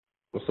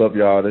What's up,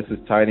 y'all? This is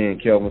Tiny and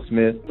Kelvin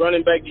Smith.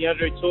 Running back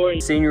DeAndre Torrey.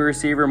 Senior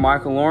receiver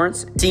Michael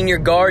Lawrence. Senior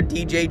guard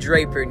DJ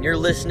Draper, and you're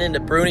listening to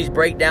Bruni's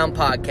Breakdown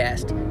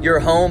Podcast, your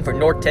home for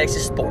North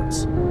Texas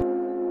sports.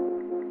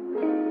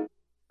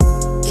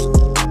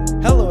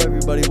 Hello,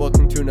 everybody.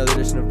 Welcome to another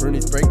edition of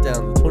Bruni's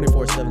Breakdown, the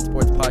 24/7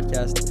 Sports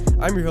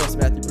Podcast. I'm your host,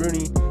 Matthew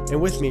Bruni,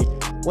 and with me,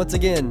 once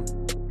again,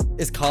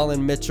 is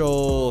Colin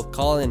Mitchell.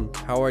 Colin,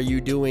 how are you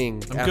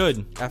doing? I'm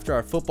good. After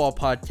our football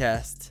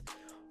podcast,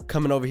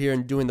 coming over here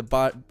and doing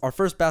our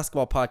first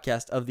basketball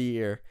podcast of the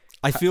year.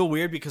 I feel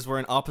weird because we're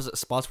in opposite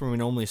spots where we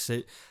normally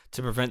sit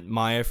to prevent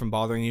Maya from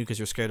bothering you because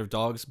you're scared of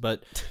dogs.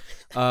 But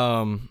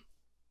I'm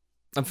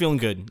feeling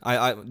good.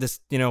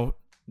 This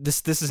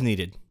is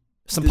needed.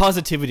 Some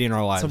positivity in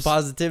our lives. Some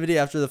positivity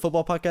after the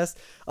football podcast.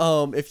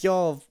 If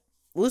y'all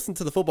listen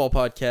to the football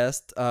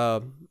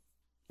podcast,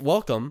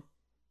 welcome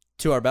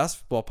to our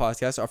basketball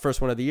podcast, our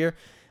first one of the year.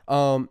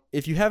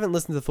 If you haven't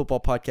listened to the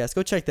football podcast,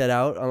 go check that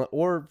out,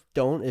 or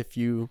don't if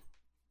you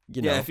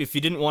know. Yeah, if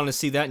you didn't want to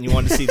see that and you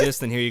wanted to see this,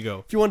 then here you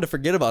go. If you wanted to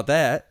forget about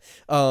that,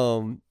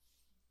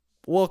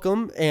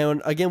 welcome.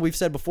 And again, we've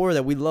said before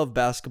that we love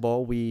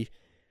basketball. We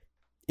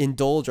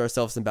indulge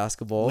ourselves in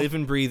basketball. Live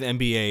and breathe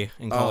NBA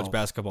and college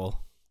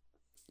basketball.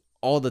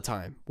 All the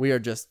time. We are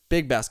just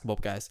big basketball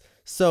guys.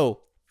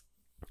 So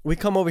we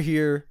come over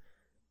here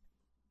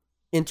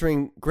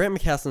entering Grant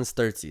McCasland's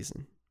third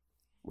season,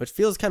 which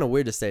feels kind of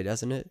weird to say,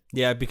 doesn't it?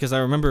 Yeah, because I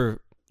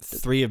remember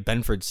 3 of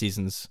Benford's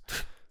seasons.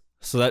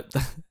 So that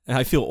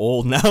I feel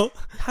old now.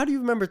 How do you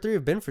remember 3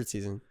 of Benford's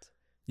seasons?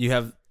 You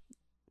have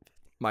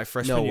my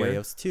freshman year. No way, it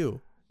was 2.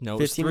 No,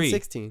 it was 15 3. and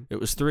 16. It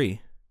was 3.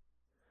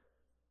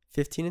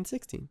 15 and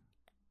 16.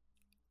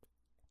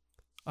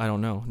 I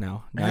don't know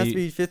now. It has to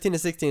be 15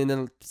 and 16, and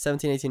then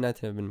 17, 18,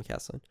 19 have been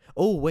McCasland.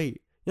 Oh,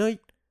 wait. No,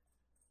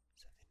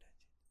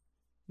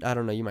 I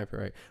don't know. You might be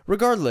right.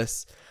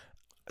 Regardless,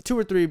 2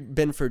 or 3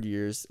 Benford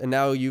years, and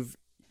now you're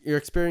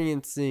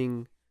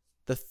experiencing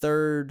the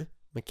third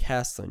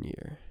McCasland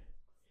year.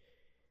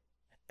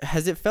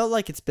 Has it felt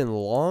like it's been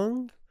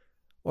long,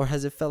 or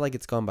has it felt like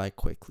it's gone by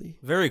quickly?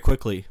 Very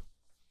quickly.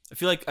 I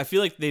feel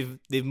like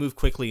they've moved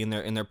quickly in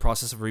their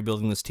process of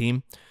rebuilding this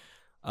team.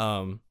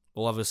 We'll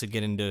obviously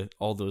get into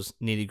all those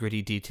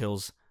nitty-gritty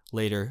details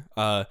later.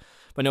 But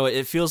no,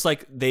 it feels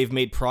like they've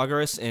made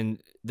progress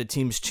and the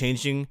team's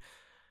changing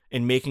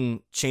and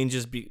making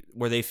changes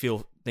where they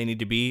feel they need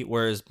to be.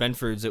 Whereas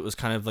Benford's, it was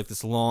kind of like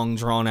this long,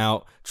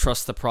 drawn-out,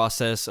 trust the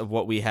process of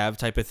what we have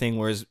type of thing.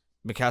 Whereas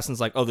McCasland's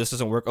like, oh, this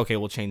doesn't work. Okay,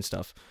 we'll change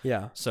stuff.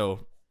 Yeah.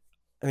 So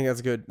I think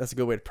that's good. That's a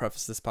good way to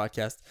preface this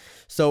podcast.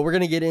 So we're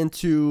going to get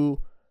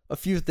into a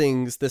few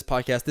things this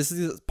podcast. This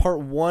is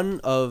part 1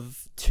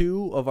 of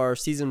 2 of our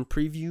season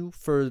preview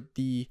for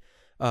the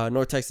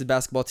North Texas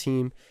basketball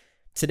team.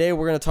 Today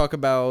we're going to talk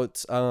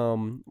about,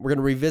 we're going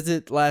to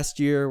revisit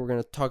last year. We're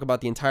going to talk about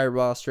the entire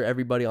roster,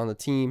 everybody on the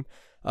team,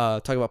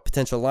 talk about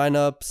potential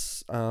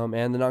lineups,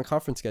 and the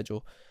non-conference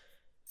schedule.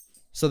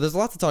 So there's a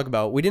lot to talk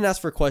about. We didn't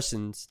ask for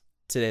questions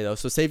today, though,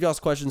 so save y'all's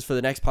questions for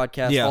the next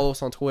podcast. Yeah. Follow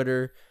us on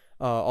Twitter,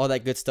 all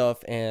that good stuff,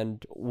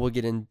 and we'll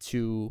get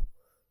into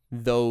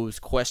those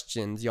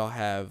questions y'all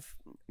have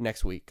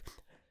next week.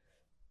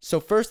 So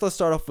first, let's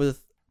start off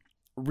with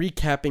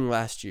recapping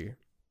last year.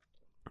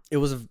 It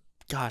was an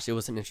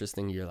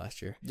interesting year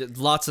last year.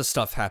 Lots of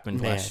stuff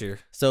happened last year.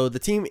 So the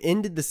team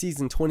ended the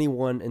season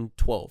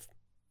 21-12.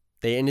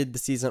 They ended the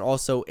season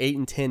also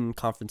 8-10 in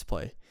conference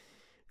play.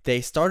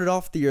 They started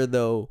off the year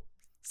though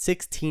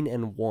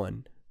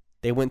 16-1.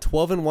 They went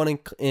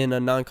 12-1 in a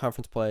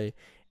non-conference play,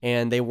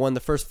 and they won the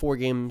first 4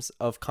 games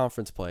of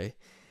conference play,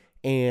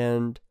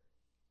 and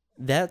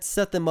that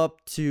set them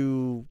up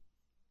to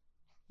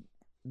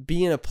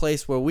be in a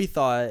place where we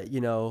thought,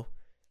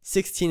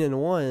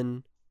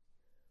 16-1,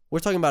 we're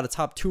talking about a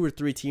top 2 or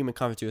 3 team in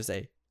Conference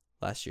USA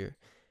last year.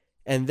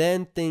 And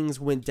then things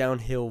went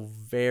downhill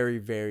very,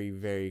 very,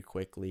 very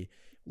quickly.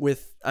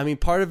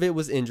 Part of it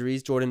was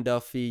injuries. Jordan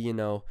Duffy,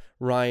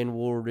 Ryan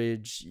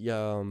Woolridge,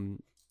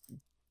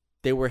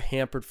 they were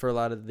hampered for a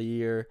lot of the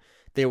year.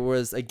 There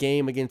was a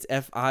game against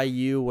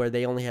FIU where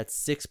they only had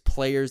 6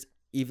 players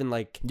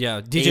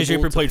DJ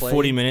Draper played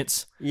 40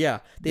 minutes. Yeah,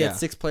 they had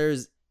 6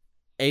 players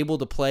able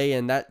to play,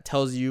 and that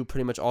tells you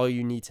pretty much all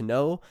you need to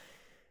know.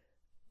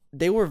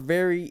 They were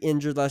very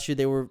injured last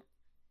year.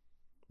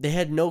 They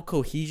had no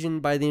cohesion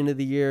by the end of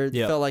the year. It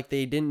felt like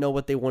they didn't know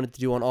what they wanted to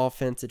do on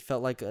offense. It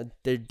felt like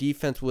their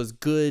defense was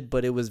good,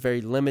 but it was very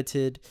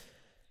limited.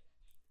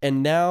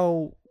 And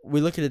now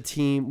we look at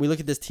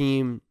this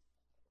team,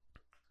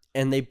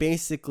 and they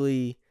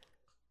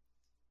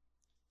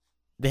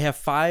have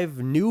 5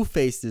 new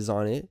faces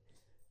on it,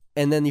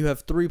 and then you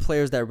have 3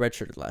 players that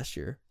redshirted last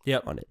year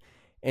on it.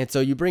 And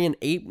so you bring in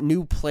 8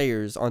 new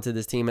players onto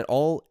this team, and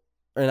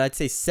I'd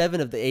say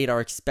 7 of the 8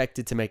 are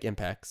expected to make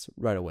impacts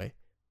right away.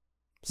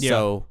 Yeah.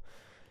 So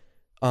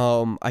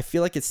I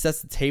feel like it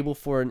sets the table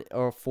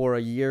for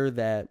a year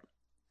that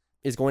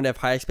is going to have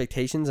high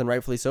expectations, and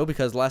rightfully so,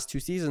 because the last 2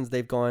 seasons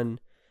they've gone,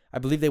 I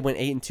believe they went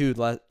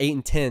 8-2,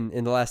 8-10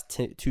 in the last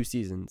 2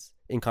 seasons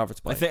in conference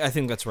play. I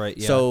think that's right.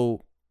 Yeah.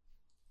 So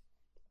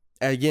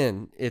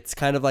again, it's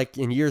kind of like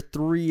in year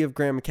 3 of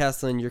Grant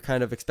McCasland, you're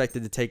kind of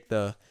expected to take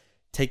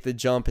the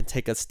jump and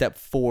take a step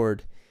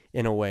forward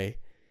in a way.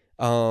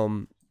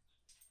 But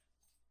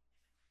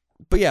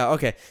yeah,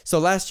 okay. So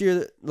last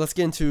year, let's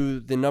get into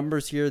the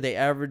numbers here. They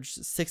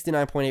averaged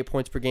 69.8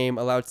 points per game,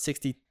 allowed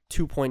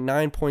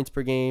 62.9 points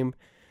per game.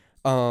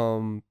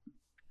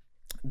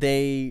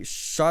 They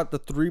shot the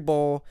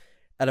 3-ball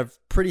at a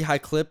pretty high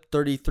clip,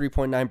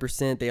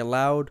 33.9%. They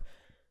allowed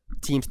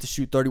teams to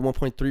shoot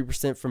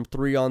 31.3% from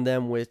 3 on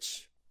them,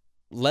 which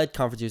led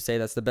Conference USA.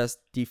 That's the best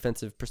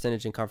defensive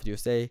percentage in Conference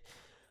USA.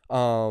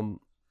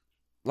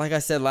 Like I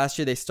said, last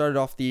year they started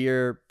off the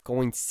year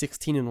going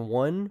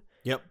 16-1.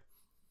 Yep.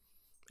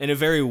 In a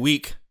very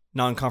weak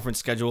non-conference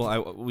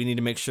schedule. We need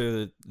to make sure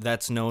that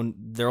that's known.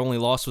 Their only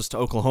loss was to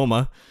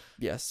Oklahoma.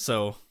 Yes.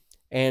 So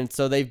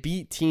they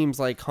beat teams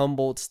like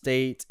Humboldt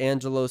State,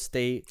 Angelo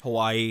State,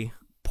 Hawaii,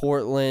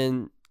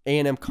 Portland,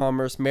 A&M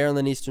Commerce,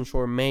 Maryland Eastern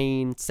Shore,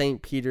 Maine,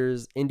 St.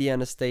 Peter's,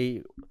 Indiana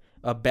State,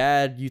 a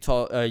bad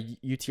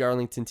UT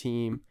Arlington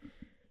team.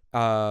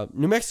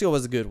 New Mexico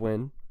was a good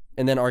win,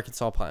 and then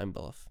Arkansas Pine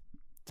Bluff.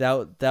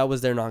 That was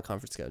their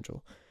non-conference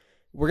schedule.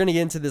 We're going to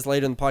get into this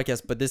later in the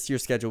podcast, but this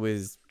year's schedule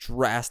is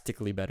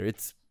drastically better.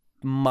 It's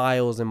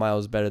miles and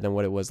miles better than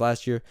what it was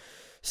last year.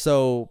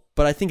 So,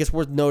 but I think it's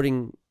worth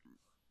noting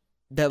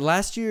that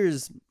last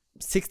year's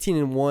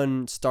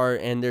 16-1 start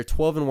and their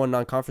 12-1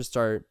 non-conference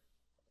start,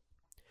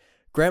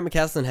 Grant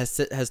McCasland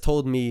has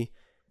told me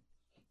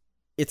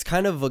it's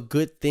kind of a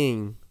good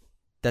thing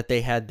that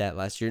they had that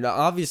last year. Now,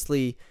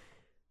 obviously,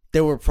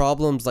 there were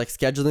problems like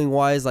scheduling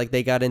wise, like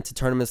they got into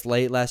tournaments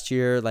late last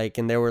year, like,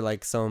 and there were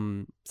like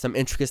some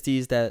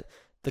intricacies that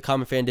the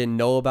common fan didn't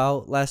know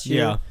about last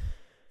year. Yeah.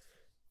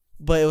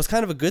 But it was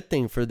kind of a good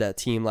thing for that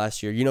team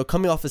last year. You know,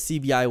 coming off a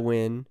CBI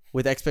win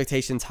with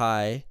expectations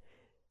high,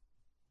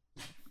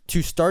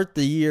 to start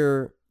the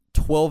year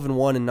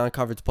 12-1 in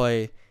non-conference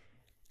play,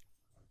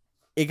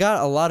 it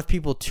got a lot of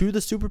people to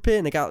the Super Pit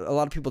and it got a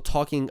lot of people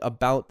talking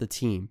about the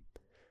team.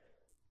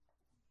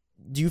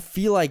 Do you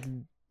feel like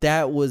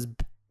that was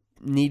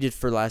needed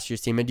for last year's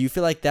team, and do you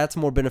feel like that's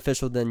more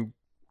beneficial than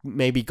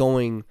maybe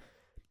going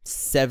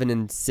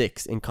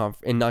 7-6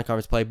 in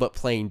non-conference play but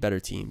playing better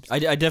teams?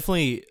 I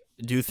definitely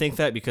do think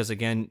that, because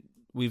again,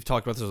 we've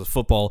talked about this with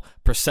football.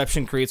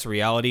 Perception creates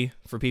reality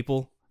for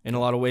people in a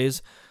lot of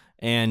ways,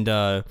 and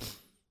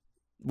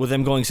with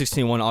them going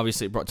 16-1,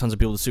 obviously it brought tons of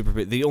people to Super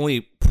Pit. The only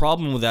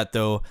problem with that,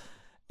 though,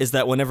 is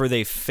that whenever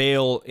they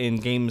fail in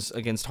games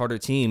against harder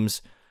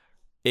teams,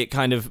 it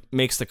kind of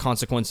makes the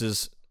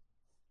consequences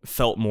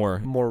felt more.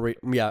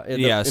 It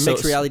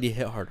makes reality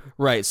hit harder.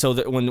 Right. So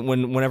that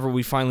whenever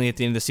we finally at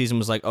the end of the season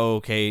was like, oh,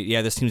 okay,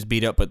 yeah, this team's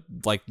beat up, but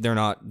like they're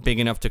not big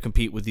enough to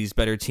compete with these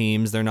better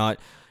teams. They're not,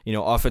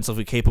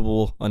 offensively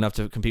capable enough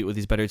to compete with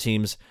these better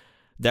teams.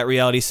 That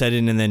reality set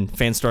in, and then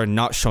fans started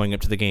not showing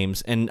up to the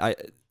games. And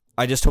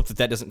I just hope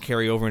that doesn't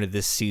carry over into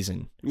this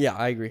season. Yeah,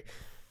 I agree.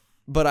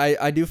 But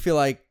I do feel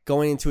like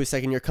going into a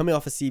second year, coming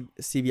off a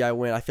CBI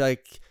win, I feel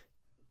like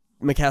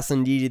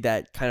McCasland needed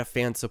that kind of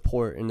fan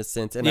support in a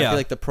sense, and I feel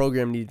like the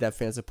program needed that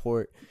fan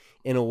support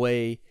in a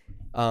way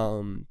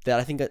that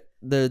I think that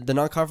the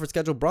non-conference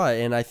schedule brought.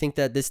 And I think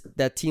that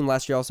that team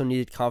last year also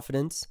needed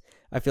confidence.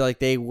 I feel like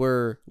they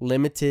were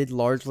limited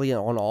largely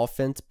on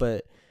offense,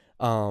 but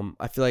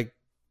I feel like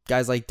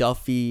guys like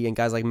Duffy and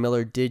guys like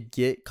Miller did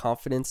get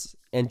confidence,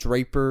 and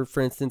Draper,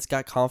 for instance,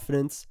 got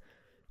confidence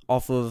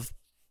off of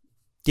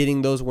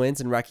getting those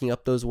wins and racking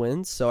up those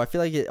wins. So I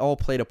feel like it all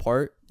played a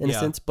part in a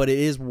sense, but it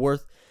is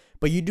worth.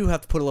 But you do have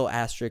to put a little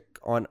asterisk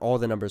on all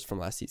the numbers from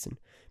last season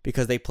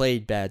because they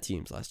played bad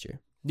teams last year.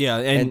 Yeah,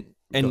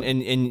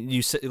 and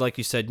you said, like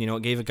you said,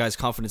 it gave the guys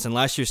confidence. And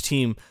last year's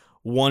team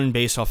won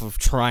based off of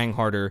trying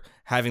harder,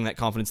 having that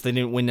confidence. They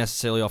didn't win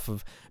necessarily off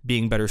of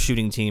being a better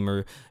shooting team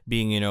or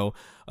being, a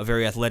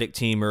very athletic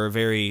team or a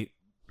very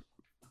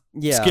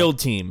skilled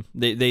team.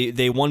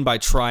 They won by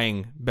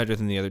trying better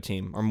than the other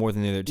team or more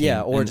than the other team.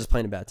 Yeah, or just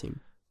playing a bad team.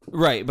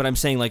 Right, but I'm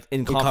saying like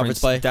in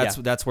conference play,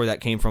 that's where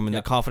that came from, and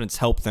the confidence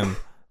helped them.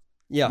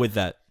 With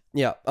that.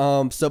 Yeah.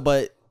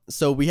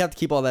 So we have to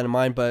keep all that in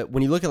mind. But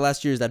when you look at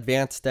last year's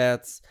advanced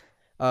stats,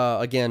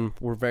 again,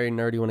 we're very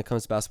nerdy when it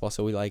comes to basketball,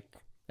 so we like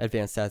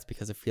advanced stats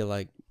because I feel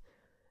like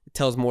it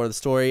tells more of the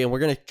story, and we're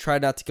gonna try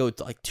not to go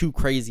like too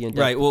crazy in depth.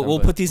 Right. We'll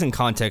put these in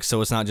context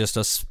so it's not just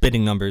us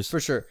spitting numbers. For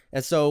sure.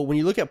 And so when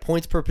you look at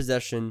points per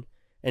possession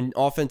and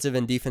offensive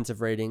and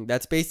defensive rating,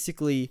 that's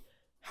basically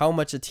how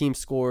much a team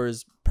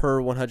scores per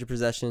 100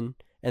 possession,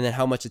 and then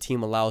how much a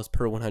team allows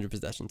per 100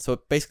 possessions. So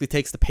it basically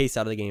takes the pace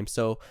out of the game.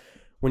 So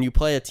when you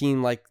play a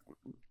team like,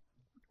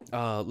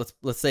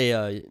 let's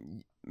say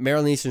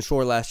Maryland Eastern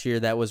Shore last year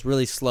that was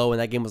really slow,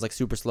 and that game was like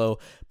super slow,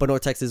 but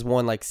North Texas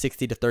won like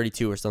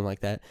 60-32 or something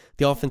like that.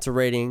 The offensive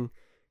rating,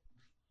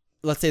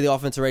 let's say the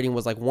offensive rating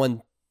was like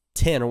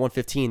 110 or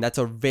 115. That's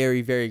a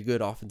very, very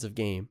good offensive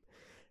game.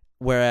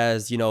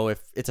 Whereas, if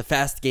it's a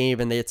fast game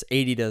and it's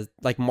 80 to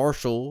like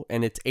Marshall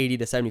and it's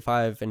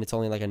 80-75 and it's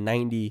only like a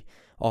 90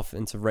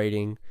 offensive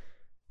rating,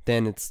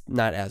 then it's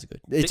not as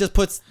good. It just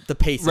puts the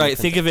pace. Right.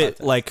 Think of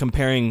it like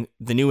comparing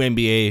the new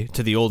NBA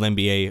to the old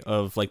NBA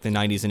of like the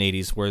 90s and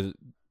 80s, where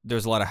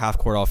there's a lot of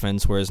half-court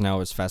offense, whereas now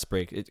it's fast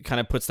break. It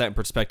kind of puts that in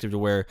perspective to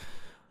where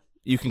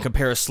you can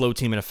compare a slow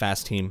team and a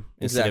fast team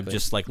instead of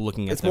just like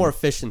looking at it's them. more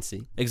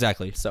efficiency.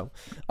 Exactly. So,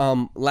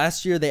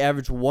 last year they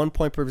averaged 1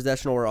 point per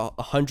possession or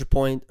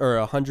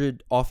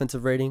 100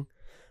 offensive rating,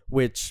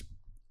 which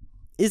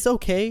is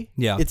okay.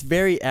 Yeah. It's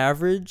very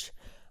average.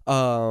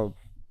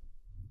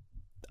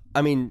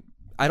 I mean,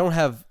 I don't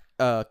have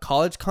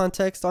college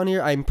context on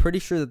here. I'm pretty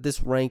sure that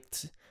this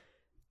ranked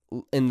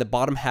in the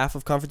bottom half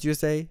of Conference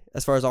USA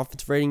as far as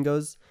offensive rating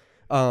goes.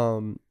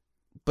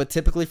 But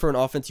typically for an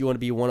offense, you want to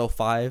be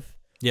 105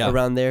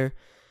 around there.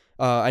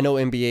 I know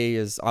NBA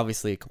is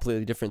obviously a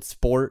completely different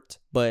sport,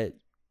 but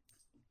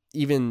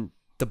even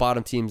the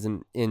bottom teams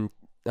in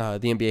the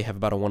NBA have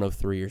about a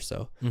 103 or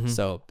so. Mm-hmm.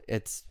 So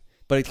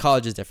but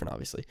college is different,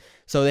 obviously.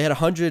 So they had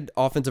 100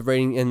 offensive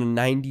rating and a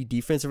 90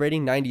 defensive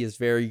rating. 90 is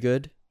very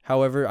good.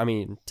 However, I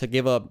mean, to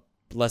give up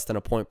less than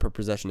a point per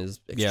possession is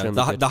extremely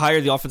good. The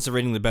higher the offensive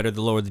rating, the better.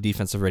 The lower the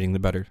defensive rating, the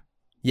better.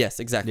 Yes,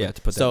 exactly. Yeah,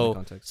 to put that in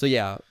context. So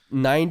yeah,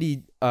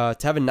 90 to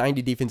have a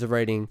 90 defensive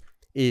rating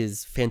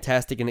is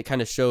fantastic, and it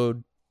kind of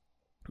showed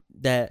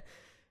that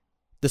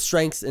the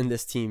strengths in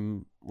this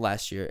team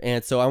last year.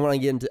 And so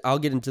I'll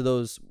get into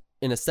those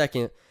in a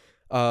second.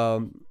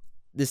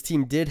 This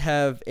team did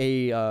have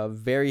a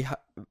very high,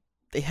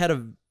 how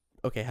do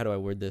I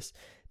word this?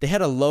 They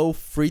had a low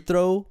free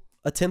throw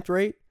attempt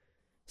rate.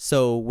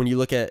 So when you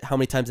look at how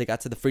many times they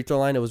got to the free throw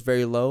line, it was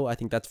very low. I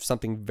think that's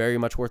something very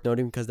much worth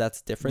noting because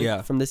that's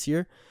different from this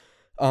year.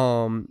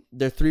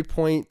 Their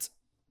 3-point,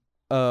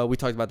 we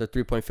talked about their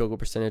 3-point field goal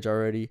percentage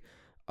already.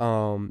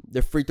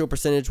 Their free throw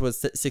percentage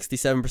was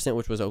 67%,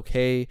 which was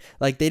okay.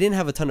 Like, they didn't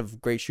have a ton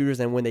of great shooters,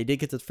 and when they did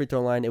get to the free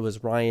throw line, it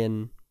was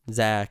Ryan,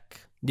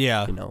 Zach.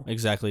 Yeah,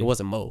 exactly. It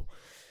wasn't Mo.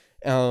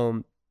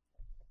 And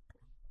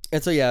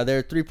so yeah,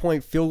 their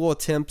 3-point field goal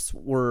attempts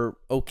were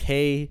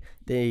okay.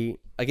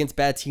 Against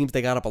bad teams,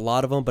 they got up a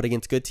lot of them, but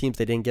against good teams,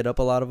 they didn't get up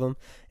a lot of them.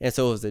 And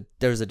so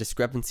there was a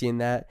discrepancy in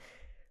that.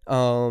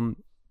 And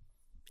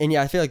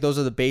yeah, I feel like those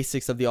are the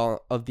basics of those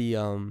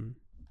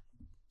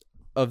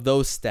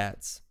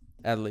stats,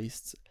 at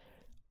least.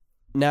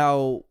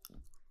 Now,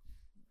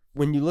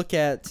 when you look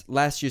at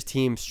last year's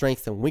team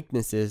strengths and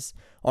weaknesses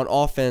on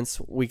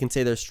offense, we can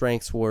say their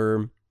strengths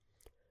were.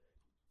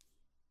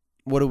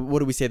 What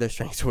do we say their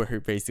strengths were,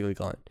 basically,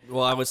 Glenn?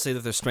 Well, I would say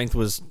that their strength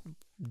was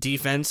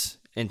defense,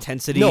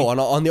 intensity. No,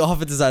 on the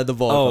offensive side of the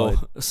ball.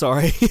 Oh,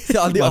 sorry.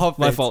 On the offense.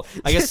 My fault.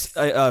 I guess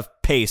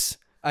pace.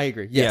 I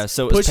agree. Yes. Yeah,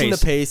 so it was pushing pace.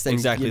 the pace. And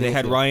exactly. They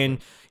had Ryan,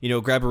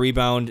 grab a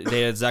rebound.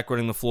 They had Zach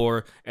running the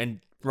floor, and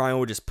Ryan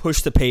would just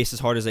push the pace as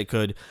hard as they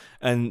could.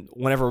 And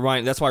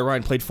that's why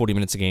Ryan played 40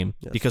 minutes a game.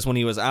 Yes. Because when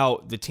he was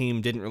out, the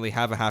team didn't really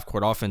have a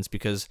half-court offense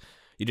because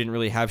you didn't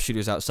really have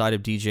shooters outside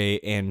of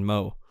DJ and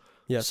Mo.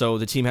 Yes. So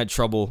the team had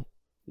trouble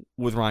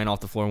with Ryan off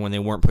the floor when they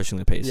weren't pushing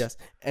the pace. Yes.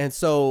 And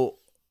so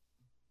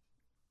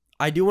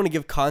I do want to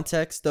give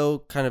context, though,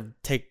 kind of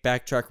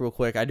backtrack real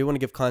quick. I do want to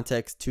give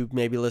context to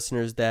maybe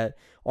listeners that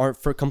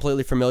aren't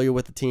completely familiar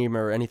with the team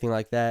or anything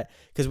like that,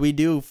 because we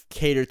do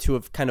cater to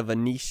a kind of a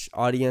niche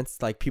audience,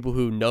 like people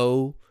who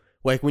know,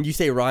 like when you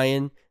say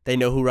Ryan, they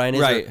know who Ryan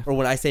is, right? Or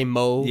when I say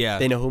Mo,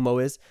 they know who Mo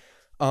is.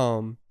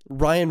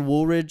 Ryan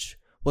Woolridge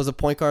was the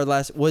point guard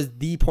last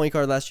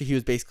year. He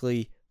was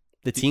basically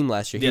the team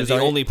last year. He was the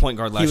only point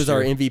guard last year. He was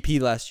our MVP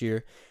last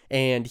year,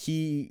 and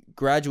he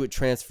graduate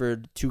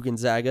transferred to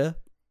Gonzaga.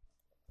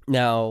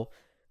 Now,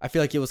 I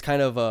feel like it was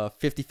kind of a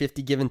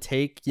 50-50 give and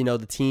take.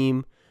 The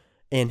team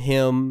and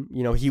him,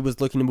 he was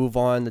looking to move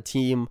on. The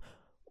team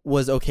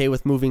was okay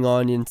with moving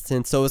on. And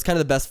so it was kind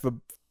of the best for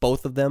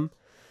both of them.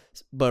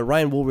 But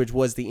Ryan Woolridge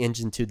was the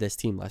engine to this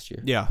team last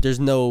year. Yeah. There's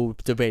no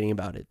debating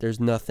about it. There's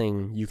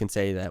nothing you can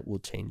say that will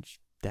change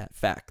that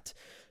fact.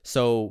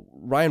 So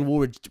Ryan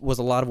Woolridge was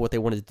a lot of what they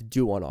wanted to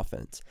do on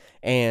offense.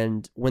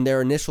 And when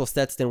their initial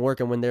stats didn't work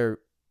and when their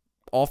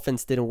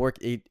offense didn't work,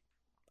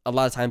 a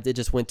lot of times it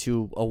just went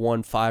to a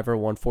 1-5 or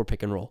 1-4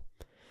 pick and roll.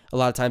 A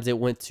lot of times it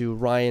went to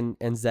Ryan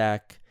and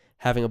Zach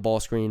having a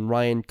ball screen,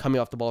 Ryan coming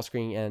off the ball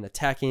screen and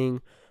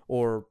attacking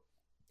or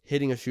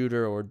hitting a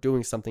shooter or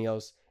doing something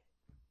else.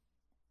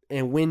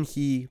 And when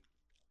he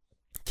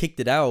kicked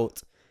it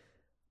out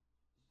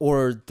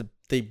or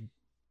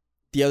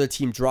the other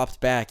team dropped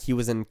back, he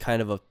was in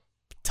kind of a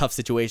tough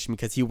situation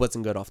because he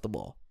wasn't good off the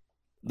ball.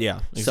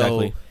 Yeah,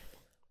 exactly. So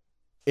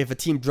if a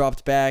team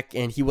dropped back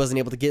and he wasn't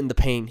able to get in the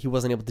paint, he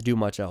wasn't able to do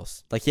much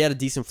else. Like, he had a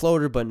decent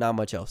floater, but not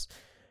much else.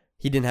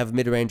 He didn't have a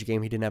mid-range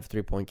game. He didn't have a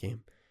 3-point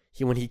game.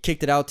 When he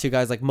kicked it out to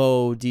guys like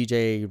Mo,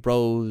 DJ,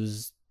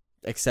 Rose,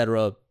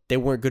 etc., they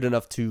weren't good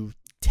enough to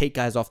take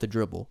guys off the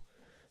dribble.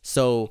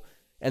 So,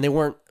 and they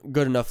weren't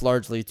good enough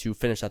largely to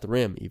finish at the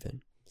rim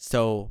even.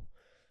 So,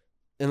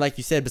 and like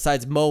you said,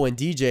 besides Mo and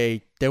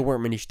DJ, there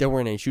weren't any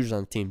shooters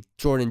on the team.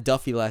 Jordan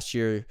Duffy last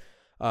year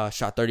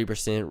shot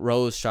 30%.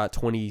 Rose shot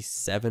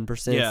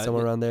 27%,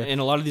 somewhere around there. And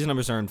a lot of these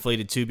numbers are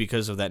inflated too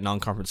because of that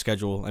non-conference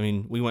schedule. I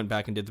mean, we went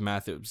back and did the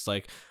math. It was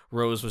like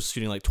Rose was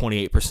shooting like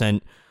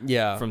 28%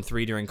 from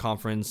 3 during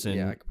conference.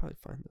 And I could probably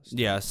find those.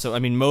 Yeah, so I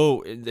mean,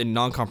 Mo in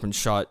non-conference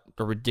shot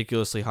a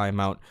ridiculously high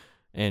amount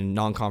in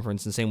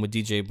non-conference, and same with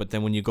DJ. But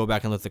then when you go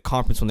back and look at the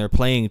conference, when they're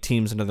playing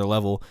teams another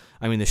level,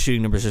 I mean, the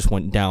shooting numbers just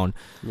went down.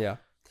 Yeah.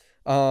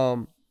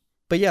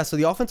 But yeah, so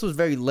the offense was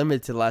very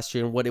limited last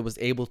year in what it was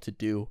able to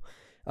do.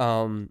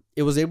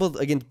 It was able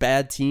against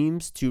bad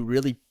teams to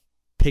really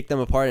pick them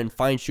apart and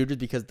find shooters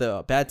because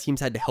the bad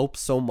teams had to help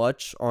so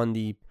much on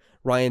the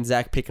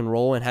Ryan-Zach pick and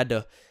roll and had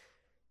to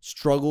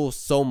struggle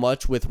so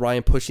much with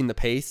Ryan pushing the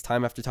pace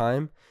time after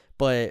time.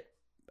 But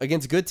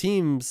against good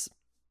teams,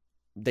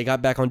 they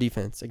got back on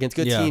defense. Against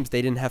good teams,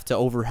 they didn't have to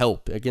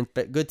overhelp. Against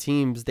good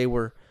teams, they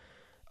were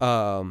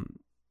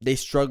they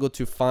struggled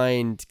to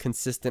find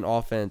consistent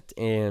offense,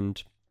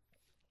 and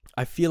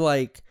I feel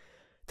like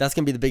that's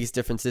going to be the biggest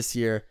difference this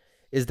year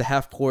is the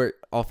half-court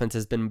offense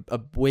has been a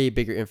way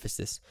bigger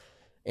emphasis.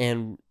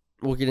 And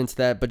we'll get into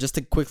that. But just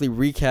to quickly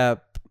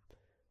recap,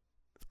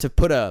 to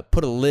put a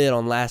lid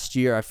on last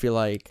year, I feel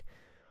like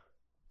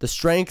the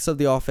strengths of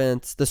the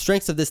offense, the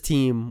strengths of this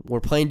team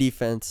were playing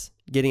defense,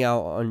 getting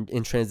out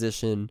in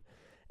transition,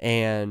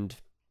 and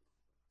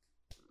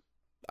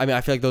I mean,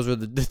 I feel like those were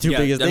the two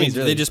biggest things.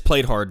 Really. They just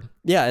played hard.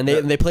 Yeah, and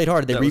they played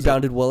hard. They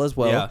rebounded well as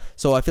well. Yeah.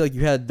 So I feel like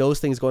you had those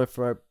things going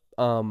for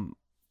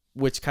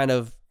which kind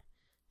of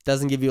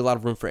doesn't give you a lot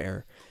of room for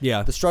error.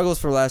 Yeah. The struggles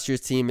for last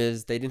year's team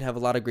is they didn't have a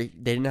lot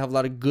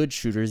of good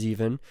shooters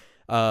even.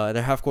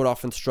 Their half-court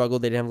offense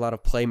struggled. They didn't have a lot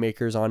of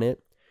playmakers on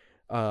it.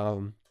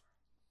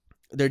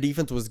 Their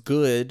defense was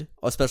good,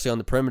 especially on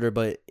the perimeter,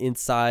 but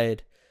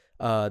inside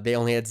they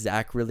only had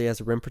Zach really as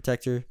a rim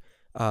protector.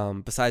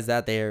 Besides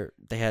that,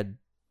 they had,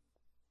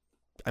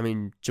 I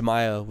mean,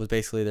 Jemiah was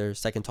basically their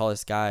second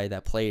tallest guy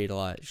that played a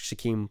lot.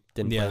 Shaquem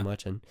didn't play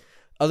much, and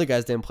other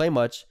guys didn't play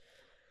much.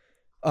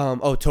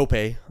 Tope.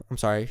 I'm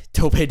sorry.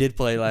 Tope did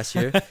play last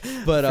year.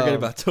 But forget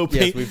about Tope.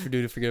 Yes, we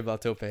do forget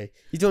about Tope.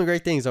 He's doing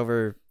great things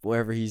over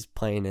wherever he's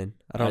playing in.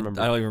 I don't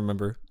remember. I don't even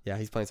remember. Yeah,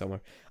 he's playing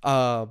somewhere.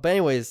 But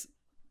anyways,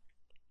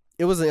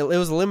 it was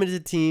a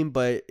limited team,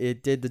 but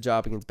it did the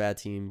job against bad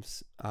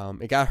teams.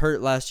 It got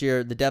hurt last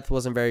year. The depth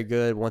wasn't very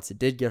good once it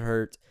did get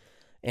hurt,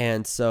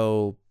 and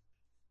so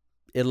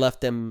it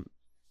left them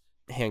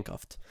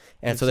handcuffed.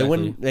 And so they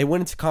went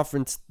into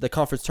the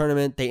conference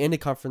tournament. They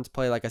ended conference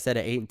play, like I said,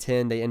 at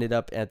 8-10. They ended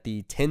up at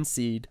the 10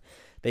 seed.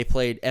 They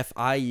played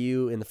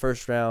FIU in the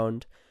first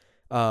round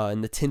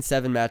in the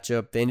 10-7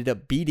 matchup. They ended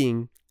up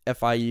beating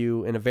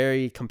FIU in a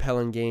very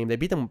compelling game. They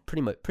beat them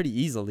pretty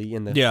easily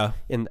at the Star.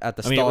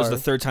 I mean, it was the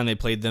third time they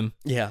played them.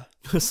 Yeah.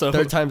 So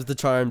third time's the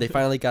charm. They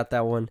finally got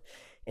that one.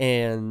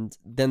 And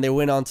then they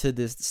went on to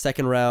this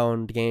second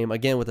round game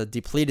again with a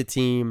depleted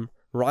team,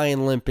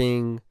 Ryan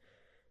limping,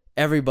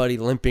 everybody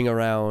limping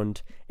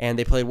around, and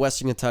they played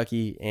Western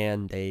Kentucky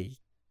and they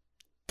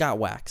got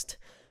waxed.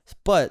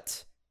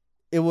 But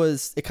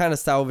it kind of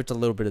salvaged a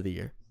little bit of the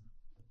year.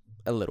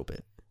 A little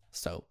bit.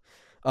 So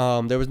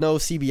there was no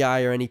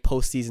CBI or any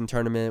postseason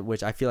tournament,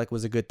 which I feel like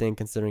was a good thing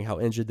considering how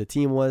injured the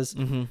team was.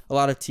 Mm-hmm. A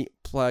lot of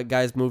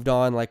guys moved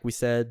on, like we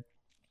said.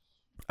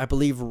 I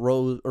believe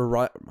Ryan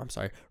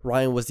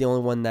was the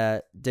only one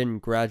that didn't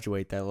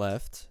graduate that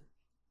left.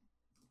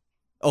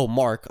 Oh,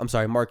 Mark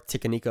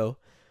Ticanico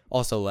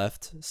also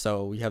left.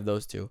 So we have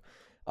those two.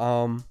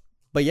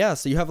 But yeah,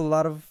 so you have a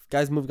lot of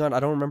guys moving on. I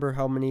don't remember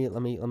how many.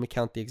 Let me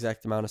count the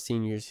exact amount of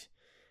seniors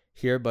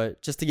here,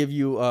 but just to give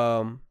you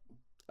a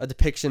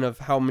depiction of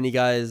how many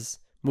guys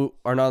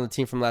are not on the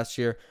team from last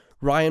year: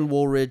 Ryan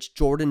Woolridge,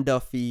 Jordan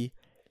Duffy,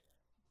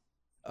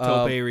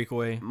 Tope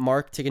Irikwe,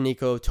 Mark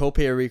Ticanico, Tope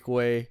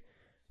Irikwe,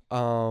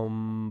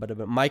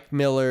 Mike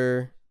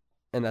Miller,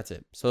 and that's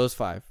it. So those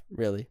 5,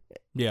 really.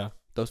 Yeah,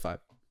 those 5.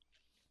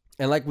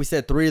 And like we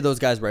said, 3 of those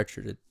guys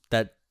redshirted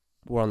that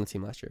were on the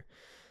team last year.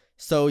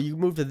 So you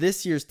move to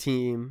this year's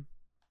team.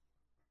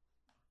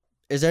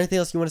 Is there anything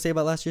else you want to say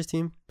about last year's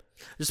team?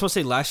 I just want to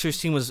say last year's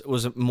team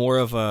was more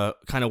of a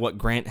kind of what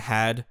Grant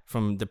had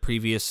from the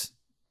previous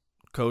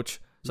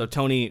coach. So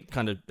Tony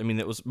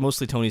it was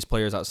mostly Tony's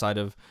players outside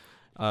of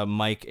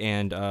Mike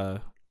and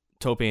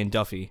Tope and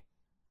Duffy.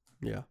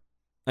 Yeah.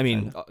 I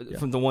mean,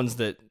 from the ones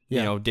that,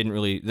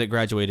 that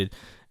graduated.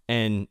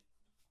 And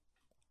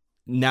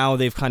now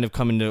they've kind of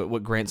come into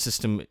what Grant's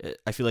system,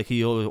 I feel like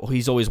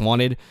he's always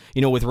wanted.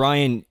 With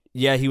Ryan,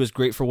 yeah, he was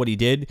great for what he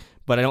did,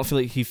 but I don't feel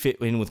like he fit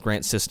in with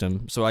Grant's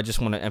system. So I just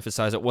want to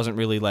emphasize it wasn't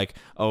really like,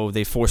 oh,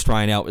 they forced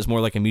Ryan out. It was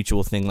more like a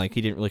mutual thing. Like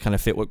he didn't really kind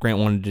of fit what Grant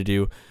wanted to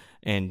do,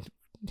 and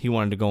he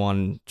wanted to go on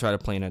and try to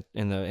play in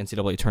the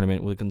NCAA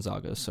tournament with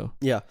Gonzaga. So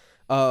yeah,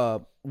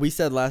 we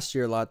said last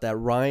year a lot that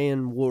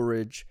Ryan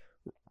Woolridge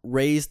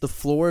raised the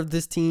floor of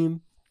this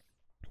team,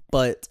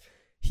 but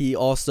he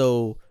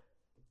also,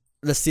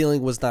 the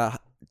ceiling was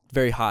not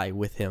very high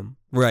with him,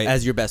 right,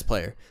 as your best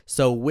player.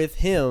 So with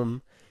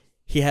him,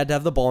 he had to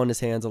have the ball in his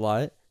hands a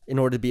lot in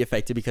order to be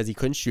effective because he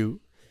couldn't shoot.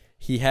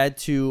 He had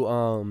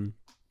to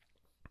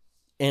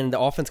and the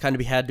offense kind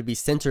of had to be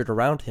centered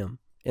around him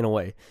in a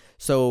way.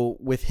 So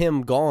with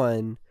him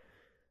gone,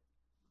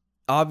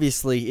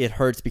 obviously it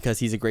hurts because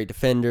he's a great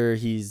defender.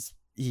 He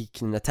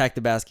can attack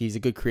the basket. He's a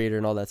good creator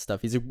and all that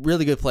stuff. He's a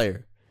really good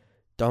player.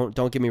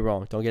 Don't get me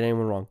wrong. Don't get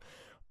anyone wrong.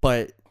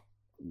 But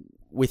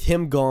with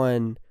him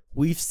gone,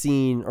 I've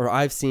seen,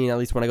 at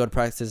least when I go to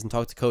practices and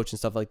talk to coach and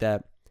stuff like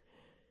that,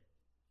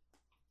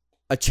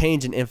 a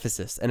change in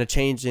emphasis and a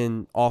change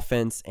in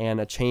offense and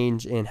a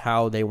change in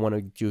how they want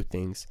to do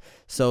things.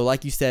 So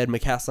like you said,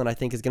 McCaslin, I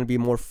think, is going to be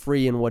more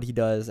free in what he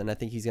does, and I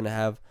think he's going to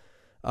have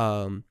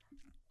a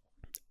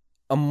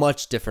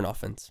much different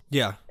offense.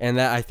 Yeah. And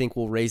that, I think,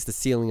 will raise the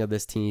ceiling of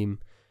this team.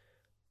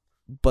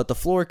 But the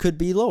floor could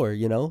be lower,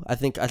 you know? I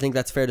think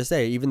that's fair to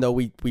say. Even though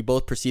we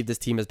both perceive this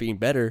team as being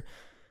better,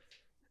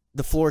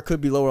 the floor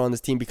could be lower on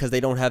this team because they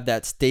don't have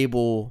that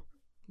stable...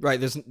 Right,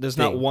 there's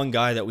not one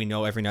guy that we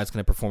know every night's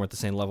going to perform at the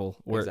same level.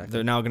 Where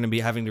they're now going to be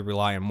having to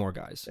rely on more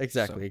guys.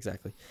 Exactly.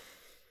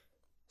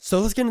 So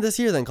let's get into this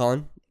here then,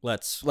 Colin.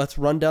 Let's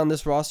run down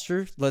this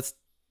roster. Let's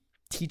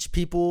teach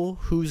people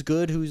who's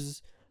good,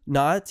 who's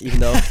not.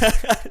 Even though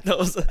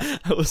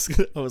I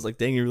was like,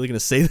 dang, you're really going to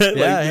say that?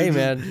 Yeah, like, hey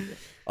man,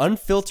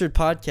 unfiltered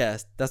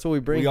podcast. That's what we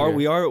bring.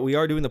 We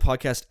are doing the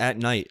podcast at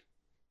night.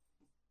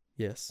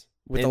 Yes.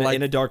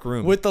 In a dark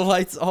room with the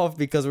lights off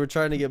because we're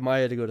trying to get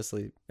Maya to go to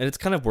sleep, and it's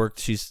kind of worked.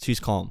 She's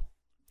calm.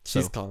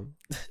 She's calm.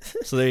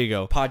 So there you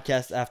go.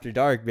 Podcast after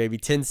dark, baby.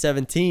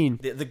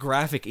 10:17. The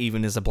graphic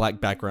even is a black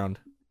background.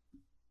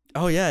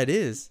 Oh yeah, it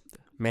is.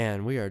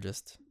 Man, we are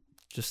just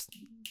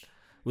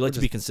we like to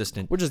be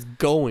consistent. We're just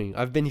going.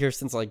 I've been here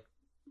since like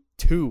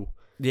 2.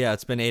 Yeah,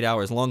 it's been 8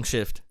 hours. Long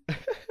shift.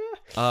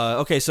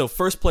 Okay, so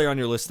first player on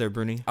your list there,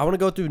 Bruni. I want to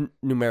go through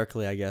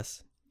numerically, I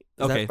guess.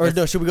 Okay.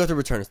 No, should we go through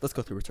returners? Let's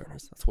go through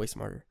returners. That's way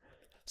smarter.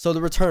 So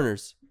the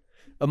returners,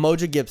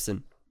 Umoja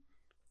Gibson.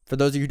 For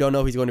those of you who don't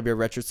know, he's going to be a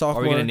redshirt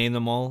sophomore. Are we going to name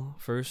them all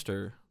first,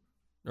 or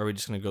are we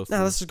just going to go through?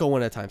 No, let's just go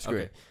one at a time. Screw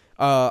it.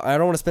 I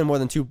don't want to spend more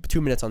than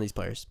two minutes on these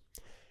players.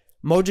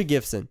 Umoja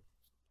Gibson.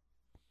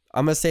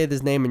 I'm going to say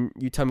this name, and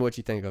you tell me what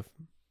you think of.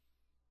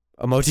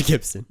 Umoja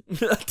Gibson.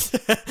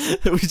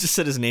 We just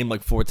said his name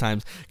like 4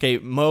 times. Okay,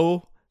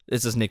 Mo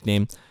is his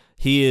nickname.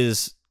 He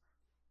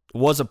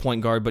was a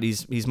point guard, but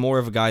he's more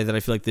of a guy that I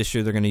feel like this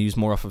year they're going to use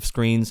more off of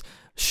screens.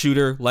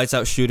 Shooter, lights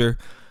out shooter.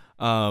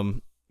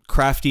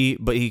 Crafty,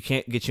 but he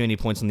can't get you any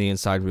points on the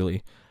inside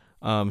really.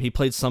 He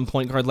played some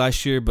point guard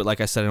last year, but like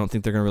I said, I don't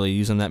think they're going to really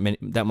use him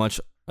that much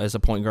as a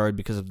point guard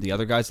because of the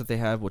other guys that they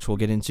have, which we'll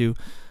get into.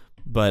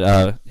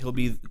 But he'll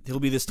be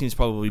this team's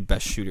probably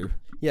best shooter.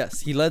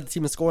 Yes, he led the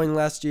team in scoring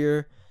last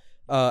year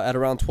at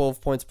around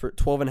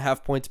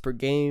 12.5 points per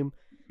game.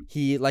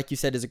 He, like you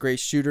said, is a great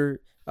shooter.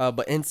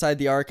 But inside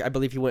the arc, I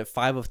believe he went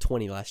 5 of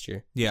 20 last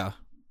year. Yeah.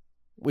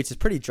 Which is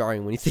pretty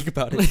jarring when you think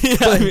about it.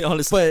 Yeah, I mean,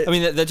 honestly. I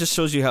mean, that just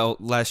shows you how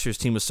last year's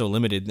team was so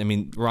limited. I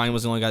mean, Ryan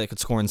was the only guy that could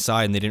score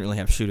inside, and they didn't really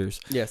have shooters.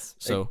 Yes.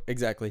 So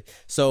exactly.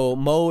 So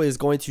Mo is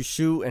going to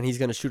shoot, and he's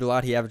going to shoot a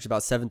lot. He averaged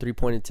about 7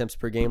 3-point attempts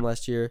per game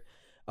last year.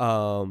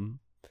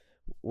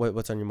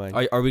 What's on your mind?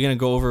 Are we going to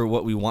go over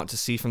what we want to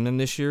see from them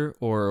this year,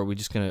 or are we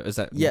just going to... Is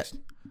that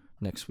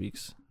next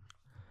week's?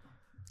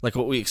 Like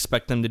what we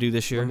expect them to do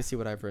this year? Let me see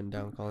what I've written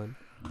down, Colin.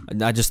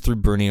 I just threw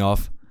Bernie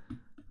off.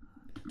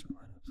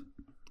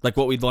 Like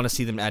what we'd want to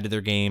see them add to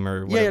their game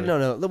or whatever.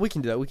 Yeah, no. We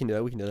can do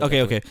that.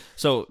 Okay.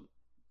 So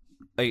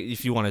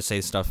if you want to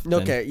say stuff.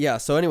 Okay, then. Yeah.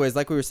 So anyways,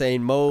 like we were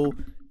saying, Mo,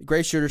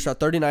 great shooter, shot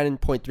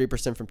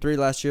 39.3% from 3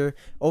 last year.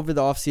 Over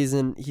the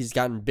offseason, he's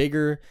gotten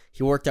bigger.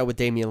 He worked out with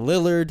Damian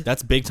Lillard.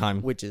 That's big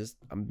time. Which is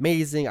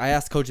amazing. I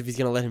asked Coach if he's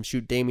going to let him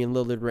shoot Damian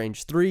Lillard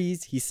range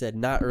 3s. He said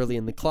not early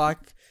in the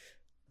clock.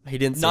 He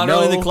didn't say no. Not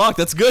early in the clock.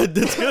 That's good.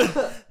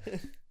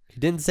 He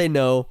didn't say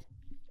no.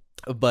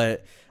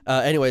 But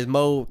anyways,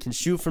 Mo can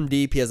shoot from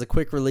deep. He has a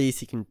quick release.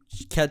 He can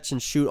catch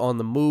and shoot on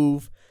the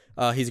move.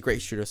 He's a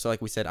great shooter. So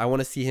like we said, I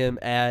want to see him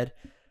add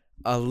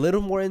a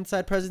little more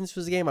inside presence for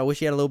his game. I wish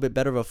he had a little bit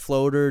better of a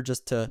floater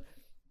just to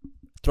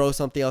throw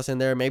something else in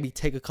there. Maybe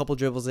take a couple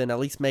dribbles in. At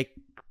least make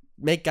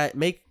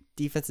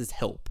defenses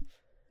help.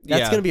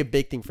 That's going to be a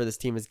big thing for this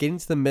team is getting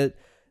to the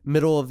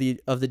middle of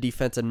the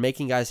defense and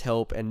making guys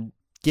help and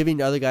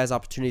giving other guys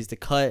opportunities to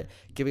cut,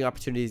 giving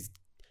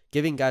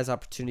guys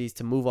opportunities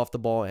to move off the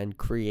ball and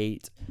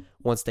create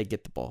once they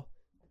get the ball,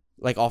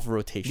 like off a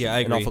rotation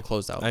and off a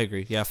closeout. I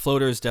agree. Yeah,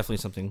 floater is definitely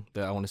something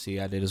that I want to see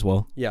added as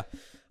well. Yeah.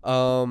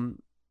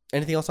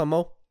 Anything else on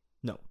Mo?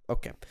 No.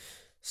 Okay.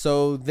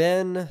 So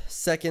then,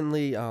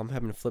 secondly, I'm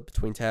having to flip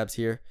between tabs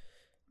here.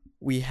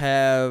 We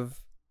have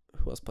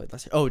who else played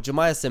last year? Oh,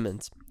 Jemiah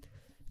Simmons.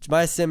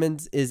 Jemiah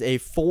Simmons is a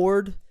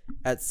forward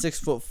at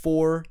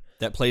 6'4".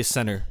 That plays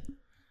center.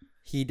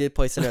 He did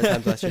play center at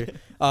times last year.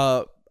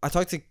 I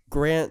talked to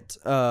Grant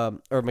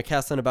or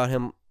McCaslin about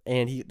him,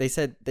 and they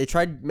said they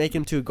tried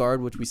making him to a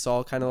guard, which we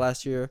saw kind of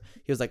last year.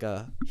 He was like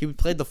he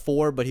played the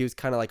 4, but he was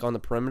kind of like on the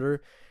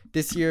perimeter.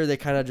 This year they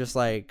kind of just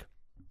like,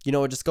 you know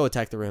what, just go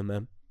attack the rim,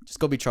 man. Just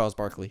go be Charles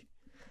Barkley.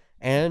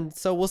 And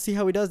so we'll see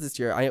how he does this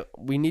year.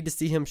 We need to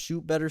see him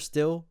shoot better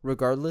still,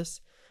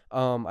 regardless.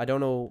 I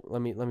don't know.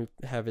 Let me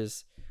have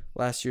his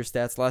last year's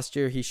stats. Last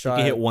year he He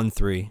shot hit 1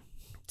 3.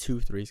 2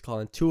 threes,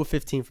 Colin. 2 of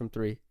 15 from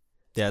 3.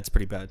 Yeah, it's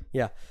pretty bad.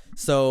 Yeah.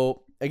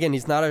 So again,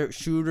 he's not a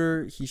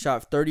shooter. He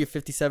shot 30 of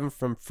 57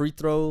 from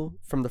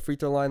the free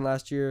throw line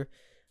last year.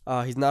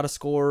 He's not a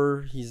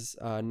scorer. He's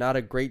not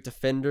a great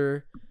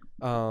defender.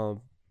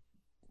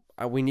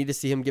 We need to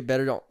see him get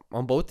better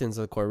on both ends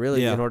of the court,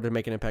 really, in order to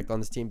make an impact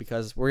on this team,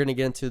 because we're going to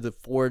get into the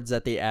forwards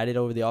that they added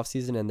over the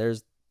offseason, and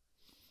there's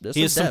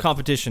he has some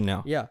competition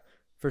now. Yeah,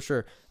 for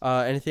sure.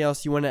 Anything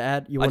else you want to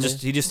add? He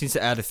just needs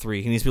to add a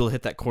 3. He needs to be able to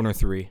hit that corner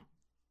 3.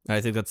 And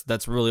I think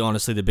that's really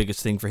honestly the biggest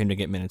thing for him to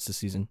get minutes this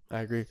season. I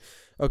agree.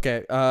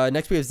 Okay,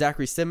 next we have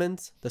Zachary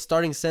Simmons, the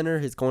starting center.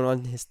 He's going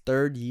on his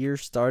 3rd year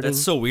starting.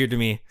 That's so weird to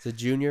me. He's a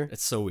junior.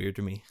 That's so weird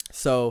to me.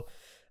 So,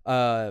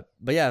 but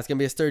yeah, it's going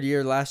to be his 3rd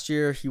year. Last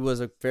year, he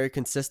was a very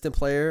consistent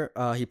player.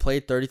 He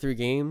played 33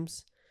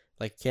 games.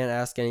 Like, can't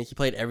ask any. He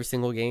played every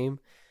single game,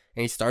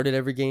 and he started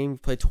every game. He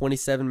played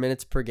 27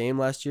 minutes per game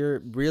last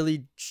year.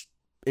 Really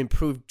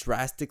improved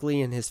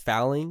drastically in his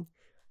fouling.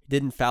 He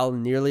didn't foul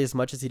nearly as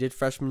much as he did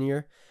freshman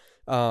year.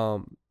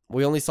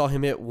 We only saw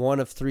him hit 1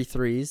 of 3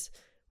 threes,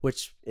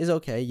 which is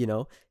okay, you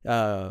know.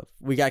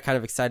 We got kind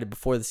of excited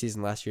before the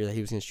season last year that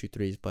he was going to shoot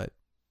threes, but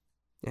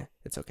yeah,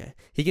 it's okay.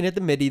 He can hit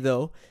the midi,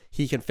 though.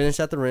 He can finish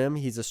at the rim.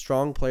 He's a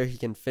strong player. He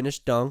can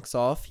finish dunks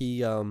off. He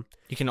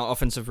can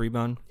offensive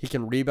rebound. He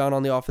can rebound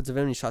on the offensive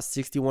end. He shot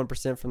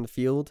 61% from the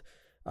field.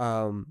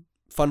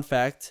 Fun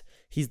fact,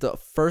 he's the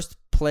first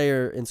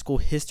player in school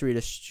history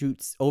to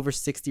shoot over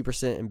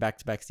 60% in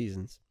back-to-back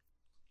seasons.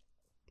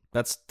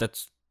 That's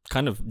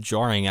kind of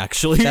jarring,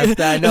 actually.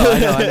 I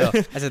know.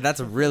 I said that's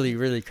really,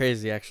 really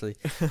crazy, actually.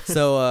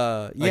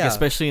 So, yeah. Like,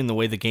 especially in the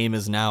way the game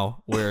is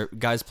now, where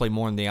guys play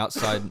more on the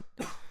outside.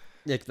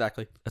 Yeah,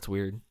 exactly. That's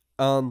weird.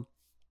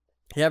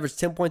 He averaged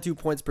 10.2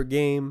 points per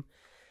game.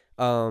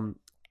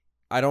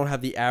 I don't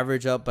have the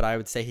average up, but I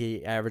would say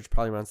he averaged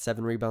probably around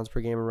 7 rebounds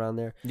per game around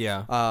there.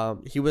 Yeah.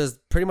 He was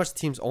pretty much the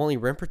team's only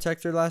rim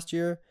protector last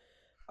year.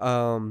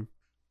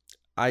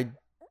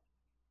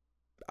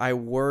 I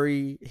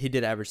worry he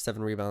did average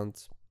 7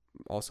 rebounds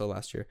also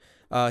last year.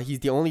 He's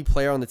the only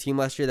player on the team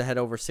last year that had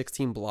over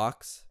 16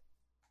 blocks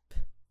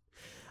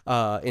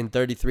in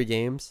 33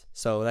 games.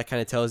 So that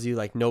kind of tells you,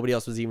 like, nobody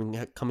else was even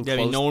coming close.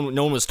 I mean,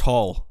 no one was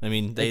tall. I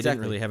mean, they Exactly.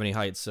 didn't really have any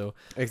height, so.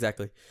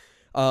 Exactly.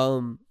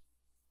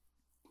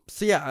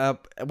 So yeah,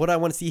 what I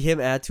want to see him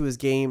add to his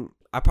game,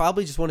 I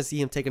probably just want to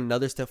see him take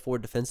another step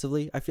forward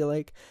defensively, I feel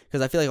like.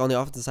 Because I feel like on the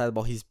offensive side of the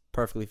ball, he's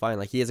perfectly fine.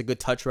 Like, he has a good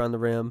touch around the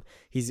rim.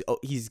 He's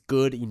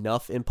good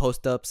enough in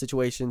post-up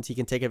situations. He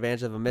can take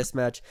advantage of a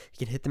mismatch. He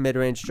can hit the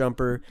mid-range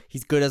jumper.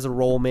 He's good as a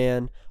roll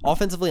man.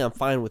 Offensively, I'm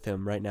fine with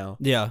him right now.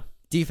 Yeah.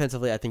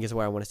 Defensively, I think is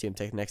where I want to see him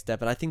take the next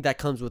step. And I think that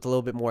comes with a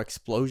little bit more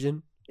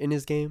explosion in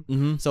his game.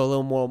 Mm-hmm. So a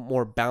little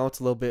more bounce,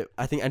 a little bit.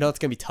 I know it's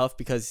going to be tough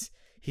because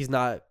he's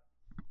not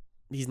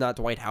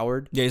Dwight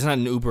Howard. Yeah, he's not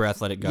an uber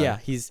athletic guy. Yeah,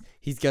 he's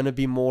going to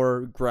be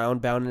more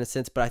ground bound in a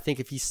sense, but I think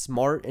if he's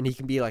smart and he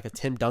can be like a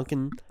Tim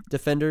Duncan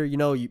defender, you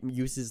know,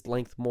 use his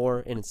length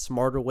more in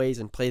smarter ways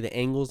and play the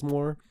angles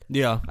more.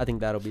 Yeah. I think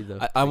that'll be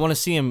I want to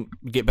see him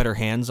get better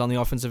hands on the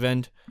offensive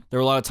end. There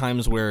are a lot of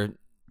times where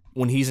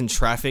when he's in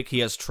traffic, he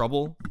has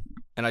trouble,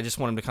 and I just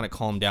want him to kind of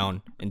calm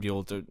down and be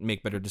able to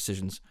make better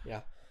decisions.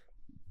 Yeah.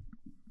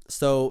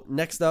 So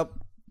next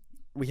up,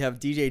 we have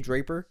DJ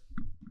Draper,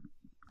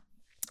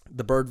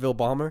 the Birdville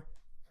Bomber.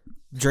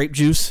 Drape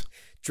Juice.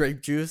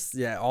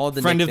 Yeah, all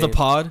the friend nicknames. of the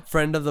pod.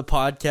 Friend of the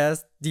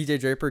podcast. DJ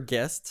Draper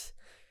guest.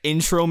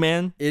 Intro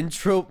man.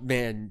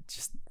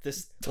 Just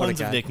this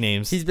tons of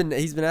nicknames. He's been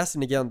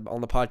asking to get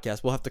on the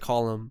podcast. We'll have to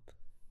call him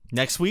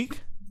next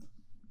week.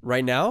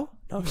 Right now?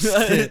 No,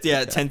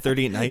 yeah,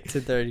 10:30 at night.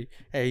 10:30.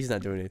 Hey, he's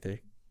not doing anything.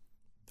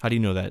 How do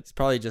you know that? He's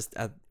probably just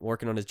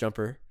working on his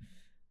jumper.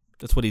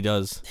 That's what he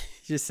does.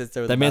 He just sits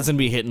there with that man's gonna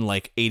be hitting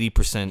like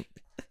 80%.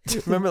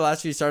 Remember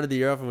last year he started the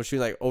year off and was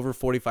shooting like over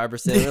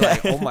 45%. We're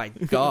like, oh my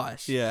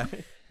gosh. Yeah.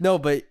 No,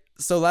 but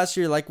so last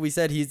year, like we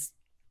said, he's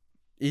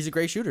a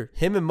great shooter.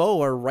 Him and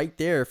Mo are right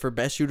there for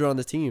best shooter on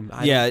the team.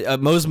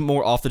 Mo's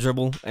more off the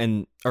dribble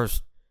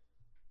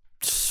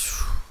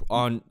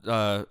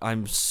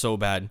I'm so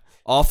bad.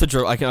 Off the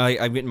dribble,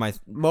 I'm getting my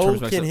Mo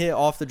can hit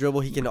off the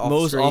dribble. He can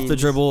Mo's off the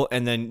dribble,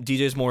 and then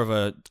DJ's more of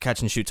a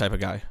catch and shoot type of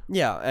guy.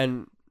 Yeah,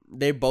 and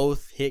they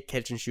both hit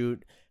catch and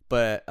shoot,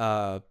 but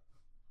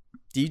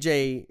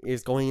DJ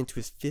is going into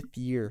his 5th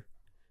year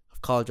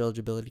of college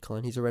eligibility,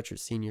 Colin. He's a redshirt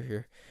senior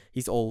here.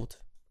 He's old.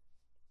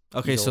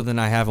 Okay, so then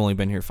I have only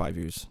been here 5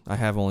 years. I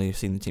have only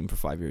seen the team for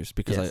 5 years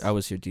because Yes. I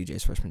was here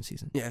DJ's freshman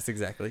season. Yes,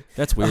 exactly.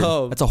 That's weird.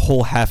 That's a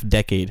whole half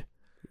decade.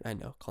 I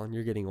know, Colin,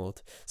 you're getting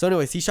old. So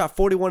anyways, he shot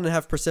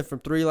 41.5% from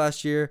 3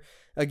 last year.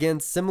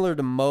 Again, similar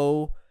to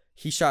Mo,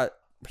 he shot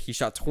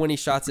 20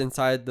 shots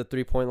inside the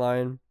 3-point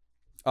line.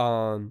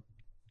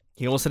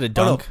 He almost had a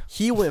dunk.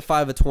 He went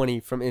 5 of 20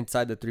 from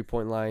inside the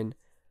 3-point line.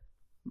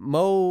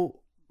 Mo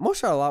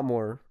shot a lot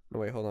more. No,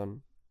 wait, hold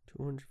on.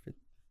 250.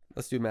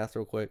 Let's do math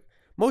real quick.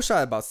 Mo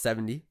shot about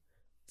 70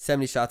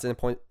 shots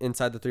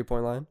inside the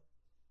 3-point line.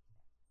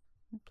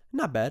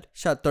 Not bad.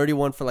 Shot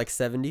 31 for like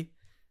 70.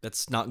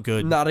 That's not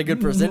good. Not a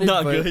good percentage.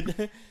 Not but,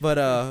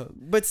 good.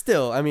 but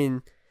still, I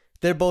mean,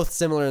 they're both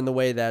similar in the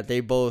way that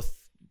they both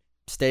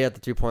stay at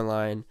the 3-point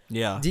line.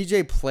 Yeah.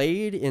 DJ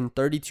played in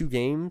 32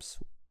 games,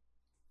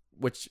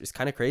 which is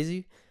kind of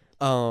crazy.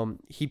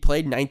 He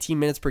played 19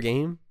 minutes per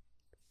game.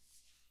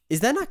 Is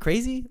that not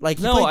crazy? Like,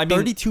 he played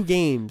 32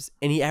 games,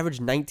 and he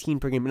averaged 19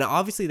 per game. Now,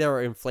 obviously, there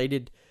were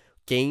inflated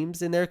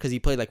games in there because he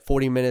played like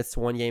 40 minutes to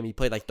one game. He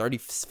played like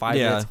 35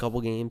 minutes a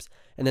couple games,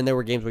 and then there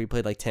were games where he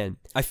played like 10.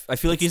 I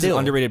feel like he's an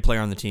underrated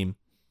player on the team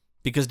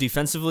because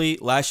defensively,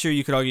 last year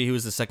you could argue he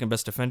was the second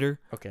best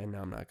defender. Okay, no,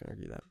 I'm not going to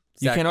argue that.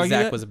 You can't argue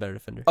Zach that? was a better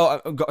defender. Oh,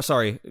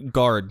 sorry,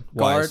 guard.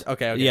 Guard?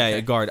 Okay. Yeah,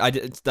 okay. Guard. I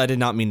did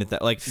not mean it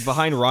that. Like,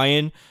 behind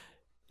Ryan,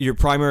 your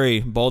primary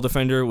ball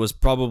defender was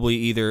probably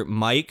either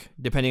Mike,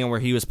 depending on where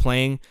he was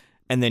playing,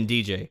 and then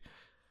DJ.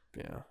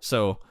 Yeah.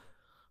 So,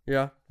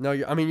 yeah. No,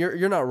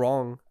 you're not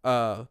wrong.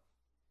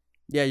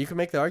 Yeah, you can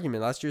make the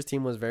argument. Last year's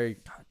team was very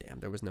goddamn.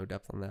 There was no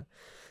depth on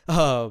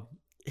that.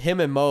 Him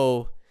and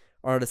Mo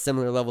are at a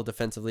similar level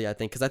defensively, I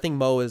think, because I think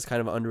Mo is kind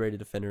of an underrated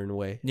defender in a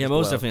way. Yeah,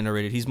 Mo's definitely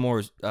underrated. He's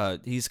more,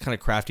 he's kind of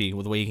crafty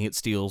with the way he can get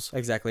steals.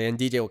 Exactly, and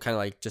DJ will kind of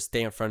like just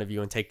stay in front of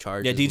you and take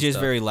charge. Yeah, DJ's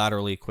very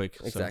laterally quick.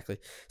 Exactly.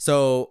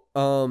 So,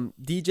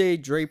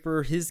 DJ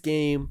Draper, his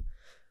game.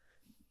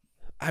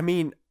 I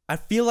mean, I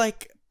feel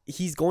like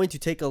he's going to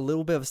take a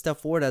little bit of a step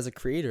forward as a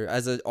creator,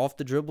 as an off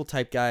the dribble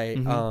type guy.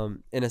 Mm-hmm.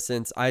 In a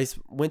sense, I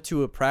went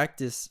to a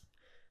practice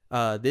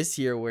this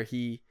year where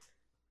they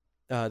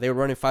were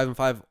running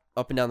 5-on-5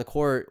 up and down the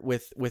court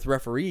with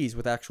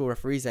actual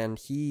referees, and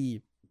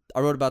I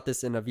wrote about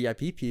this in a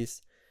VIP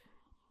piece,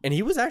 and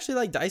he was actually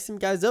like dicing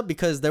guys up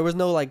because there was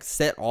no like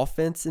set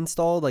offense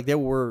installed. Like, there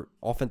were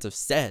offensive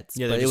sets,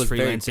 but it was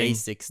very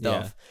basic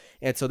stuff.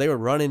 Yeah. And so they were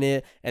running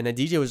it, and then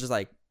DJ was just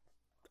like,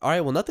 all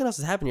right, well, nothing else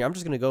is happening here. I'm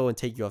just going to go and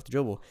take you off the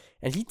dribble.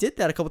 And he did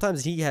that a couple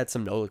times. He had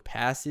some no-look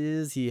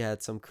passes. He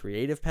had some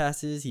creative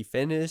passes. He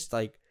finished.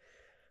 Like,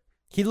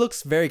 he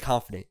looks very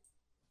confident.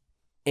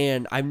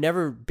 And I've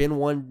never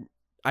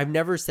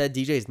said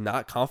DJ is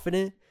not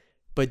confident,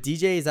 but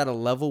DJ is at a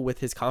level with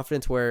his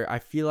confidence where I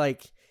feel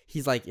like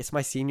he's like, it's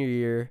my senior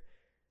year.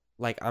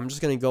 Like, I'm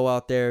just going to go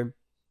out there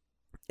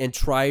and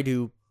try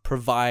to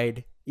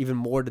provide even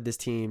more to this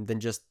team than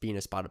just being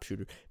a spot-up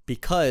shooter,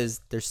 because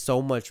there's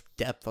so much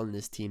depth on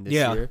this team this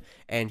year.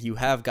 And you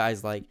have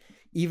guys like,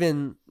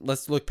 even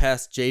let's look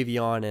past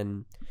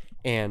Javion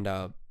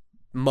and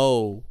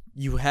Mo.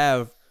 You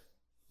have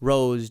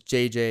Rose,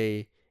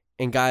 JJ,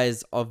 and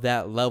guys of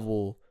that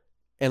level,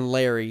 and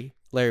Larry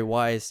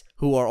Wise,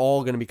 who are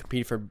all going to be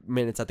competing for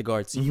minutes at the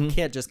guard. So you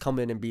can't just come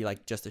in and be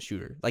like just a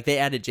shooter. Like, they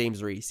added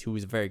James Reese, who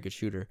is a very good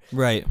shooter.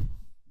 Right.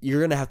 You're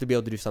going to have to be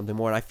able to do something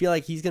more. And I feel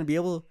like he's going to be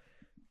able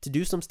to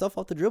do some stuff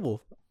off the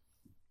dribble.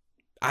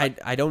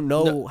 I don't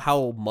know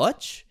how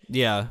much.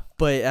 Yeah.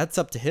 But that's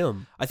up to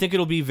him. I think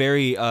it'll be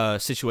very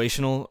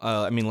situational.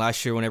 I mean,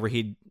 last year, whenever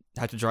he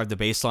had to drive the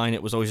baseline,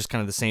 it was always just kind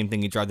of the same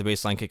thing. He'd drive the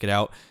baseline, kick it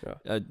out.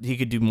 Yeah. He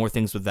could do more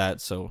things with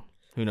that, so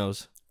who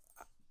knows?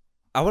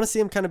 I want to see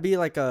him kind of be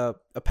like a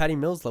Patty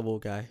Mills level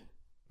guy.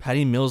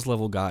 Patty Mills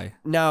level guy.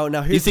 Now here's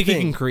the thing. You think he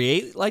can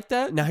create like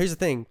that? Now, here's the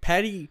thing.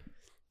 Patty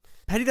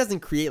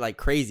doesn't create like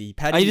crazy.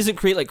 He doesn't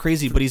create like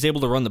crazy, but he's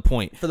able to run the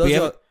point. For those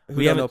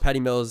who don't know, Patty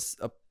Mills,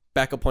 a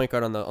backup point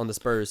guard on the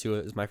Spurs, who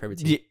is my favorite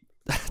team.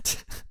 Yeah.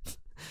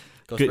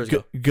 Go Spurs,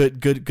 go.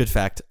 Good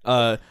fact.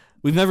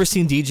 We've never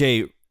seen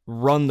DJ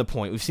run the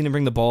point. We've seen him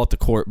bring the ball up the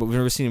court, but we've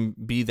never seen him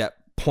be that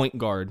point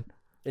guard.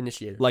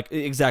 Initiator. Like,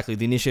 exactly,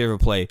 the initiator of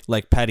a play,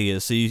 like Patty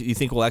is. So you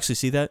think we'll actually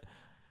see that?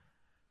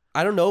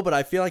 I don't know, but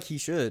I feel like he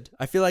should.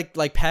 I feel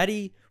like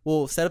Patty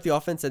will set up the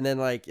offense, and then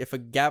like if a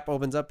gap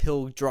opens up,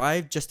 he'll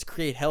drive just to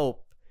create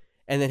help,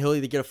 and then he'll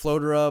either get a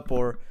floater up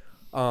or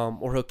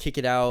he'll kick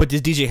it out. But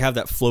does DJ have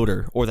that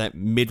floater or that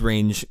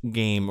mid-range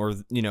game, or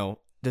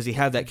does he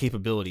have that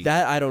capability?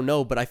 That I don't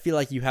know, but I feel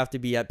like you have to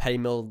be at Patty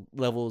Mills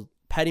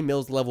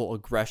level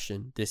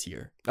aggression this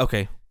year.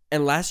 Okay.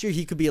 And last year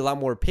he could be a lot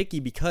more picky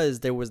because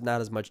there was not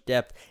as much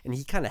depth, and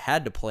he kind of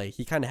had to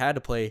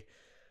play.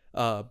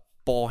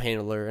 Ball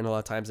handler in a lot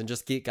of times and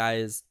just get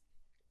guys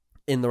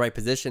in the right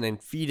position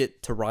and feed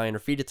it to Ryan or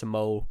feed it to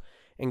Mo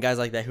and guys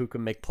like that who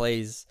can make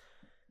plays.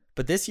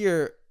 But this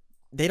year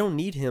they don't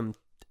need him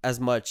as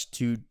much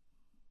to,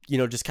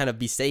 just kind of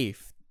be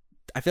safe.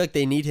 I feel like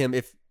they need him.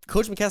 If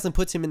Coach McCaslin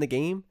puts him in the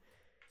game,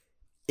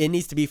 it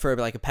needs to be for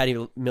like a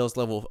Patty Mills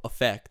level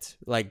effect.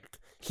 Like,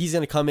 he's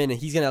going to come in and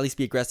he's going to at least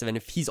be aggressive. And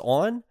if he's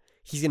on,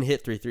 he's going to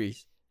hit 3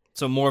 threes.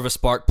 So more of a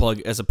spark plug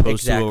as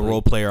opposed to a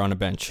role player on a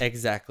bench.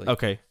 Exactly.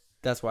 Okay.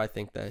 That's why I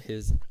think that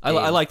his...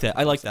 I like that.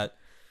 I like that.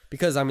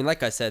 Because, I mean,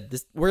 like I said,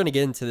 we're going to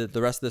get into the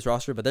rest of this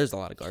roster, but there's a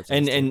lot of guards.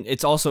 And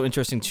it's also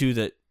interesting, too,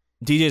 that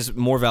DJ is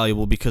more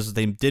valuable because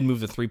they did move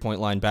the 3-point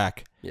line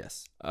back.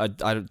 Yes.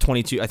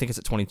 22. I think it's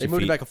at 22 feet. They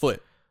moved it back a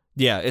foot.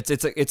 Yeah,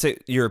 it's a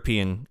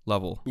European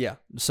level. Yeah.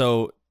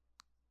 So,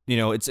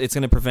 it's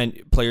going to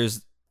prevent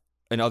players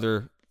in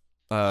other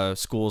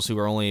schools who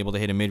are only able to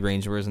hit a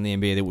mid-range, whereas in the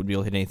NBA they wouldn't be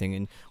able to hit anything.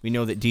 And we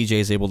know that DJ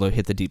is able to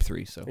hit the deep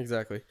three. So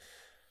exactly.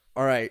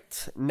 All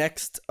right.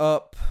 Next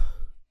up,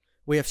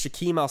 we have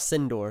Shaquem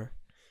Alcindor.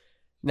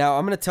 Now,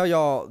 I'm going to tell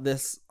y'all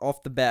this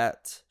off the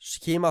bat.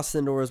 Shaquem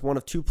Alcindor is one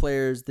of 2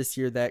 players this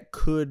year that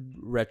could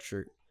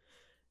redshirt.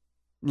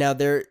 Now,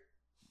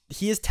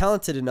 he is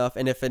talented enough,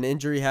 and if an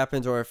injury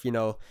happens or if,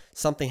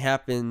 something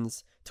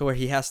happens to where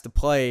he has to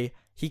play,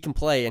 he can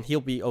play and he'll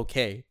be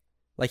okay.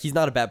 Like, he's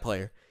not a bad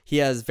player. He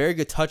has very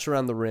good touch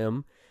around the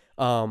rim.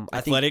 Athletic.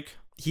 I think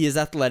he is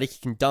athletic. He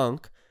can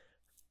dunk.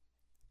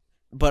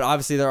 But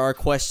obviously, there are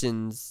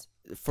questions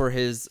for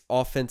his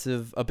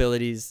offensive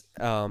abilities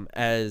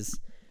as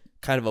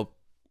kind of a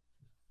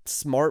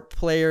smart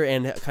player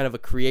and kind of a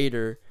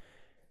creator.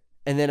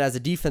 And then as a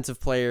defensive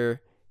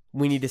player,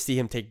 we need to see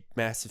him take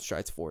massive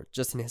strides forward,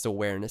 just in his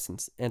awareness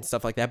and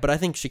stuff like that. But I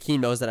think Shaquem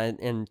knows that,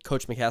 and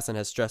Coach McCasland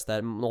has stressed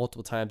that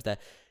multiple times,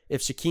 that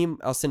if Shaquem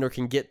Alcindor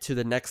can get to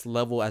the next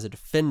level as a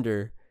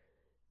defender,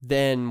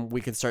 then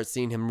we can start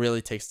seeing him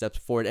really take steps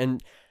forward.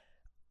 And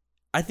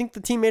I think the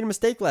team made a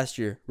mistake last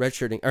year,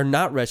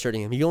 not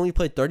redshirting him. He only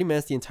played 30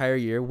 minutes the entire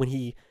year. When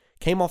he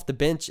came off the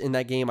bench in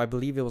that game, I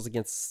believe it was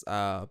against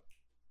what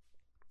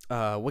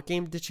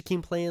game did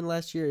Shaquem play in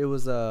last year? It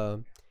was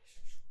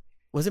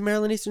it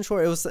Maryland Eastern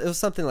Shore? It was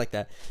something like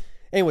that.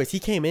 Anyways, he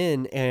came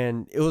in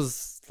and it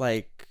was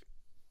like,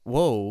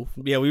 whoa.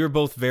 Yeah, we were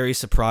both very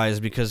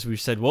surprised because we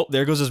said, well,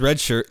 there goes his red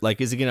shirt.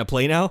 Like, is he going to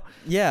play now?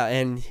 Yeah,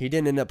 and he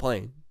didn't end up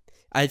playing.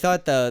 I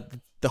thought the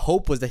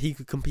hope was that he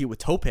could compete with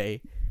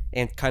Tope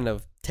and kind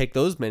of take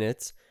those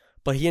minutes,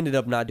 but he ended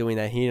up not doing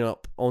that. He ended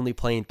up only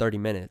playing 30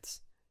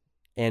 minutes.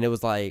 And it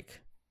was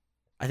like,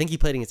 I think he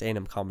played against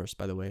A&M Commerce,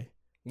 by the way.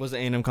 Was it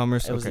A&M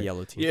Commerce? It was a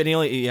yellow team. Yeah, and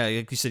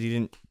like you said, he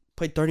didn't.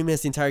 Played 30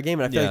 minutes the entire game,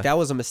 and I feel like that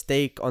was a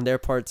mistake on their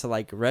part to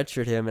like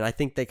redshirt him, and I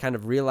think they kind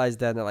of realized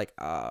that, and they're like,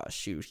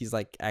 shoot, he's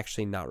like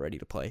actually not ready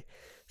to play.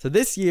 So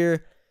this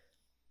year,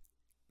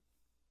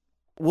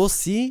 we'll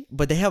see,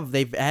 but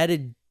they've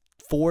added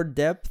forward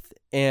depth,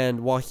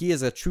 and while he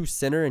is a true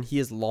center and he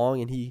is long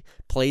and he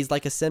plays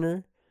like a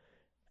center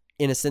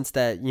in a sense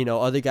that,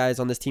 other guys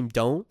on this team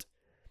don't,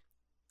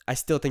 I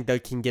still think they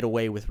can get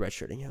away with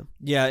redshirting him.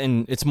 Yeah,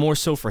 and it's more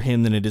so for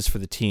him than it is for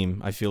the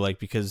team, I feel like,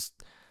 because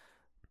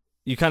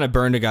you kind of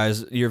burned a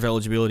guy's year of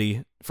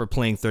eligibility for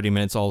playing 30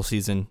 minutes all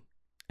season,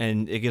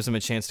 and it gives him a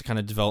chance to kind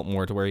of develop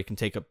more to where he can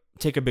take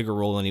a bigger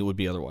role than he would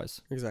be otherwise.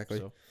 Exactly.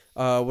 So.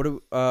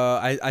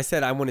 I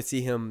said I want to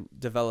see him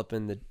develop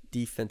in the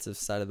defensive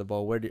side of the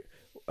ball.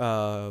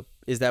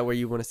 Is that where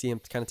you want to see him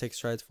kind of take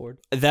strides forward?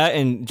 That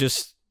and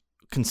just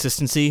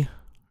consistency.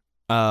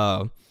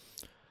 I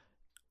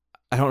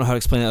don't know how to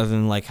explain it other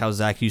than like how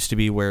Zach used to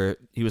be, where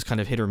he was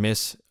kind of hit or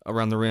miss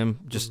around the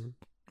rim. Just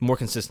more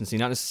consistency,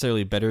 not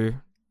necessarily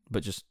better,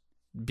 but just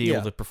be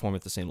able to perform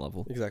at the same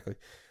level. Exactly.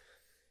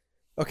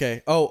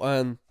 Okay.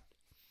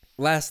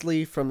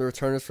 Lastly, from the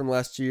returners from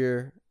last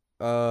year,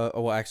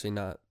 well, actually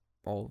not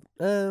all.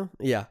 All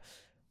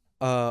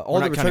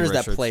the returners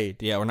that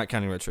played. Yeah, we're not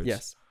counting redshirts.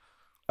 Yes.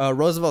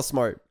 Roosevelt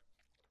Smart.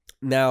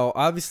 Now,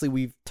 obviously,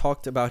 we've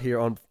talked about here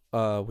on.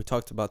 We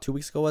talked about 2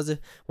 weeks ago, was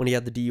it, when he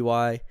had the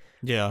DUI?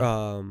 Yeah.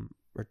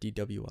 Or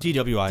DWI.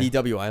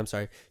 DWI. I'm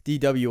sorry.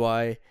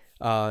 DWI.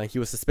 He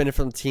was suspended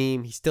from the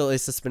team. He still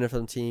is suspended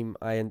from the team.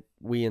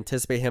 We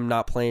anticipate him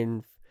not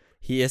playing.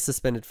 He is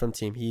suspended from the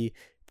team. He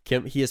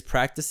is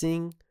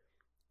practicing.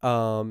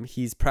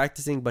 He's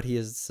practicing, but he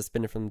is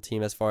suspended from the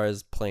team as far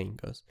as playing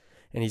goes,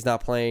 and he's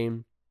not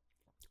playing.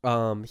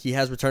 He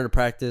has returned to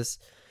practice.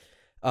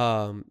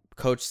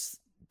 Coach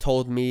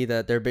told me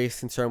that their biggest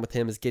concern with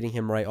him is getting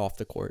him right off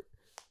the court,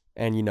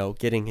 and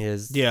getting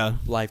his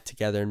life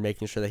together and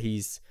making sure that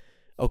he's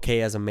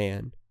okay as a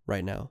man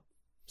right now.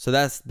 So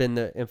that's been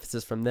the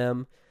emphasis from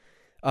them.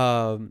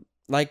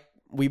 Like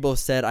we both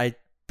said, I'd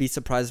be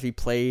surprised if he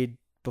played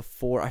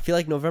before. I feel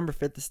like November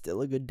 5th is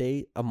still a good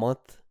date, a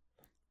month.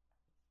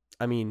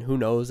 I mean, who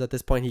knows? At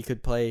this point, he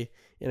could play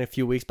in a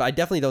few weeks, but I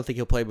definitely don't think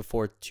he'll play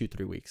before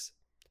 2-3 weeks.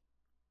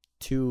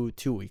 2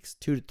 weeks,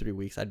 2 to 3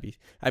 weeks. I'd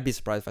be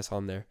surprised if I saw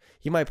him there.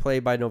 He might play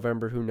by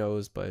November, who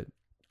knows? But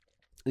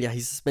yeah,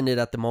 he's suspended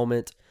at the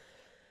moment.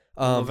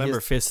 November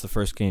 5th's the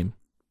first game.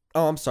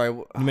 Oh, I'm sorry.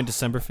 You meant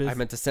December 5th? I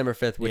meant December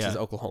 5th, which is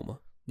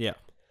Oklahoma. Yeah.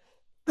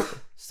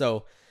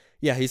 So,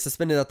 yeah, he's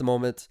suspended at the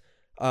moment.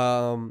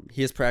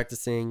 He is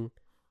practicing.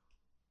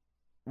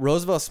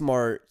 Roosevelt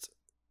Smart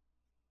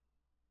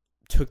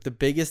took the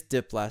biggest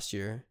dip last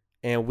year,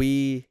 and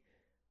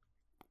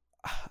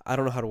I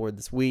don't know how to word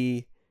this.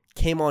 We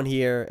came on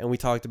here and we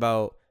talked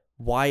about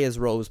why is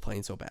Rose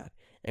playing so bad,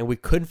 and we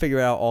couldn't figure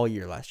it out all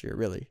year last year,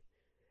 really.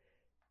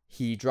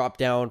 He dropped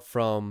down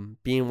from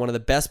being one of the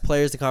best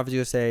players in Conference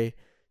USA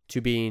to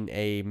being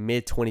a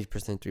mid 20%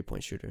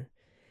 3-point shooter.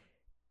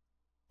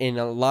 And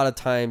a lot of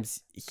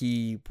times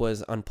he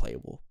was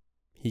unplayable.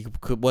 He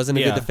wasn't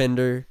a good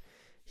defender.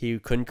 He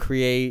couldn't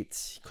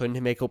create. He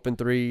couldn't make open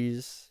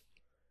threes.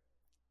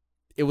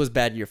 It was a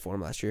bad year for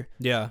him last year.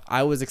 Yeah.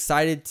 I was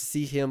excited to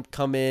see him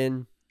come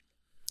in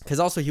because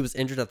also he was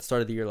injured at the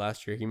start of the year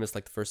last year. He missed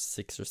like the first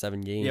 6 or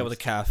 7 games. Yeah, with a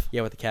calf.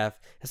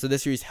 And so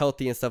this year he's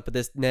healthy and stuff, but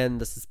then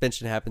the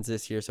suspension happens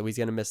this year, so he's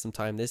going to miss some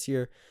time this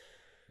year.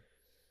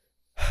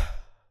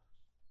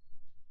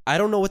 I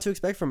don't know what to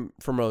expect from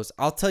Rose.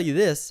 I'll tell you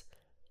this.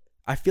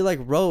 I feel like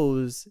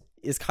Rose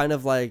is kind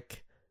of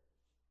like,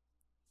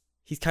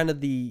 he's kind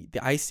of the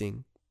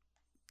icing.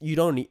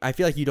 I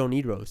feel like you don't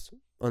need Rose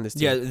on this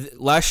team. Yeah,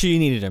 last year you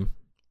needed him.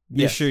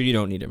 This Yes. year you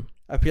don't need him.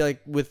 I feel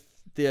like with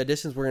the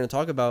additions we're going to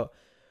talk about,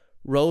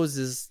 Rose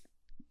is,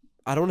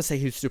 I don't want to say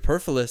he's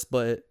superfluous,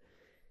 but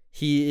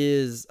he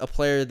is a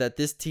player that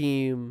this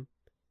team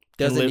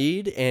doesn't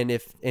need, and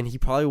he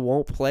probably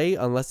won't play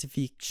unless if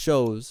he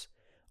shows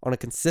on a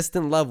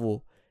consistent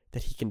level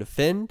that he can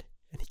defend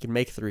and he can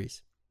make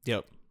threes.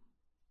 Yep.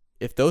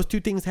 If those two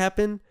things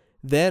happen,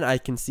 then I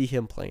can see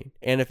him playing.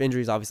 And if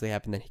injuries obviously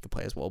happen, then he can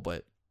play as well.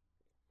 But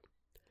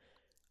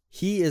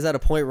he is at a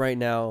point right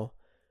now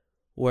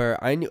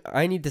where I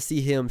need to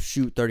see him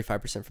shoot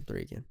 35% from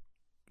three again.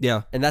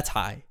 Yeah. And that's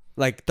high.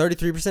 Like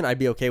 33% I'd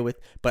be okay with,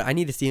 but I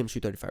need to see him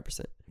shoot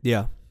 35%.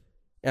 Yeah.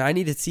 And I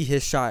need to see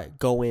his shot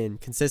go in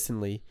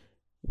consistently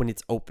when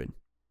it's open.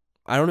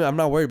 I'm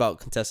not worried about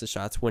contested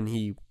shots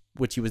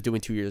which he was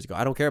doing 2 years ago.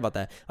 I don't care about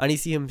that. I need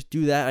to see him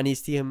do that. I need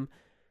to see him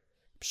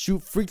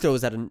shoot free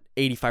throws at an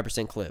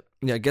 85% clip.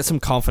 Yeah, get some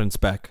confidence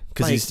back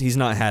because he's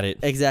not had it.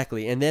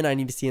 Exactly. And then I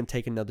need to see him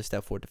take another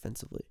step forward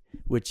defensively,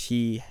 which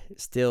he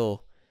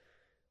still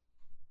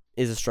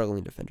is a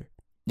struggling defender.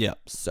 Yeah.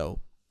 So,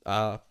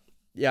 I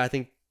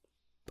think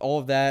all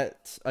of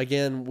that,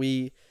 again,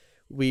 we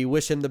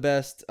wish him the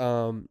best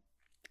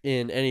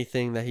in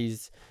anything that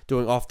he's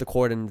doing off the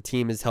court, and the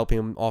team is helping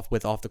him off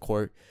the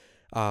court.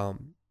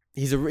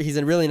 He's a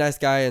really nice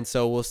guy, and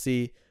so we'll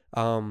see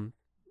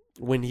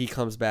when he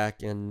comes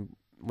back, and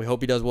we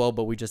hope he does well,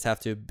 but we just have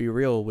to be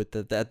real with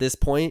that. At this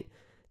point,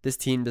 this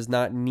team does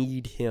not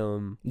need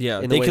him.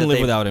 Yeah, they can live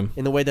without him.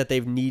 In the way that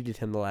they've needed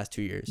him the last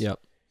 2 years. Yep.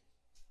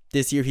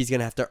 This year, he's going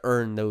to have to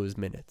earn those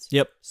minutes.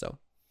 Yep. So,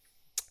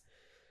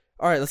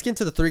 all right, let's get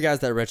into the three guys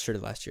that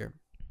redshirted last year.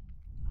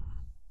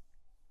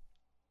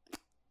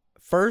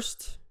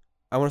 First,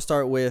 I want to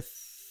start with.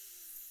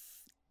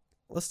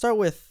 Let's start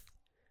with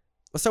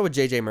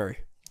JJ Murray.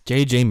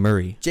 JJ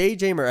Murray.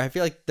 JJ Murray, I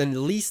feel like the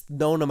least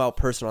known about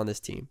person on this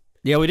team.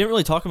 Yeah, we didn't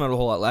really talk about it a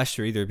whole lot last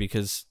year either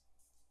because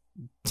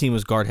the team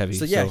was guard heavy.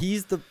 So yeah,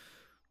 he's the.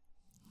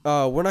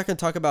 We're not going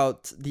to talk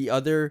about the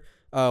other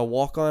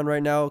walk-on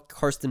right now,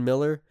 Karsten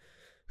Miller,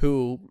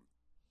 who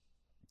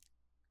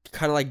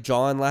kind of like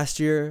John last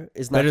year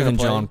is not better than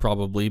play. John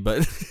probably,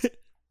 but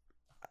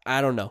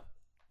I don't know.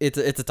 It's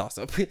a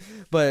toss-up.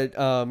 But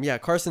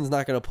Carson's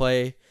not going to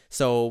play,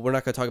 so we're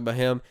not going to talk about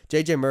him.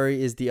 JJ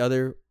Murray is the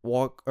other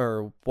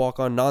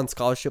walk-on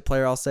non-scholarship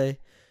player, I'll say.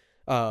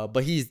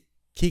 But he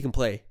can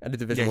play at a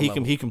division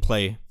level. He can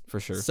play for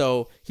sure.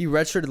 So he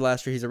redshirted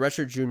last year. He's a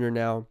redshirt junior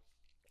now.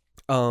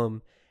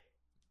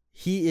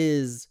 He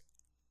is.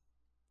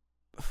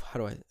 How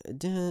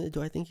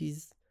do I think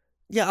he's?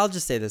 Yeah, I'll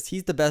just say this.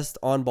 He's the best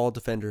on-ball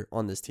defender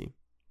on this team.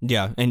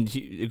 Yeah, and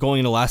going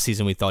into last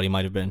season, we thought he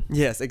might have been.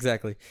 Yes,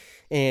 exactly.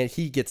 And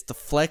he gets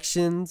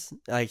deflections.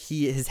 Like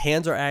his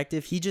hands are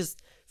active. He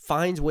just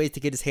finds ways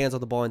to get his hands on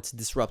the ball and to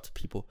disrupt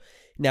people.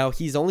 Now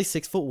he's only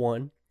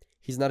 6'1".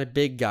 He's not a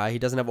big guy. He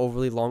doesn't have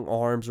overly long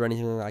arms or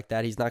anything like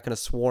that. He's not going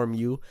to swarm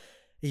you.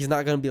 He's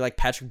not going to be like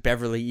Patrick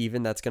Beverly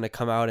even. That's going to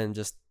come out and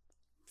just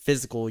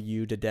physical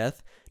you to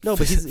death. No,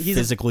 but he's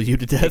physical you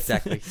to death.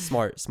 Exactly.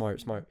 Smart.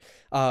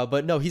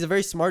 But no, he's a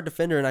very smart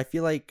defender, and I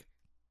feel like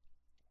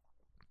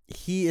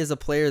he is a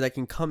player that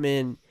can come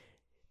in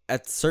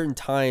at certain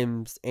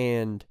times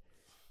and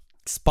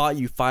spot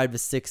you 5 to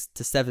 6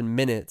 to 7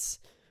 minutes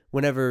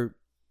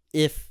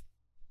if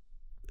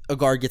a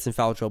guard gets in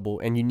foul trouble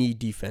and you need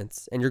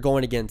defense and you're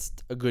going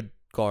against a good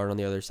guard on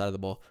the other side of the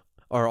ball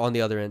or on the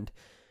other end.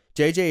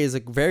 JJ is a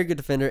very good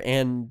defender,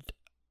 and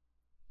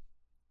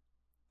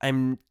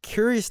I'm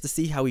curious to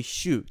see how he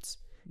shoots.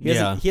 He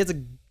has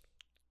a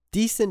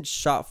decent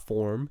shot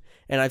form,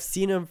 and I've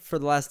seen him for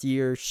the last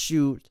year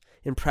shoot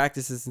in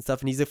practices and stuff,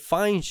 and he's a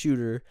fine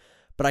shooter,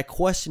 but I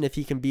question if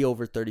he can be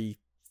over 34%,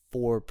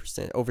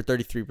 over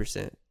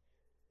 33%.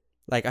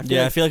 I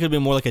feel like it'd be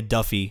more like a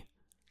Duffy,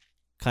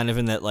 kind of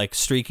in that like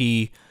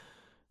streaky.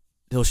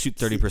 He'll shoot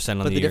 30% on the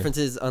year. But the difference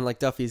is, unlike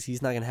Duffy, is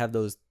he's not gonna have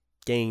those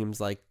games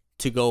like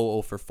to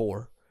go 0 for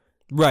 4.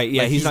 Right,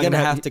 yeah, he's not gonna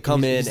have to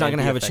come in. He's not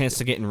gonna have a chance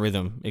to get in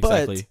rhythm.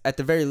 Exactly. But at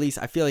the very least,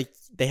 I feel like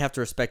they have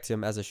to respect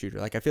him as a shooter.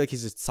 Like I feel like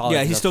he's a solid.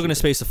 Yeah, he's still gonna shooter.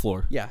 Space the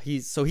floor. Yeah,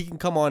 so he can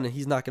come on and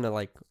he's not gonna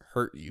like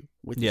hurt you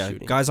with his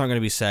shooting. Guys aren't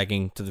gonna be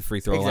sagging to the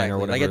free throw line or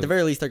whatever. Like at the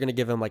very least, they're gonna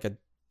give him like a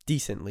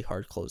decently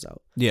hard closeout.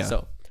 Yeah.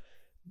 So,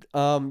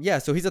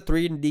 so he's a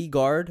 3-and-D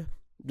guard.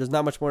 There's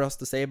not much more else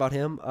to say about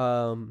him.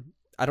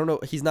 I don't know.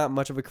 He's not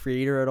much of a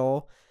creator at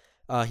all.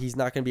 He's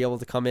not gonna be able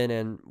to come in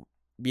and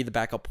be the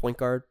backup point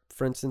guard,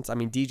 for instance. I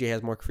mean, DJ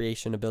has more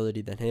creation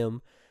ability than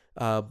him.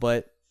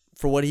 But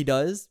for what he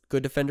does,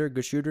 good defender,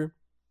 good shooter,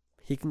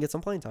 he can get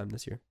some playing time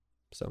this year.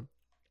 So,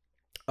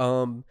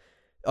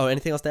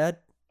 anything else to add?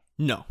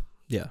 No.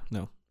 Yeah,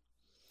 no.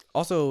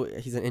 Also,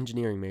 he's an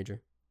engineering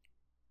major.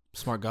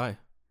 Smart guy.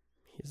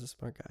 He's a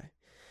smart guy.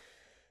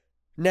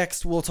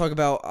 Next, we'll talk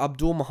about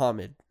Abdul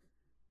Muhammad.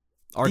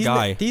 Our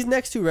guy. These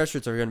next two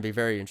redshirts are going to be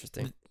very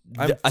interesting.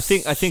 I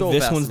think so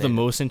this one's the fascinated.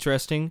 most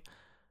interesting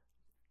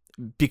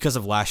because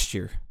of last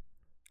year.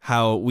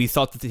 How we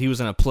thought that he was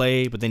going to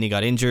play, but then he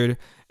got injured,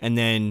 and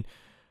then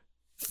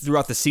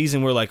throughout the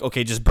season we're like,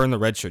 okay, just burn the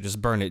red shirt,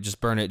 just burn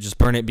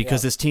it,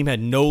 because this team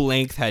had no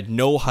length, had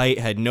no height,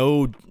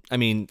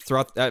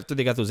 throughout after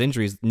they got those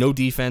injuries, no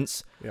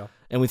defense. Yeah.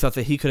 And we thought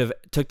that he could have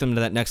took them to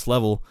that next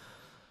level.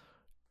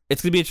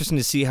 It's going to be interesting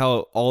to see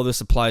how all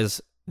this applies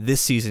this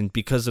season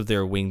because of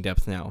their wing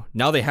depth now.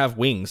 Now they have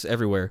wings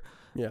everywhere.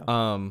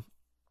 Yeah.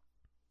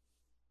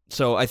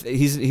 So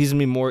he's going to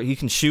be more, he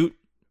can shoot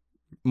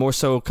more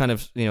so kind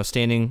of,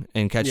 standing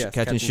and catch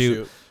and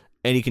shoot,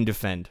 and he can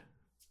defend.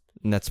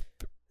 And that's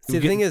the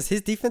thing is,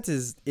 his defense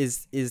is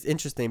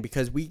interesting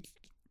because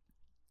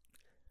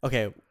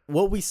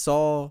what we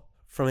saw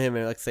from him,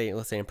 let's say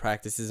in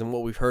practices, and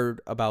what we've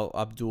heard about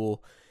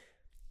Abdul,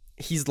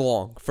 he's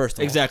long. First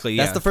of all, exactly,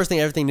 that's the first thing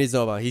everything needs to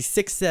know about. He's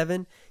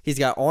 6'7". He's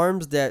got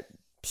arms that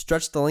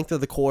stretch the length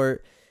of the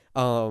court.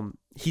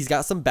 He's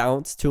got some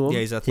bounce to him. Yeah,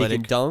 he's athletic. He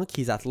can dunk.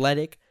 He's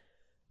athletic.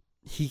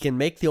 He can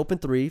make the open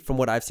three. From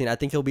what I've seen, I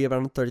think he'll be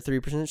about a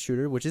 33%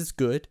 shooter, which is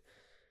good.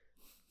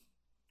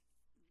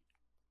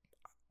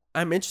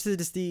 I'm interested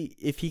to see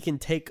if he can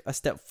take a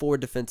step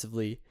forward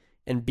defensively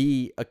and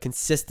be a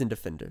consistent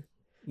defender.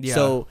 Yeah.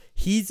 So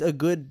he's a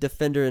good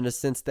defender in the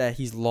sense that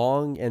he's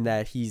long and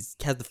that he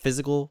has the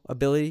physical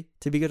ability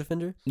to be a good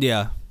defender.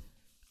 Yeah.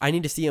 I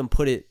need to see him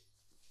put it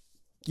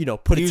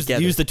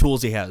together. Use the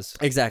tools he has.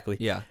 Exactly.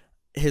 Yeah.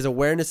 His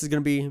awareness is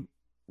going to be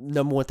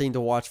number one thing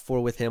to watch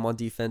for with him on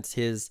defense.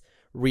 His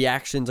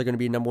reactions are going to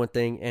be number one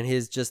thing, and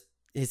his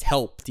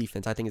help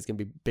defense, I think, is going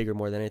to be bigger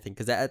more than anything.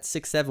 Because at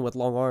 6'7" with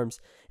long arms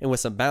and with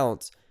some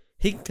bounce,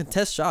 he can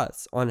contest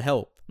shots on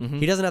help. Mm-hmm.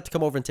 He doesn't have to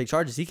come over and take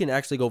charges. He can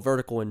actually go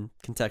vertical and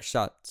contest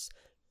shots.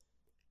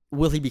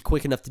 Will he be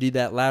quick enough to do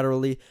that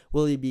laterally?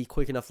 Will he be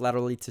quick enough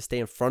laterally to stay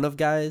in front of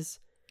guys?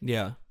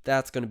 Yeah.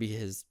 That's going to be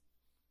his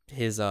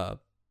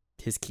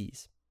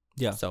keys.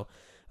 Yeah. So,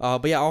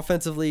 but yeah,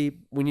 offensively,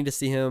 we need to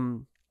see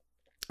him.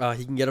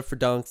 He can get up for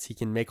dunks. He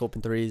can make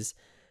open threes.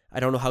 I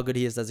don't know how good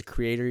he is as a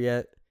creator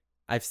yet.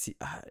 I've seen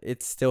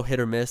it's still hit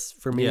or miss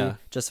for me,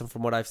 just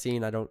from what I've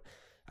seen. I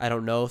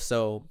don't know.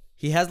 So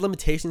he has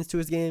limitations to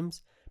his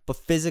games, but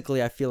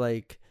physically, I feel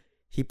like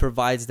he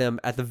provides them,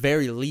 at the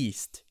very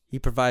least, he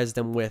provides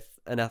them with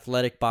an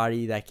athletic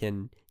body that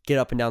can get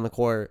up and down the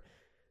court,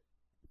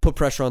 put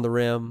pressure on the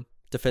rim,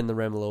 defend the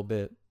rim a little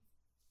bit.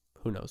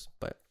 Who knows?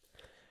 But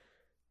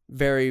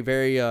very,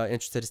 very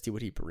interested to see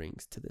what he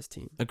brings to this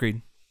team.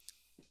 Agreed.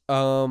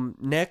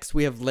 Next,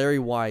 we have Larry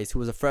Wise, who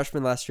was a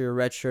freshman last year,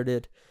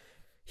 redshirted.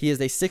 He is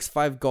a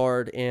 6'5"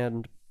 guard,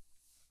 and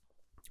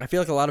I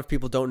feel like a lot of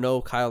people don't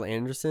know Kyle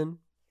Anderson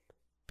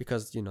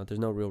because, there's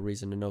no real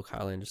reason to know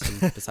Kyle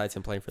Anderson besides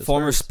him playing for the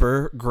former Spurs.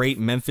 Spur, great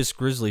Memphis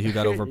Grizzly who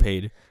got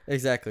overpaid.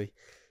 Exactly.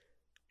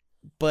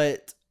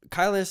 But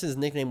Kyle Anderson's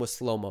nickname was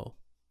Slow-Mo.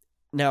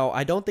 Now,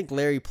 I don't think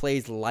Larry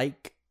plays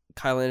like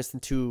Kyle Anderson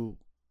to,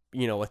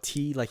 a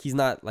T. Like, he's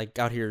not, like,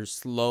 out here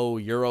slow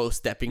Euro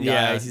stepping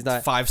guys. He's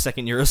not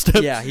 5-second Euro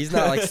step. Yeah, he's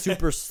not, like,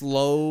 super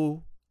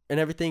slow and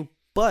everything,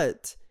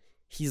 but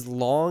he's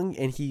long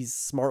and he's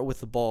smart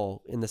with the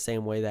ball in the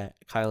same way that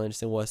Kyle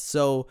Anderson was.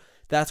 So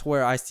that's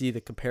where I see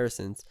the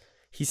comparisons.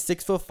 He's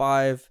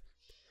 6'5".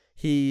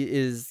 He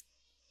is,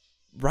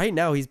 right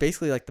now, he's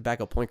basically like the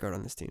backup point guard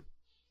on this team.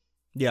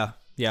 Yeah.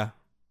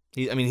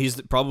 He's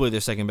probably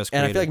their second best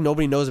creator. And I feel like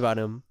nobody knows about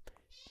him,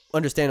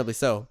 understandably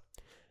so.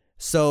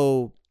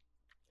 So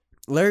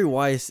Larry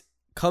Wise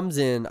comes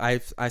in. I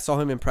saw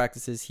him in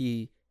practices.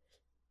 He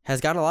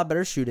has gotten a lot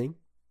better shooting.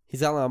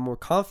 He's got a lot more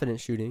confident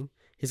shooting.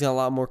 He's got a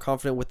lot more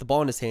confident with the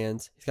ball in his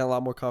hands. He's got a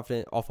lot more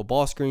confident off of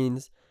ball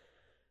screens.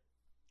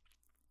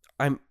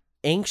 I'm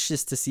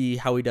anxious to see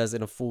how he does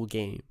in a full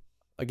game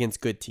against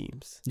good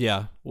teams.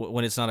 Yeah,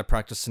 when it's not a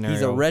practice scenario.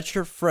 He's a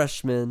redshirt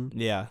freshman.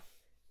 Yeah.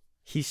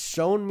 He's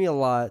shown me a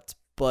lot,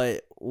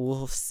 but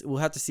we'll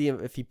have to see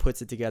if he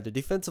puts it together.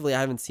 Defensively, I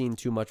haven't seen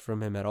too much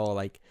from him at all.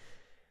 He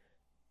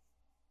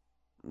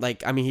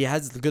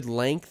has good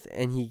length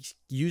and he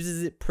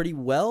uses it pretty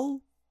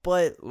well.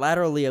 But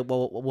laterally,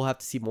 we'll have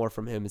to see more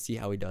from him and see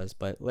how he does.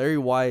 But Larry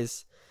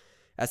Wise,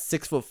 at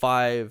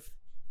 6'5",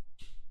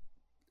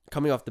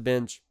 coming off the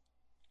bench,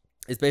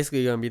 is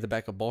basically going to be the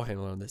backup ball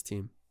handler on this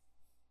team,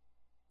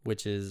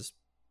 which is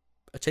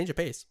a change of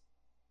pace.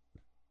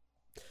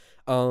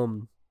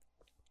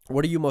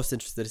 What are you most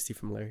interested to see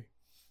from Larry?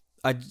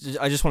 I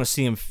just want to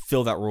see him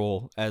fill that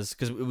role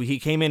because he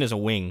came in as a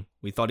wing.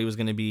 We thought he was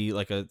going to be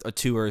like a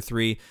 2 or a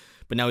 3,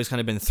 but now he's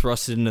kind of been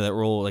thrusted into that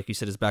role, like you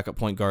said, as backup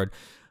point guard.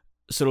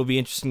 So it'll be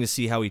interesting to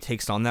see how he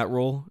takes on that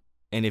role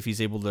and if he's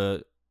able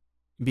to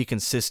be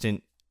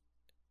consistent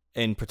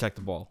and protect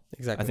the ball.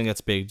 Exactly. I think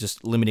that's big,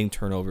 just limiting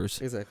turnovers.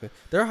 Exactly.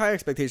 There are high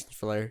expectations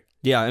for Larry.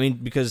 Yeah,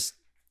 because...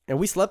 And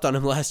we slept on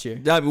him last year.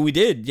 Yeah, we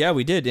did. Yeah,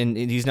 we did. And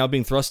he's now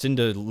being thrust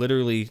into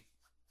literally...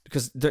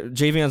 Because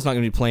Javion's not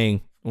going to be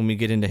playing when we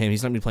get into him.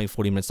 He's not going to be playing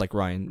 40 minutes like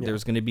Ryan. Yeah.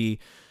 There's going to be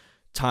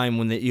time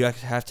when you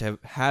have to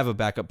have a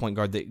backup point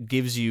guard that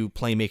gives you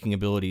playmaking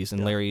abilities,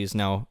 and Larry is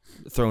now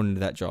thrown into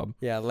that job.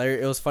 Yeah,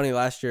 Larry. It was funny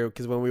last year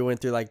because when we went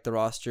through like the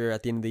roster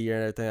at the end of the year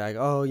and everything, like,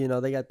 oh,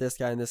 they got this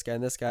guy and this guy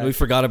and this guy. We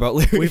forgot about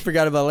Larry. We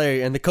forgot about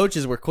Larry, and the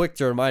coaches were quick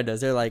to remind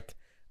us. They're like,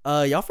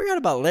 y'all forgot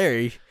about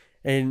Larry.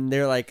 And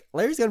they're like,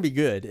 Larry's going to be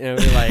good. And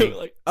we're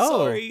like,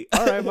 oh, sorry.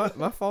 All right,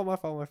 my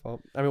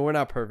fault. I mean, we're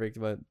not perfect,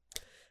 but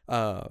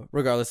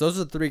regardless, those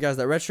are the 3 guys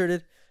that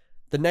redshirted.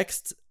 The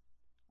next,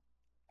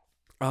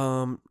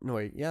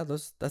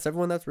 that's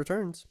everyone that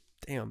returns.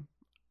 Damn,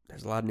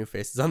 there's a lot of new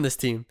faces on this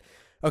team.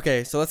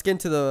 Okay, so let's get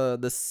into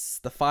the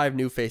 5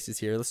 new faces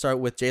here. Let's start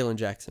with Jalen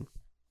Jackson.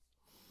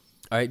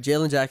 All right,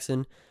 Jalen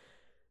Jackson,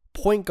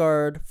 point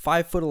guard,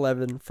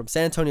 5'11", from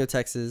San Antonio,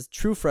 Texas,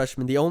 true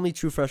freshman, the only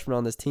true freshman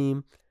on this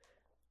team.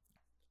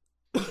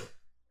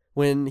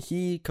 When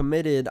he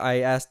committed, I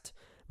asked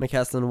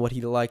McCaslin what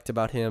he liked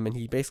about him, and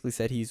he basically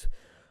said he's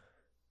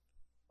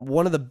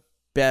one of the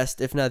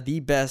best, if not the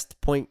best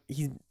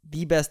he's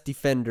the best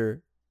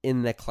defender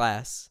in the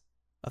class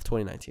of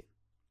 2019.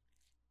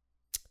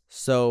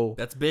 So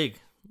that's big.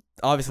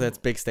 Obviously, that's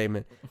a big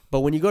statement. But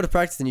when you go to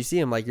practice and you see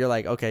him, like, you're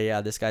like, okay,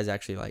 yeah, this guy's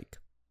actually like,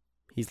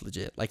 he's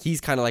legit. Like, he's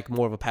kind of like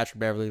more of a Patrick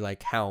Beverly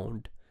like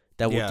hound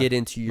that will get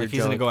into your junk.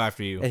 He's gonna go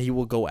after you, and he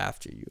will go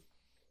after you.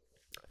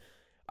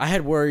 I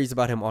had worries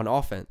about him on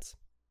offense,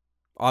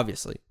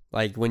 obviously.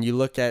 Like, when you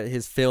look at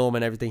his film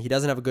and everything, he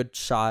doesn't have a good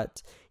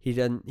shot. He's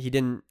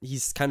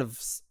kind of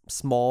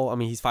small. I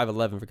mean, he's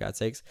 5'11", for God's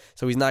sakes.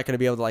 So he's not going to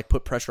be able to, like,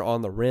 put pressure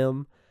on the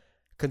rim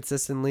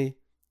consistently.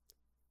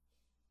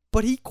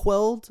 But he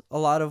quelled a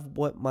lot of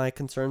what my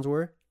concerns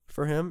were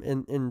for him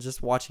in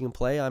just watching him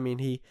play. I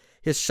mean,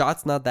 his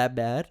shot's not that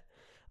bad.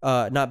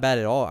 Not bad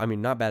at all. I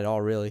mean, not bad at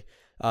all, really.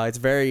 It's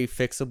very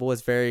fixable.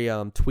 It's very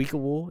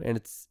tweakable. And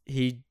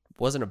he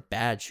wasn't a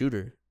bad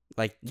shooter.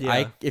 Like,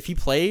 if he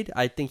played,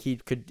 I think he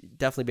could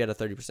definitely be at a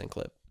 30%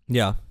 clip.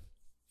 Yeah.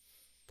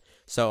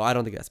 So I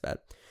don't think that's bad.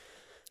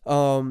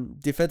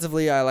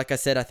 Defensively, like I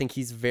said, I think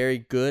he's very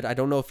good. I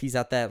don't know if he's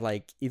at that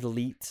like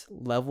elite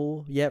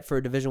level yet for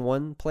a Division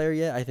I player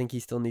yet. I think he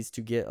still needs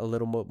to get a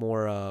little bit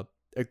more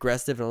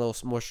aggressive and a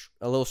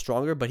little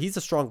stronger. But he's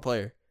a strong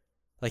player.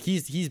 Like,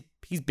 he's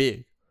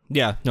big.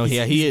 Yeah. No.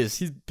 He is.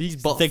 He's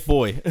buff. Thick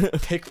boy.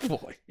 Thick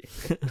boy.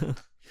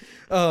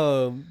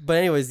 But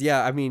anyways,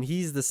 yeah, I mean,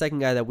 he's the second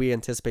guy that we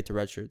anticipate to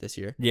redshirt this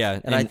year.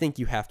 Yeah, and I think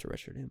you have to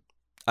redshirt him.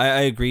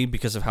 I agree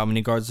because of how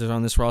many guards are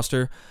on this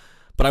roster,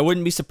 but I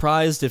wouldn't be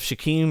surprised if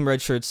Shaquem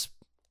redshirts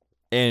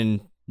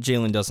and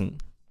Jalen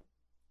doesn't.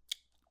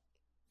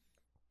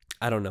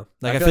 I don't know.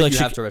 Like, I feel like you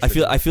have to redshirt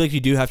him. I feel like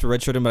you do have to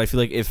redshirt him, but I feel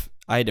like if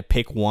I had to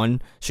pick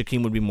one,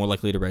 Shaquem would be more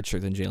likely to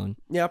redshirt than Jalen.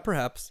 Yeah,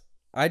 perhaps.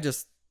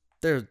 There's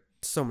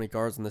so many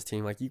guards on this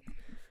team. Like,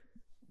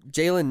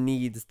 Jalen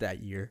needs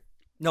that year.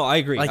 No, I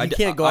agree. Like, you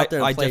can't go out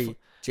there and play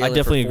Jalen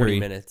for 40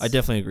 minutes. I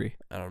definitely agree.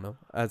 I don't know.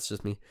 That's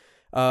just me.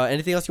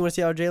 Anything else you want to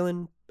see out of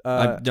Jalen?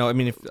 No, I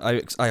mean,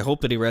 I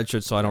hope that he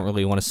redshirts, so I don't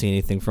really want to see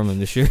anything from him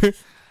this year.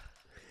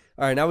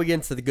 All right, now we get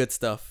into the good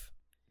stuff.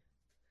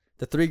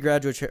 The 3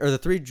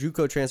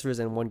 JUCO transfers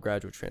and 1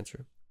 graduate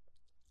transfer.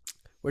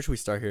 Where should we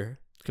start here?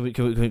 Can we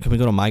go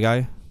to my guy?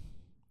 I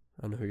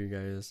don't know who your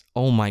guy is.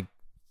 Oh my!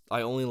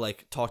 I only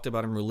talked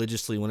about him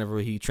religiously whenever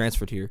he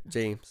transferred here.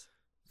 James.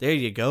 There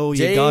you go.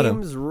 You got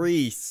him. James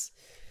Reese.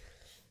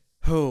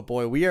 Oh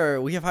boy, we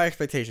have high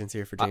expectations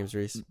here for James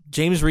Reese.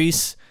 James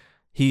Reese,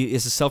 he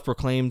is a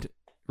self-proclaimed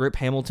Rip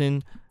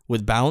Hamilton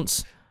with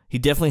bounce. He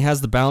definitely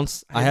has the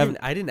bounce. I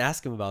didn't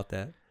ask him about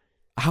that.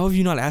 How have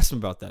you not asked him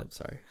about that? I'm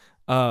sorry.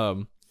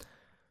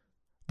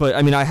 But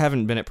I mean, I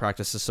haven't been at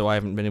practices, so I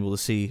haven't been able to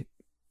see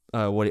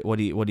what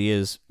he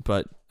is.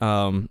 But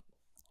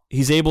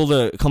he's able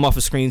to come off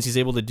of screens. He's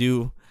able to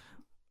do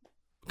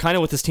kind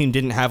of what this team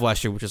didn't have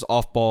last year, which is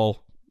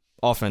off-ball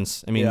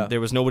offense. I mean, there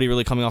was nobody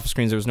really coming off a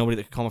screens. There was nobody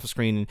that could come off a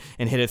screen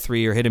and hit a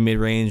 3 or hit a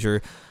mid-range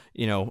or,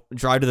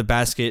 drive to the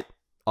basket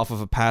off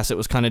of a pass. It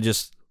was kind of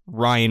just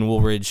Ryan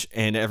Woolridge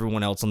and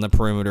everyone else on the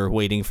perimeter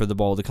waiting for the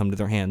ball to come to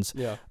their hands.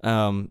 Yeah.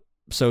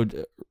 So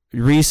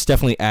Reese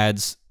definitely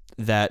adds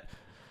that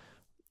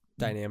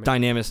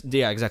dynamic.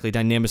 Yeah, exactly.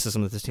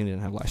 Dynamicism that this team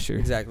didn't have last year.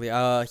 Exactly.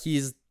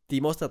 He's the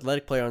most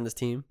athletic player on this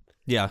team.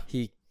 Yeah.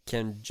 He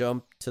can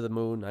jump to the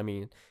moon. I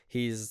mean,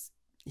 he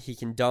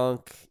can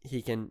dunk.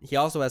 He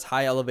also has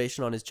high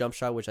elevation on his jump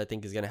shot, which I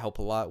think is going to help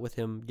a lot with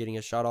him getting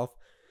his shot off.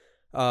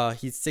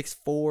 He's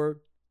 6'4".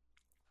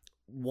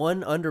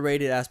 One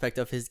underrated aspect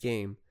of his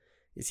game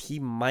is he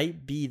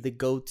might be the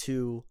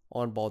go-to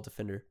on-ball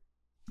defender.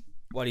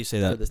 Why do you say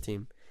that? For this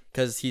team.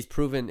 Because he's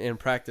proven in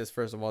practice,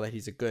 first of all, that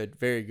he's a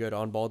very good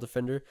on-ball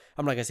defender.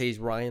 I'm not going to say he's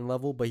Ryan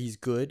level, but he's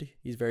good.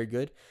 He's very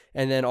good.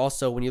 And then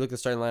also, when you look at the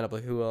starting lineup,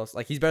 like, who else?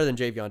 Like, he's better than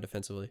Javion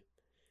defensively.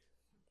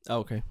 Oh,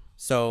 okay.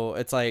 So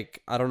it's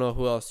like, I don't know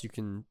who else you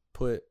can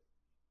put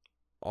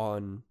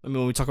on. I mean,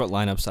 when we talk about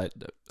lineups,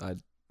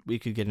 we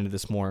could get into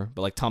this more,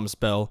 but like Thomas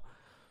Bell.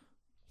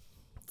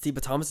 See,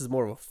 but Thomas is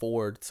more of a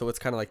forward, so it's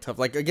kind of like tough.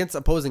 Like against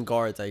opposing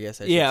guards, I guess.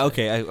 Yeah,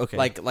 okay.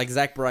 Like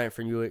Zach Bryant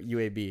from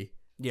UAB.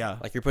 Yeah.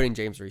 Like, you're putting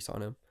James Reese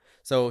on him.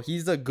 So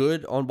he's a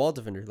good on-ball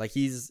defender. Like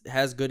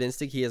has good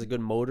instinct. He has a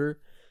good motor.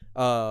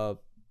 I'm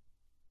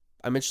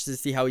interested to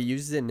see how he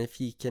uses it and if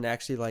he can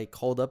actually like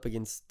hold up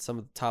against some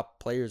of the top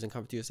players in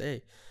Conference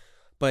USA.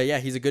 But yeah,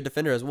 he's a good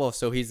defender as well.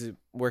 So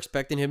we're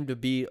expecting him to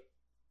be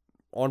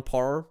on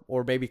par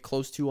or maybe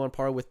close to on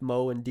par with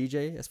Mo and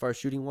DJ as far as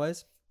shooting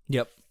wise.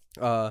 Yep.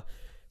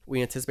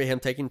 We anticipate him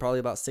taking probably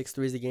about 6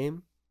 threes a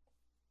game.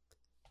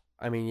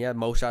 I mean, yeah,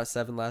 Mo shot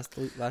 7 last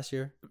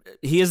year.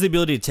 He has the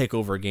ability to take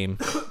over a game,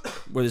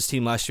 where this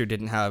team last year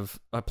didn't have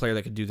a player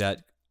that could do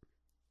that.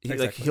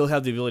 He'll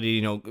have the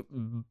ability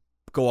to,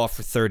 go off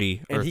for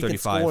 30 or 35. And he can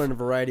score in a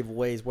variety of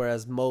ways,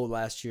 whereas Mo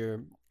last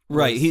year.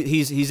 Right,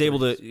 he's able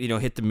to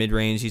hit the mid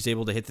range. He's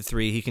able to hit the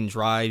three. He can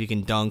drive. He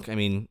can dunk. I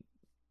mean,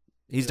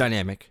 he's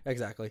dynamic.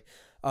 Exactly.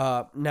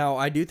 Now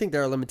I do think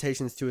there are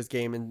limitations to his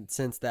game in the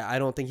sense that I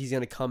don't think he's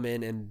going to come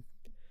in and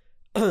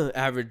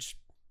average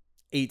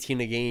 18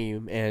 a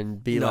game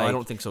and be I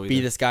don't think so either. Be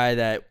this guy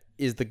that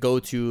is the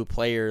go-to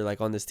player like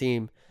on this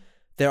team.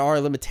 There are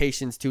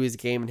limitations to his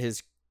game and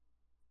his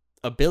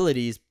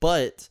abilities,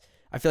 but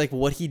I feel like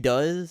what he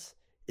does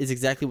is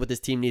exactly what this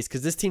team needs,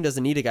 because this team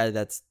doesn't need a guy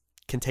that's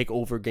can take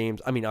over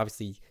games. I mean,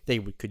 obviously they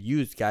could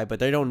use a guy, but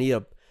they don't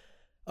need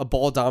a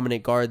ball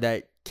dominant guard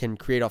that can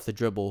create off the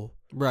dribble.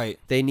 Right.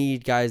 They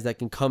need guys that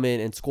can come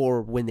in and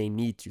score when they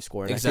need to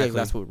score. And exactly. I feel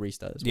like that's what Reese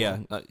does. Yeah,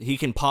 he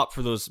can pop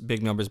for those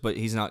big numbers, but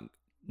he's not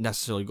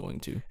necessarily going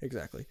to.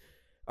 Exactly.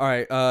 All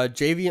right,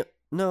 JV.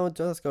 No,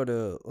 let's go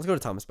to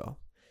Thomas Bell.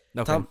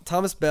 Okay.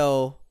 Thomas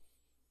Bell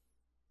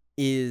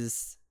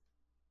is.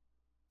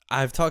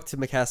 I've talked to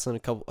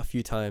McCaslin a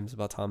few times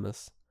about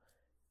Thomas,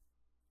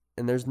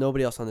 and there's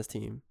nobody else on this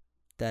team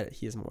that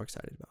he is more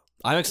excited about.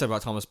 I'm excited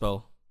about Thomas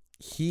Bell.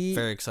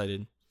 Very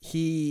excited.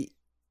 He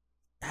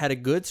had a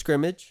good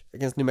scrimmage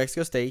against New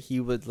Mexico State. He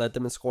would lead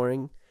them in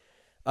scoring.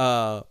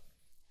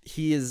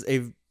 He is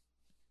a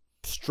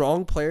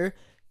strong player.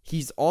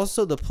 He's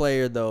also the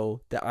player,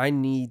 though, that I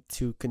need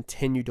to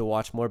continue to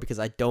watch more, because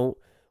I don't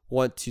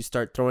want to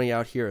start throwing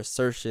out here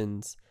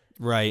assertions.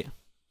 Right.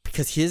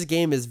 Because his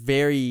game is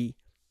very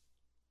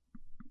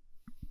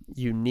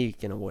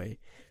unique in a way,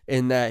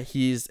 in that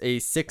he's a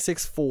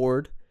 6'6"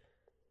 forward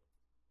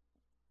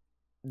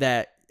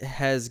that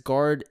has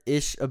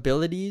guard-ish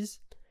abilities,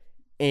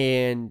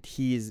 and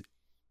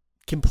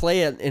can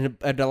play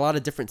at a lot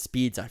of different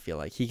speeds. I feel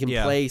like he can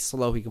play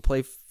slow, he can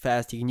play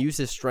fast, he can use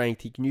his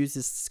strength, he can use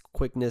his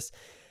quickness.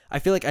 I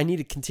feel like I need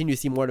to continue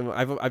to see more of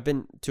him. I've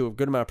been to a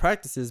good amount of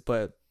practices,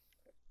 but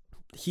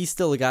he's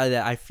still a guy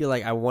that I feel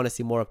like I want to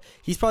see more of.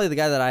 He's probably the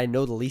guy that I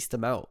know the least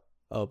amount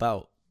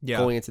about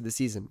going into the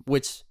season,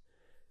 which,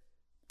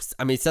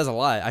 I mean, it says a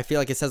lot. I feel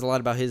like it says a lot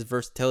about his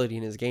versatility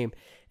in his game.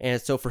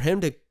 And so for him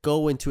to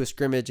go into a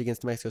scrimmage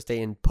against New Mexico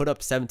State and put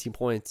up 17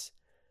 points,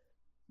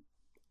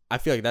 I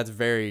feel like that's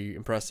very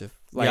impressive.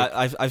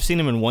 I've seen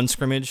him in one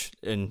scrimmage,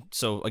 and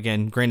so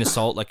again, grain of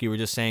salt, like you were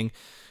just saying.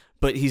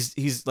 But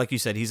he's like you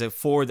said, he's a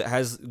forward that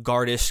has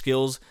guard-ish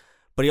skills,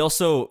 but he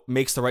also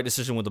makes the right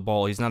decision with the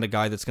ball. He's not a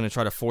guy that's going to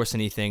try to force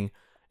anything.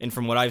 And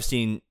from what I've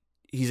seen,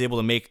 he's able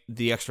to make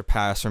the extra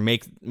pass or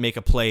make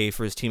a play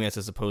for his teammates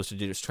as opposed to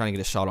just trying to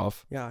get a shot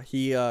off. Yeah,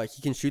 he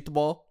can shoot the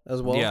ball as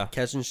well. Yeah,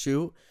 catch and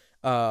shoot.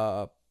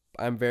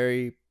 I'm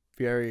very,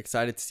 very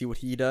excited to see what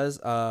he does.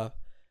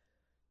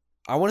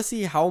 I want to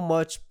see how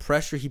much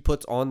pressure he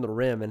puts on the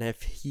rim, and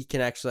if he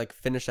can actually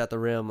finish at the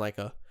rim like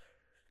a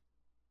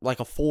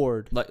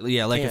forward. Like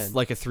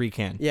a 3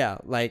 can. Yeah,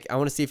 I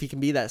want to see if he can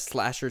be that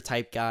slasher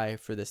type guy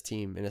for this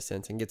team in a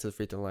sense and get to the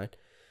free throw line.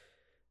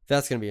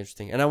 That's going to be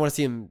interesting. And I want to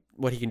see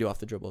what he can do off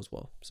the dribble as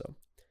well. So,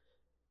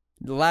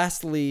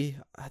 lastly,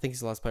 I think he's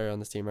the last player on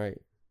this team, right?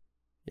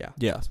 Yeah.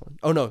 Last one.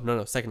 Oh,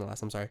 no. Second to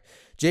last. I'm sorry.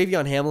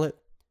 Javion Hamlet.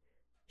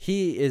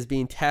 He is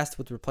being tasked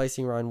with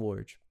replacing Ryan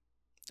Woolridge.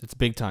 It's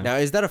big time. Now,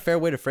 is that a fair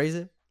way to phrase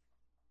it?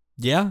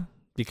 Yeah,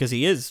 because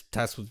he is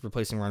tasked with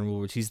replacing Ryan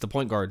Woolridge. He's the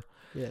point guard.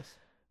 Yes.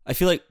 I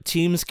feel like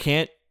teams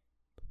can't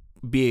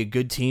be a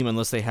good team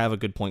unless they have a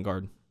good point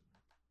guard.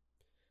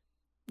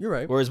 You're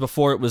right. Whereas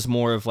before it was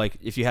more of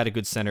if you had a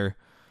good center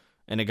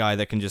and a guy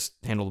that can just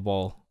handle the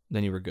ball,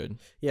 then you were good.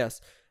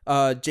 Yes.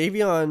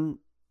 Javion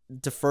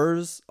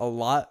differs a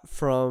lot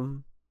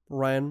from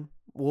Ryan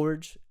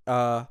Woolridge.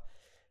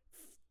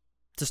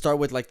 To start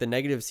with, the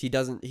negatives,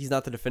 he's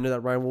not the defender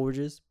that Ryan Woolridge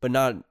is, but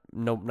not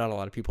a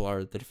lot of people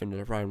are the defender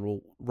that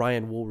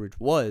Ryan Woolridge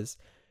was.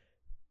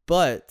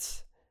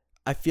 But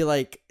I feel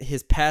like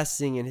his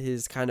passing and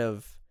his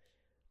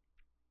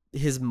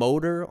his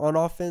motor on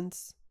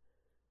offense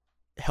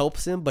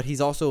helps him, but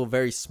he's also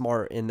very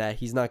smart in that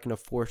he's not going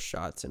to force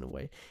shots in a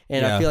way.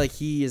 And I feel like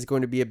he is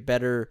going to be a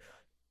better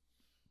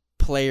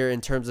player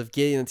in terms of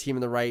getting the team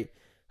in the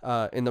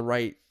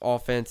right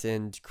offense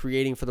and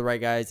creating for the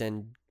right guys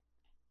and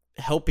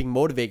helping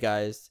motivate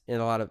guys in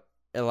a lot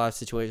of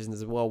situations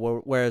as well.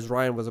 Whereas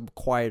Ryan was a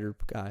quieter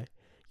guy,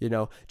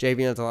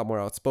 Javion's a lot more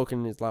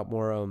outspoken. He's a lot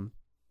more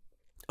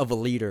of a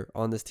leader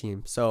on this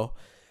team. So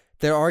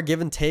there are give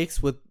and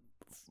takes with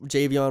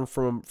Javion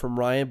from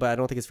Ryan, but I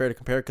don't think it's fair to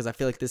compare because I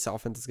feel like this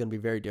offense is going to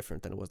be very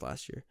different than it was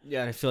last year.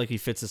 Yeah, I feel like he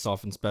fits this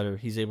offense better.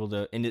 He's able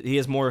to, and he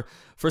has more.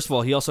 First of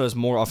all, he also has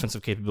more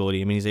offensive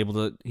capability. I mean, he's able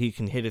to. He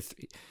can hit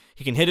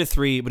a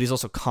three, but he's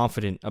also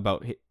confident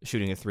about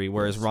shooting a three.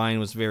 Whereas Ryan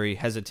was very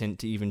hesitant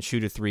to even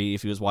shoot a three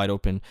if he was wide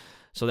open.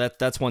 So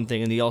that's one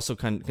thing, and he also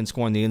can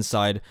score on the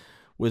inside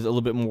with a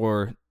little bit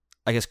more,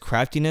 I guess,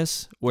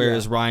 craftiness.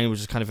 Whereas Ryan was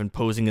just kind of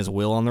imposing his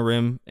will on the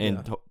rim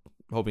and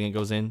hoping it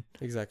goes in.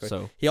 Exactly.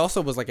 So he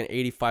also was like an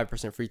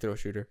 85% free throw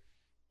shooter.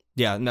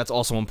 Yeah, and that's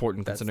also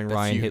important considering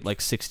Ryan huge. hit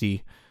like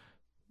 60,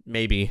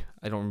 maybe.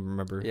 I don't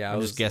remember. Yeah,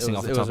 I'm just guessing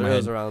off the top of my head. It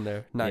was around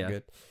there. Not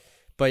good.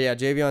 But yeah,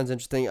 Javion's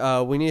interesting.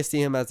 We need to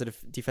see him as a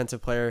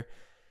defensive player.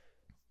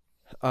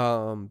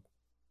 That's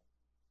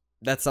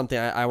something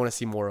I want to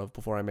see more of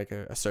before I make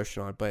an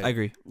assertion on it. But I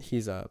agree. He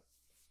is a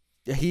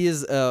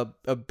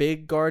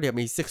big guard. I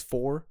mean, he's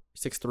 6'4",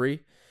 6'3".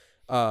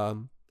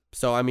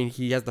 So I mean,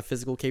 he has the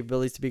physical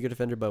capabilities to be a good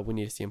defender, but we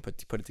need to see him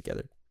put it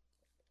together.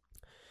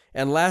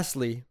 And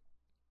lastly,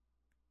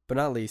 but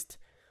not least,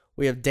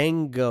 we have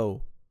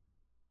Dengue.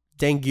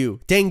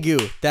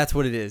 That's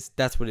what it is.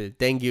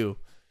 Dengue.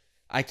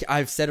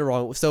 I've said it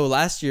wrong. So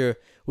last year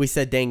we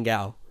said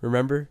Dangao.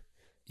 Remember?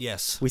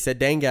 Yes. We said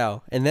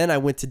Dangao, and then I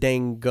went to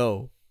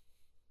Dango,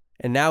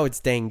 and now it's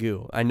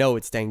Dangu. I know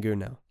it's Dangu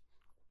now.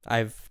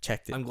 I've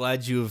checked it. I'm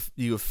glad you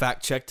have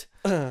fact checked.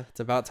 It's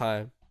about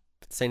time.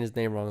 Saying his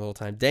name wrong the whole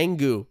time.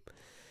 Dangu.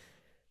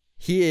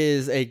 He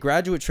is a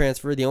graduate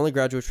transfer, the only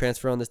graduate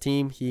transfer on this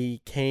team.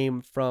 He came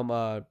from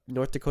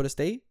North Dakota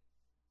State.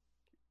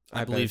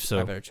 I believe so.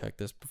 I better check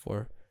this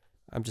before.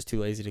 I'm just too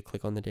lazy to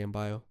click on the damn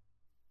bio.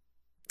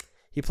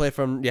 He played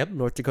from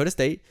North Dakota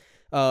State.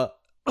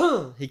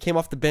 He came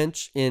off the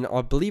bench in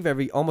I believe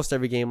almost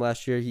every game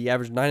last year. He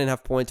averaged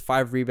 9.5 points,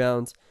 5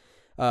 rebounds,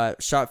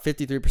 shot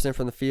 53%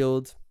 from the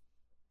field.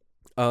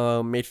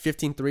 Made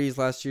 15 threes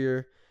last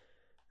year.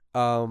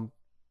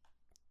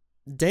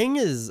 Deng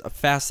is a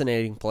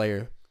fascinating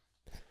player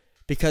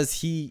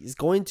because he's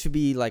going to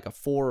be like a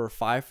 4 or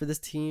 5 for this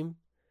team,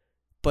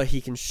 but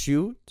he can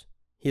shoot.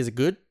 He has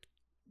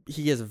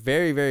a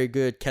very, very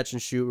good catch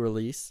and shoot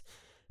release.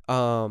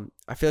 I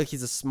feel like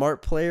he's a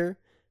smart player.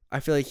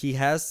 I feel like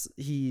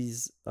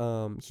he's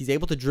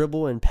able to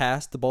dribble and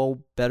pass the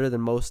ball better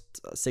than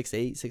most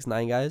 6'8",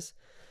 6'9" guys.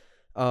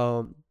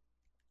 And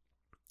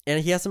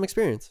he has some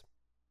experience.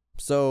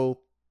 So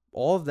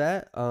all of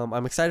that,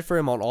 I'm excited for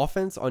him on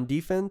offense. On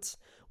defense,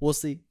 we'll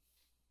see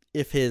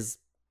if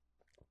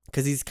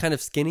because he's kind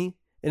of skinny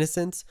in a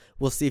sense.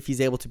 We'll see if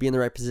he's able to be in the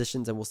right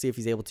positions, and we'll see if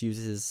he's able to use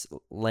his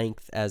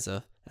length as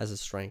a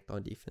strength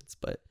on defense.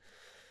 But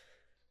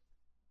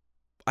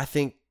I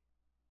think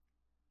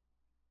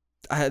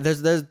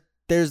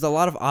there's a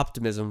lot of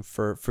optimism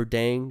for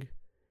Deng,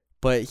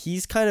 but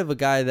he's kind of a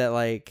guy that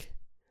like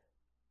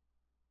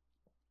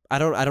I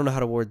don't know how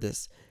to word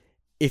this.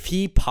 If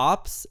he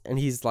pops and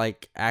he's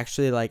like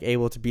actually like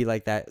able to be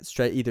like that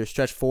either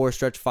stretch 4,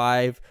 stretch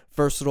 5,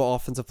 versatile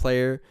offensive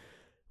player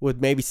with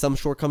maybe some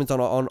shortcomings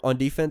on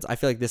defense, I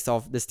feel like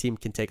this team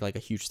can take like a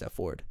huge step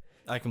forward.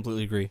 I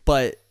completely agree.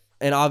 But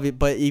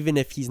even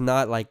if he's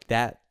not like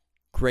that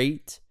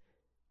great,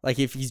 like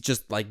if he's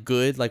just like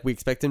good, like we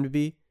expect him to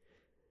be,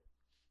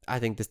 I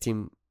think this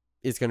team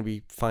is going to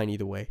be fine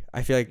either way.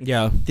 I feel like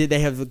they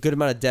have a good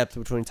amount of depth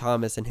between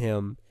Thomas and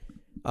him,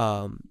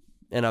 and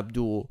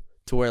Abdul,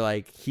 to where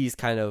like he's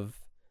kind of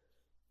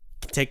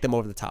take them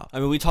over the top. I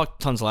mean, we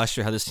talked tons last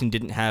year how this team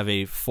didn't have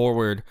a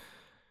forward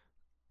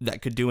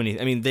that could do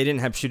anything. I mean, they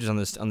didn't have shooters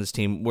on this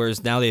team,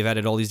 whereas now they've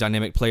added all these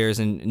dynamic players,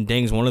 and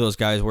Deng's one of those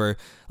guys where,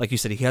 like you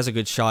said, he has a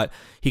good shot.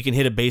 He can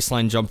hit a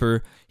baseline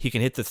jumper. He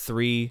can hit the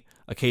 3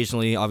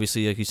 occasionally.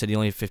 Obviously, like you said, he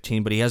only had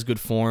 15, but he has good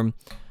form.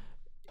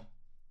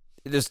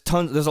 There's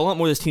a lot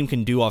more this team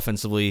can do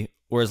offensively,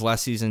 whereas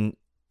last season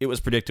it was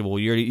predictable.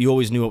 You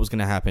always knew what was going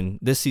to happen.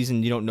 This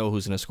season, you don't know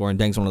who's going to score, and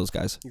Deng's one of those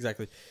guys.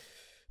 Exactly.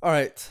 All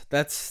right,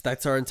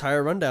 that's our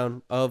entire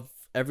rundown of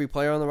every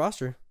player on the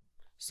roster.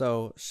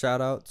 So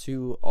shout out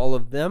to all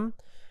of them.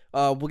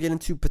 We'll get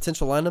into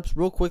potential lineups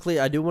real quickly.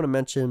 I do want to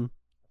mention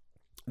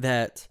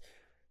that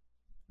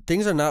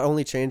things are not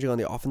only changing on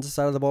the offensive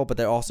side of the ball, but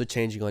they're also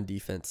changing on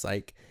defense.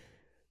 Like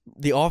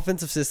the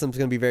offensive system is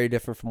going to be very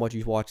different from what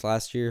you watched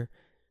last year,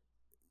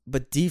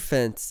 but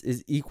defense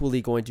is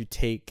equally going to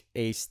take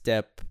a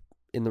step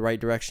in the right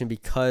direction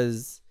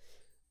because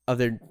of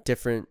their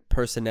different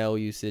personnel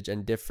usage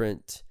and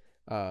different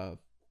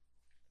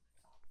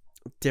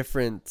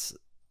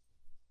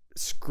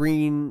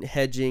screen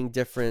hedging,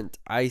 different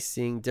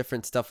icing,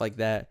 different stuff like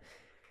that,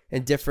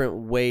 and different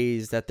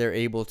ways that they're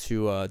able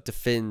to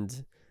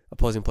defend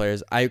opposing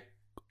players. I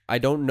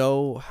don't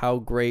know how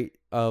great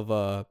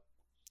of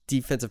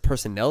defensive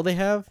personnel they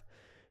have,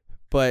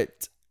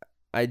 but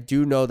I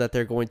do know that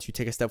they're going to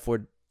take a step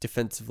forward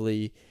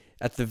defensively,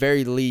 at the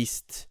very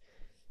least,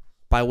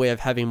 by way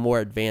of having more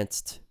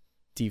advanced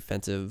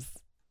defensive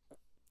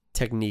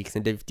techniques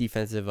and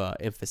defensive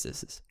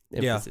emphasis.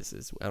 I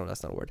don't know,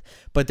 that's not a word,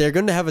 but they're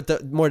going to have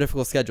a more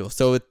difficult schedule.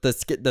 So the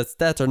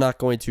stats are not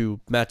going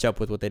to match up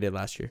with what they did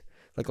last year.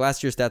 Like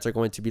last year's stats are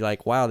going to be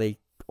like, wow, they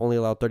only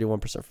allowed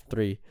 31% from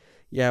three.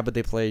 Yeah, but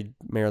they played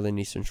Maryland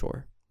Eastern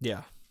Shore.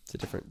 Yeah. It's a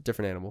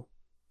different animal.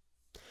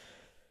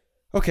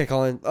 Okay,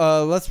 Colin.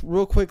 Let's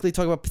real quickly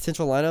talk about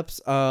potential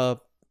lineups.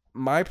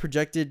 My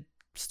projected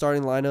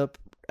starting lineup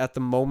at the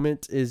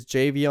moment is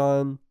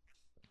Javion,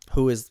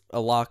 who is a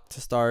lock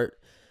to start.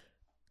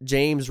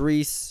 James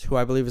Reese, who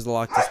I believe is a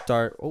lock to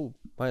start. Oh,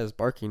 Maya's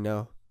barking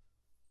now.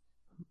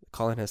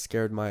 Colin has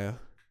scared Maya.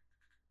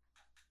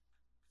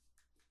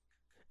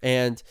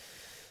 And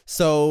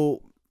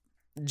so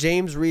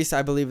James Reese,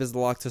 I believe, is the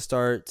lock to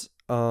start.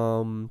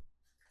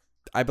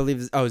 I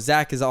believe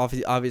Zach is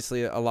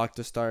obviously a lock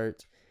to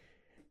start.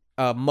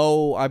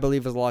 Mo, I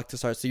believe, is a lock to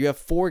start. So you have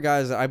 4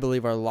 guys that I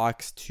believe are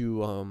locks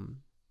to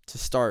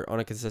start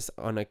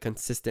on a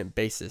consistent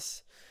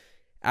basis.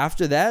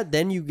 After that,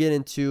 then you get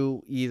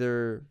into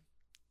either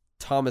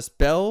Thomas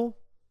Bell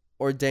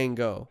or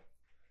Dango.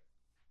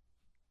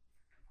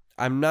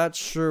 I'm not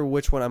sure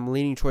which one I'm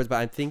leaning towards, but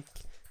I think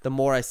the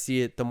more I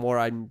see it, the more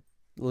I'm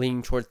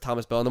leaning towards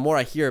Thomas Bell. And the more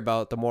I hear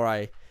about it, the more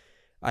I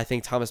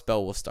think Thomas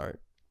Bell will start.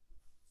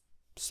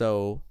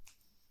 So,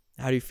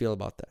 how do you feel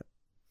about that?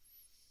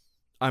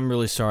 I'm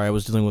really sorry. I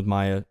was dealing with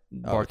Maya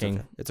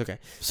barking. It's okay.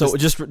 So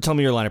just tell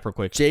me your lineup real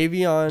quick.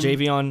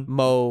 Javion,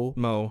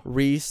 Mo,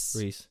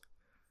 Reese,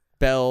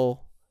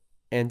 Bell,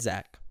 and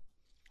Zach.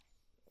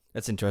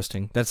 That's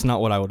interesting. That's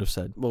not what I would have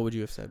said. What would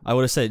you have said? I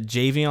would have said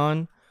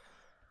Javion,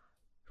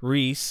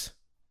 Reese,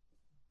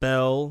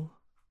 Bell,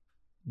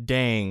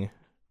 Dang,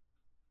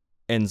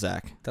 and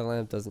Zach. That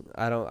lineup doesn't.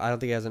 I don't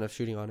think it has enough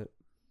shooting on it.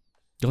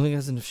 You don't think it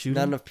has enough shooting?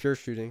 Not enough pure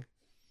shooting.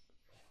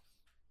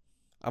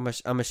 I'm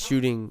a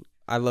shooting.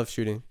 I love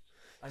shooting.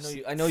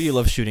 I know you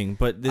love shooting,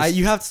 but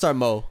you have to start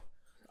Mo.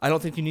 I don't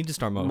think you need to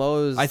start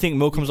Mo. I think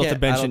Mo comes off the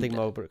bench. I don't think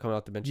Mo coming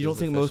off the bench. You don't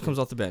think Mo comes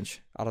off the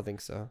bench? I don't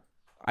think so.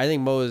 I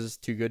think Mo is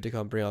too good to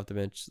come bring off the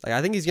bench. Like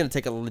I think he's gonna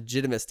take a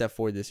legitimate step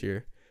forward this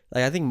year.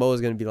 Like I think Mo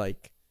is gonna be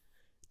like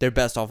their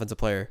best offensive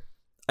player.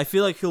 I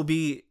feel like he'll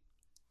be.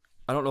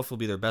 I don't know if he'll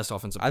be their best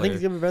offensive player. I think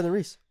he's gonna be better than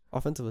Reese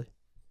offensively.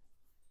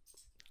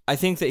 I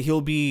think that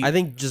he'll be. I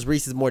think just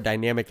Reese is more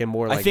dynamic and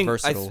more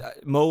versatile.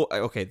 Mo.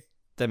 Okay,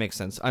 that makes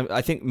sense.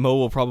 I think Mo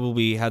will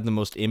probably have the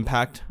most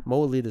impact. Mo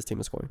will lead this team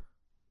in scoring.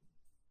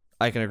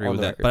 I can agree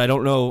with that, but I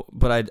don't know.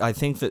 But I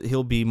think that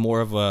he'll be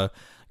more of a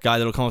guy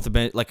that'll come off the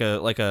bench, like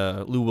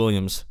a Lou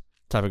Williams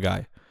type of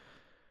guy.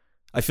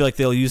 I feel like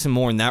they'll use him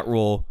more in that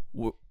role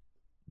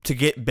to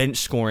get bench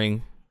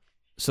scoring,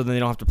 so then they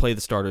don't have to play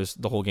the starters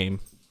the whole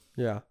game.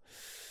 Yeah,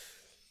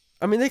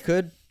 I mean they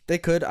could.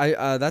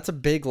 That's a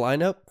big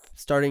lineup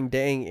starting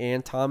Dang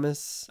and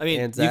Thomas. I mean,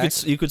 and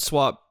Zach. you could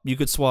swap.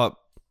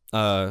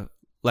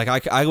 Like I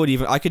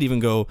could even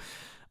go.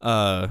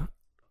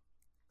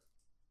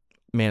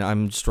 Man,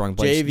 I'm just drawing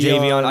blanks.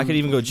 Javion. I could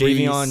even go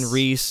Javion,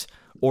 Reese,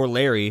 or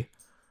Larry,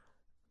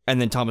 and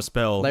then Thomas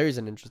Bell. Larry's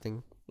an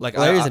interesting.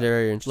 Larry's a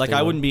very interesting. Like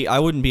I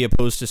wouldn't be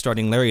opposed to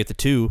starting Larry at the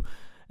 2,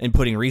 and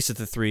putting Reese at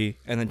the 3,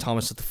 and then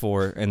Thomas at the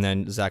 4, and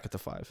then Zach at the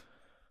 5.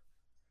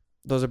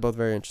 Those are both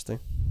very interesting.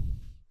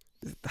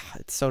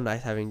 It's so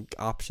nice having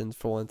options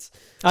for once.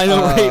 I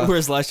know, right?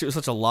 Whereas last year it was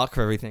such a lock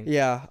for everything.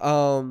 Yeah.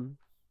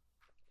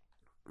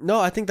 No,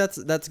 I think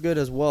that's good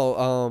as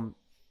well.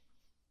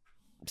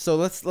 So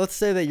let's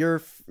say that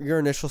your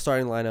initial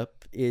starting lineup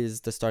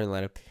is the starting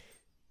lineup.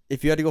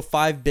 If you had to go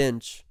 5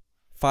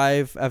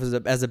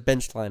 as a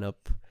bench lineup,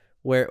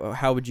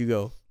 how would you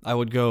go? I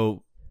would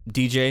go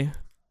DJ,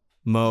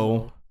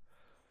 Mo,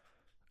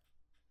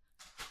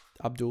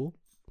 Abdul.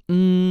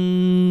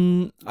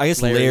 I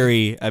guess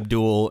Larry,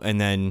 Abdul,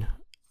 and then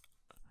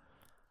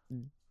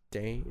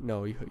Dang.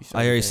 No, you said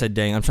I already said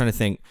Dang. I'm trying to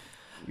think.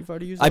 You've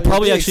already used. I'd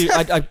probably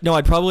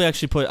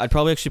actually put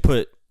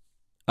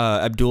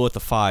Abdul at the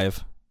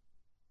 5.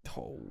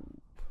 Oh.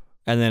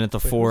 And then at the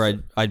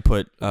 4, I'd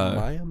put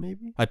Maya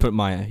maybe. I'd put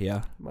Maya.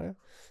 Yeah. Maya.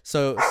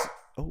 So.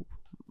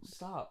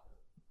 Stop.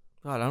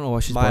 God, I don't know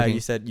why she's Maya.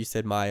 barking. You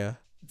said Maya.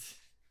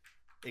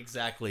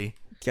 Exactly.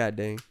 God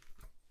dang.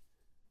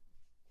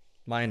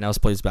 Maya now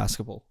plays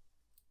basketball.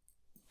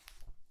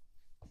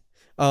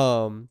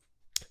 So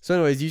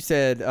anyways, you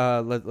said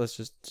let's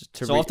just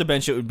off the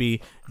bench it would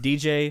be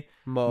DJ,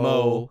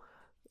 Mo,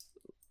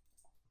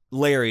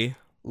 Larry,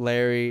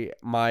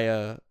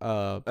 Maya,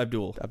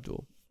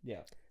 Abdul.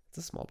 Yeah, it's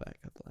a small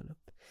backup lineup.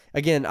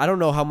 Again, I don't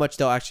know how much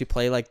they'll actually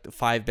play like the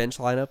 5 bench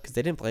lineup because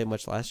they didn't play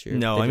much last year.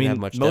 No, I mean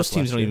most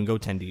teams don't even go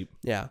 10 deep.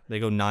 Yeah, they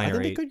go 9 or 8.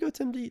 I think they could go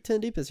 10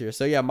 deep this year.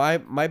 So yeah,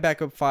 my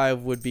backup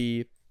 5 would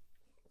be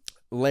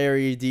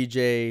Larry,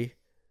 DJ.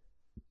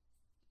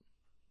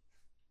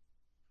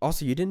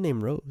 Also, you didn't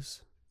name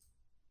Rose.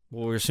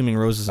 Well, we're assuming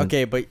Rose is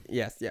okay, but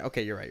yes, yeah,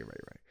 okay, you're right.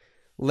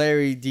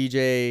 Larry,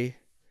 DJ,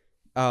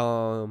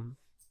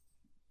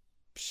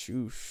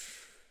 shoosh.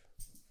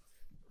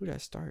 Who did I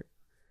start?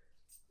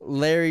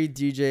 Larry,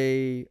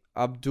 DJ,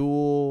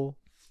 Abdul,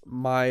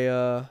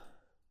 Maya,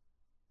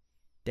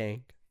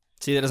 Dang.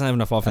 See, that doesn't have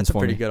enough offense That's a for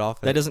pretty me. good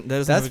offense. That doesn't.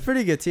 That's a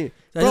pretty good team.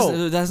 That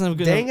doesn't have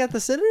good Dang at the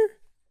center.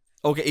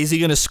 Okay, is he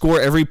gonna score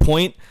every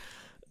point?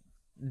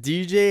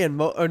 DJ and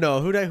Mo. Oh no,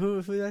 who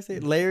did I say?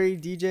 Larry,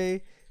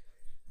 DJ,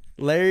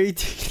 Larry.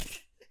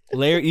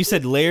 Larry. You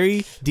said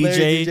Larry,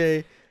 DJ,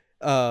 Larry,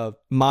 DJ,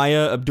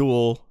 Maya,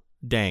 Abdul,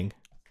 Dang.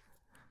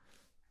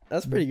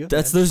 That's pretty good.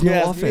 There's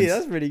no offense.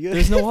 That's pretty good.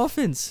 There's no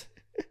offense.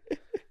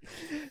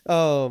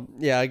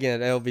 Yeah.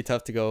 Again, it'll be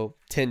tough to go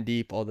 10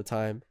 deep all the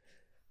time,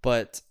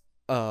 but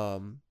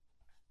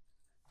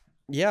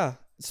yeah.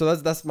 So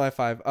that's my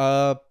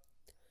 5.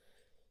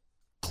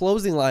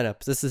 Closing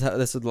lineups. This is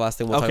the last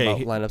thing we'll talk about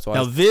lineups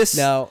wise.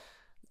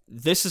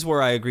 This is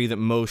where I agree that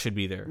Mo should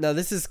be there. Now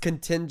this is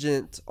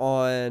contingent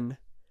on,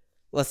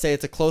 let's say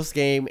it's a close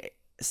game,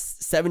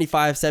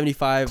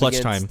 75-75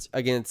 clutch time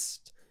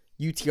against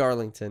UT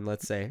Arlington,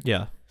 let's say.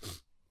 Yeah.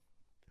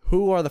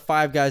 Who are the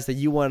 5 guys that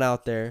you want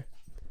out there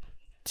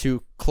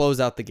to close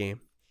out the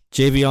game?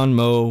 Javion,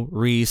 Mo,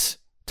 Reese,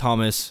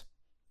 Thomas,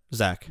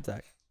 Zach.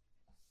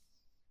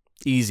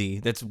 Easy.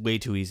 That's way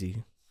too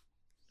easy.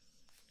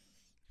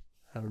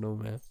 I don't know,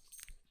 man.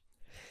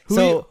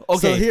 Who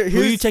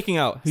are you taking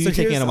out? Who are you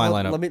taking out of my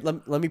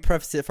lineup? Let me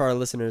preface it for our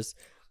listeners.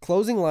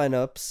 Closing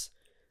lineups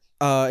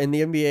in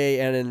the NBA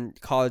and in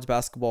college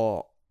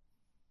basketball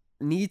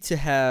need to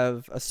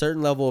have a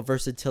certain level of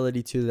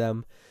versatility to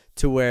them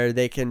to where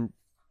they can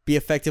be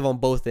effective on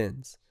both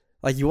ends.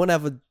 Like, you want to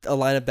have a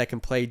lineup that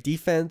can play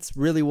defense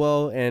really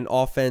well and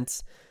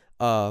offense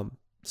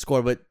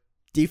score, but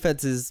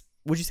defense is,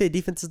 would you say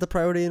defense is the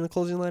priority in the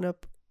closing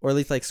lineup? Or at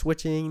least like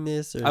switching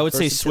this? Or I would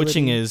say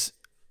switching is,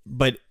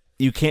 but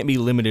you can't be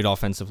limited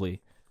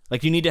offensively.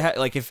 Like, you need to have,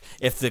 like, if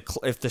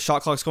the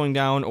shot clock's going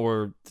down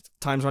or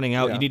time's running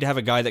out, you need to have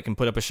a guy that can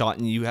put up a shot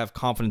and you have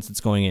confidence it's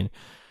going in.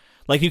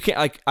 Like, you can't,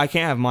 like, I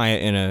can't have Maya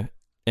in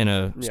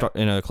a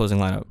closing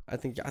lineup. I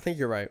think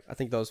you're right. I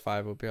think those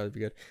 5 would probably be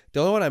good. The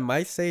only one I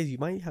might say is you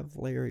might have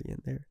Larry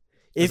in there.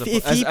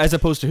 As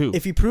opposed to who?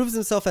 If he proves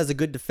himself as a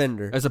good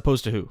defender. As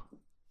opposed to who?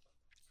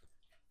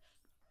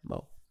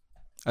 Mo.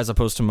 As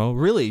opposed to Mo?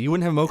 Really? You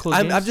wouldn't have Mo close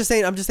games?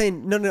 I'm just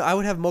saying, no, I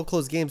would have Mo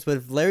close games, but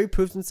if Larry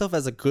proves himself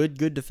as a good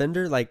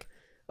defender, like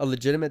a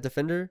legitimate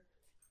defender,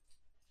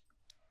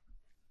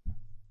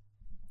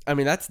 I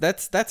mean, that's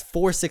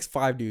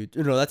 4-6-5 dudes.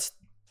 No, that's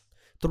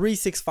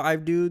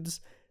 3-6-5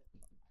 dudes.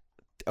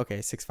 Okay,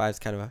 6'5" is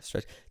kind of a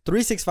stretch.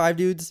 3-6-5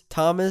 dudes,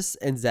 Thomas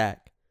and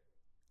Zach.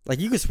 Like,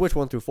 you could switch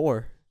 1 through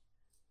 4.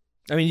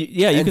 I mean,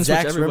 yeah, you can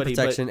Zach's switch everybody, rim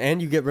protection,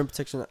 and you get rim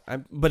protection.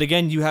 But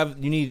again, you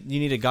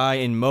need a guy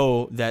in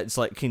Mo that's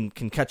like can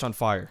catch on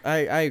fire. I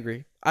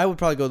agree. I would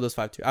probably go those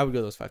 5 too. I would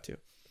go those 5 too.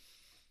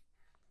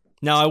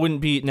 Now I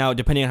wouldn't be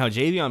depending on how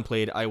Javion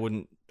played. I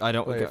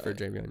don't Larry for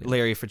Javion. Yeah.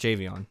 Larry for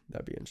Javion.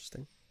 That'd be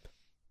interesting.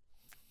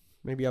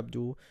 Maybe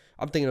Abdul.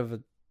 I'm thinking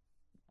of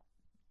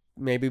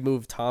maybe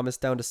move Thomas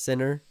down to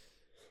center,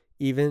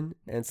 even,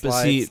 and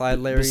slide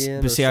Larry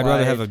in. But see, I'd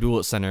rather have Abdul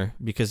at center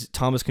because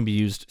Thomas can be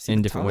used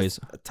in different ways.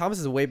 Thomas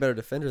is a way better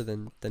defender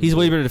than he's a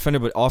way better defender,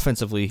 but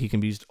offensively he can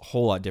be used a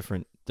whole lot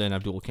different than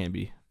Abdul can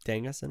be.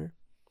 Dang at center.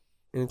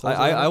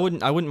 I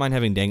wouldn't mind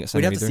having Dang at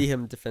center. We'd have to see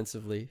him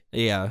defensively.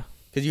 Yeah,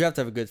 because you have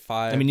to have a good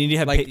 5. I mean, you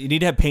need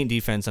to have paint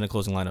defense in a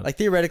closing lineup. Like,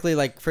 theoretically,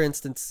 like, for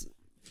instance,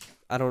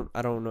 I don't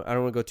know. I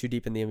don't want to go too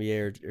deep in the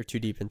NBA or too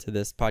deep into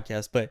this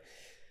podcast, but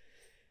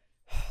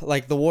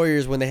like the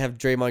Warriors, when they have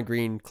Draymond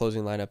Green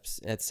closing lineups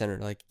at center,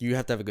 like, you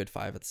have to have a good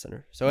 5 at the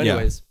center. So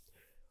anyways,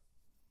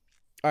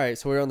 All right,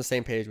 so we're on the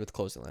same page with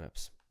closing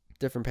lineups.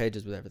 Different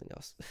pages with everything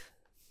else.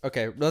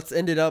 Okay, let's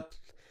end it up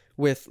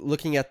with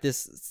looking at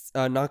this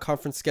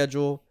non-conference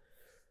schedule.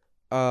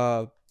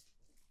 All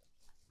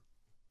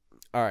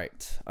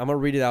right, I'm going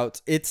to read it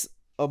out. It's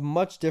a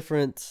much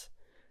different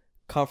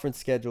conference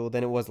schedule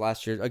than it was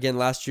last year. Again,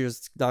 last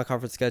year's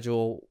non-conference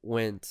schedule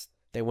went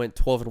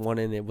 12-1,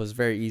 and it was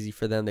very easy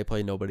for them. They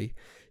played nobody.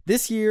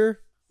 This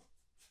year,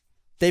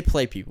 they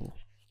play people.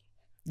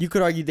 You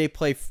could argue they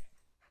play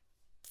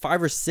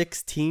 5 or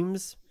 6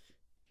 teams,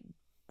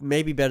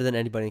 maybe better than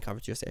anybody in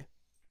Conference USA.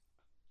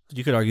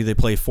 You could argue they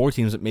play 4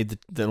 teams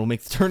that'll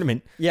make the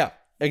tournament. Yeah,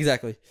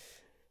 exactly.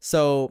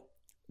 So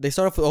they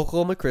start off with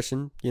Oklahoma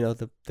Christian,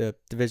 the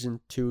Division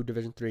 2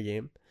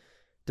 game.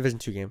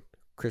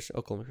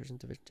 Oklahoma Christian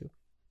Division 2.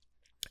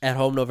 At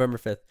home November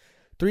 5th.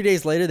 3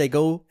 days later, they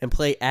go and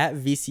play at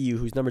VCU,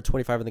 who's number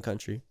 25 in the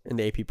country in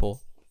the AP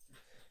poll.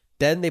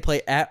 Then they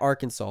play at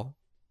Arkansas.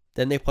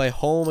 Then they play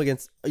home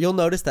against... You'll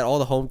notice that all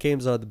the home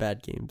games are the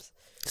bad games.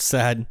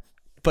 Sad.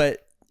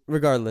 But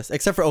regardless,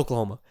 except for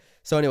Oklahoma.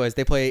 So anyways,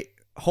 they play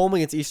home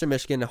against Eastern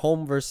Michigan,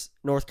 home versus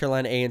North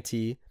Carolina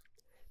A&T.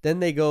 Then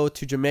they go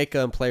to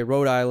Jamaica and play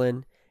Rhode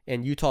Island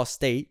and Utah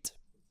State.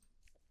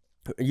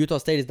 Utah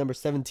State is number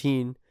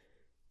 17.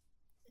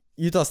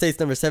 Utah State's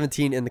number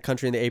 17 in the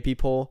country in the AP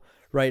poll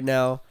right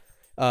now.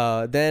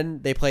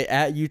 Then they play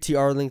at UT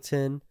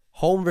Arlington,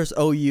 home versus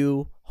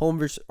OU, home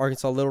versus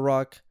Arkansas Little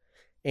Rock,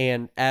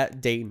 and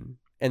at Dayton.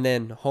 And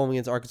then home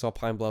against Arkansas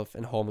Pine Bluff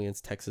and home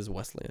against Texas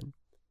Wesleyan.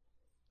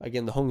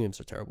 Again, the home games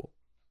are terrible.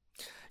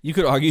 You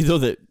could argue, though,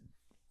 that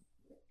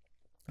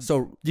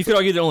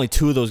only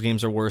 2 of those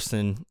games are worse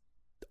than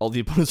all the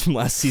opponents from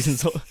last season.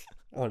 So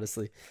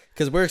honestly,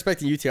 because we're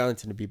expecting UT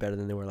Arlington to be better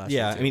than they were last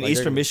year. Yeah, too. I mean, Like,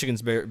 Eastern they're-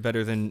 Michigan's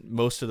better than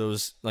most of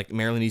those, like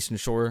Maryland Eastern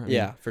Shore. I mean,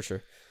 Yeah, for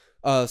sure.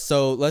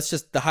 So let's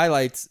just the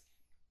highlights.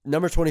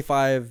 Number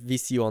 25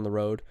 VCU on the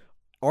road,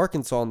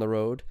 Arkansas on the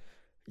road,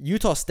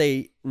 Utah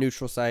State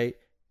neutral site,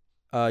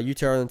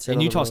 UT Arlington. and on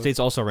the Utah road. State's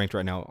also ranked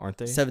right now, aren't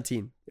they?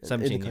 17.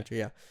 17, in the country,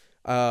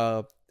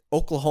 yeah.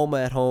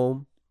 Oklahoma at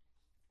home,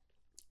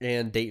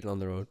 and Dayton on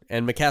the road.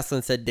 And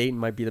McCaslin said Dayton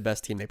might be the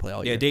best team they play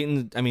all Yeah, year.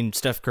 Dayton. I mean,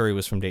 Steph Curry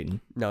was from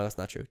Dayton. No, that's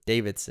not true.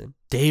 Davidson.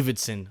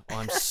 Davidson. Oh,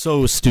 I'm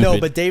so stupid. No,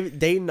 but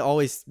Dayton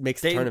always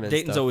makes tournaments.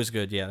 Dayton's always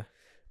good. Yeah.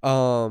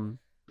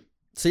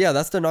 So yeah,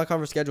 that's the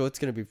non-conference schedule. It's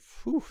gonna be,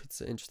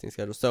 it's an interesting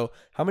schedule. So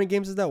how many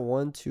games is that?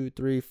 1, 2,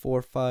 3,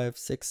 4, 5,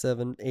 6,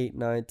 7, 8,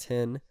 9,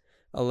 10,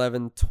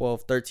 11,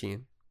 12,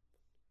 13.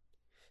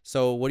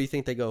 So what do you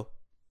think they go?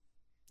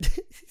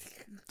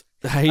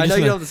 I know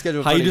you know the schedule.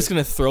 in How front you of just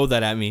gonna throw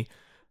that at me?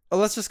 Oh,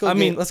 let's just go. I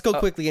mean, let's go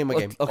quickly game by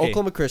game. okay.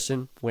 Oklahoma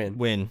Christian win.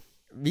 Win.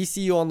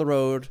 VCU on the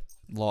road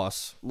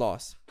Loss.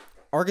 loss.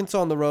 Arkansas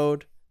on the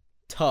road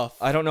tough.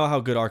 I don't know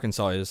how good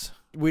Arkansas is.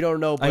 We don't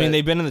know. But I mean,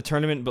 they've been in the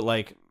tournament, but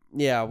like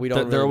yeah, we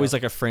don't. they're really always know.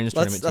 like a fringe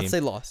let's tournament team. say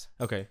loss.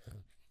 Okay.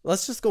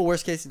 Let's just go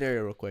worst case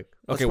scenario real quick.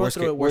 Let's Okay. work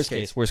Worst through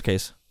case. it. Worst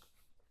case.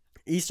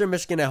 Eastern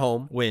Michigan at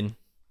home. Win.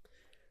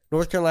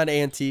 North Carolina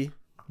A&T.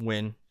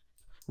 Win.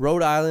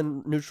 Rhode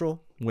Island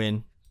neutral.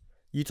 Win.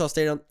 Utah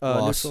State on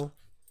Loss. neutral.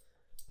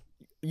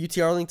 UT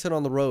Arlington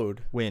on the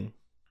road. Win.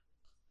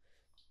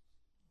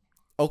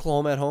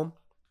 Oklahoma at home.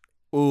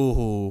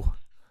 Ooh.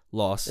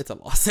 Loss. It's a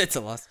loss. It's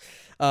a loss.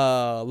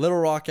 Little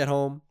Rock at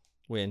home.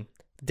 Win.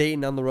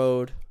 Dayton on the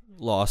road.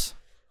 Loss.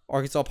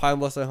 Arkansas Pine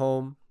Bluff at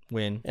home.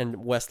 Win.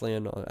 And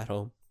Wesleyan at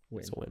home.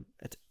 Win. So win.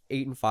 It's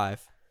 8-5.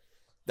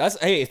 That's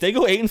if they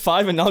go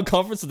 8-5 in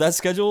non-conference with that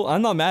schedule,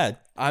 I'm not mad.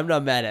 I'm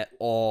not mad at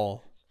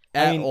all.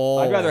 I mean,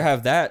 I'd rather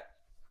have that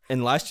in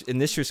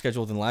this year's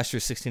schedule than last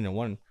year's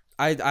 16-1.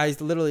 I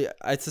literally,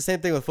 it's the same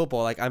thing with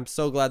football. Like, I'm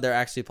so glad they're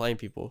actually playing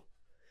people.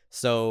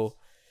 So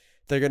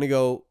they're gonna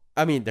go.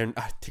 I mean, they're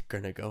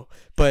gonna go.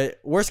 But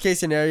worst case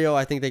scenario,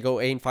 I think they go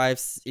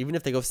 8-5. Even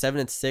if they go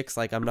 7-6,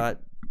 like, I'm not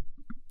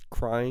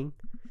crying.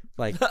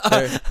 Like,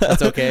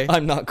 that's okay.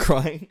 I'm not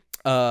crying.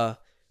 But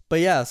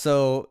yeah,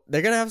 so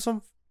they're gonna have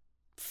some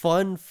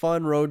fun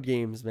road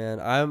games, man.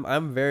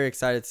 I'm very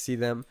excited to see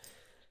them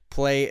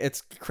play.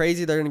 It's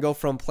crazy. They're gonna go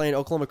from playing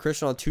Oklahoma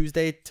Christian on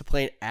Tuesday to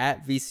playing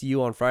at VCU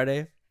on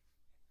Friday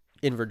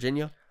in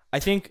Virginia. I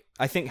think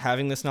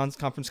having this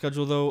non-conference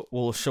schedule though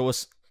will show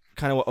us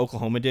kind of what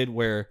Oklahoma did,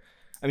 where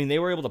I mean they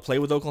were able to play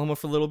with Oklahoma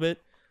for a little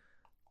bit,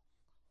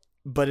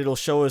 but it'll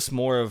show us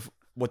more of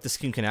what this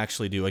team can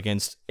actually do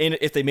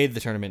if they made the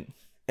tournament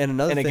And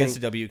another thing, against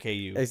the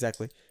WKU.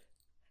 exactly.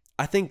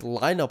 I think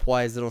lineup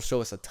wise, it'll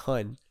show us a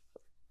ton,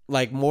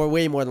 like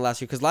way more than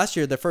last year. Because last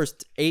year, the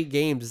first 8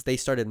 games they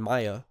started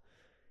Maya,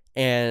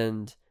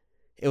 and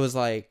it was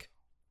like,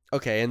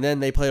 okay. And then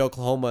they played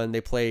Oklahoma and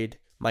they played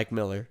Mike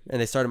Miller, and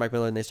they started Mike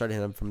Miller and they started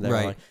him from there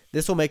Right. on.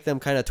 This will make them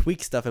kind of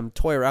tweak stuff and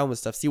toy around with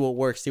stuff, see what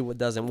works, see what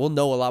doesn't. We'll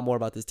know a lot more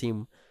about this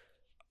team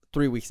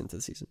 3 weeks into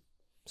the season.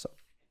 So,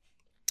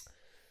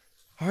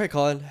 all right,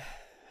 Colin,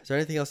 is there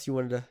anything else you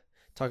wanted to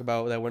talk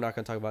about that we're not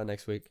going to talk about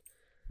next week?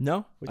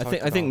 No, We I talked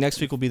think about next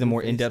week will be the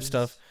more in-depth faces.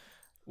 stuff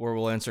where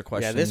we'll answer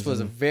questions. Yeah, this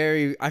was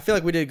I feel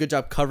like we did a good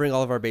job covering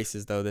all of our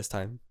bases though this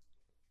time.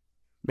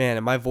 Man,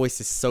 and my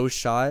voice is so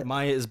shot.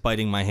 Maya is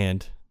biting my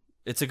hand.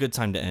 It's a good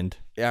time to end.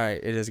 All right,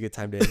 it is a good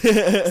time to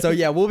end. So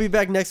yeah, we'll be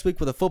back next week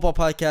with a football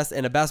podcast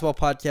and a basketball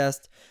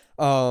podcast.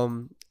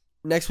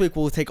 Next week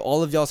we'll take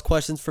all of y'all's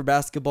questions for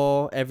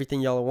basketball,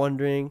 everything y'all are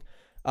wondering.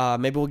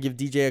 Maybe we'll give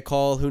DJ a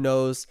call, who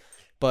knows.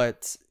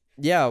 But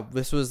yeah,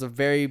 this was a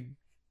very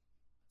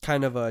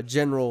kind of a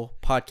general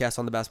podcast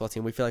on the basketball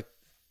team. I feel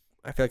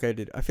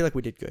like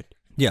we did good.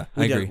 Yeah,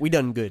 I agree. We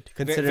done good.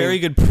 Very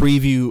good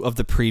preview of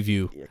the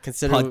preview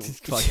Considering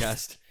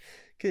podcast.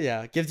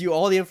 Yeah, gives you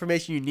all the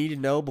information you need to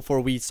know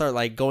before we start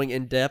like going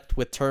in depth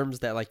with terms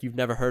that like you've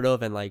never heard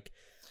of and like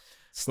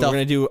But stuff. we're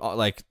gonna do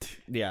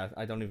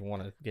I don't even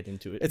want to get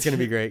into it. It's gonna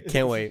be great.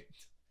 Can't wait.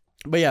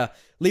 But yeah,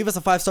 leave us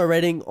a 5-star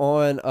rating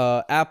on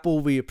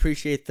Apple. We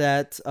appreciate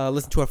that.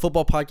 Listen to our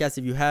football podcast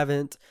if you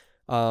haven't,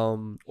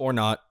 or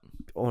not.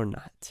 or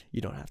not.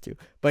 You don't have to.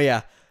 But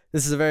yeah,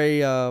 this is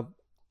the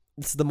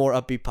more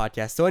upbeat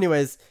podcast. So,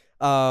 anyways,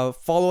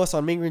 follow us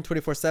on Mean Green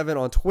 24/7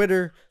 on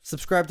Twitter.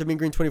 Subscribe to Mean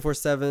Green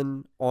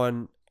 24/7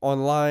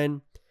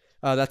 online.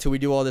 That's who we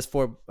do all this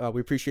for.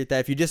 We appreciate that.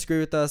 If you disagree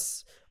with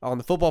us on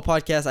the football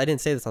podcast, I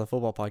didn't say this on the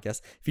football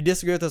podcast. If you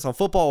disagree with us on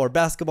football or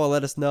basketball,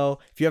 let us know.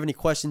 If you have any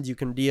questions, you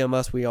can DM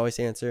us. We always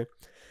answer.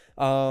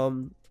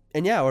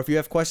 And yeah, or if you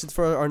have questions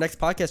for our next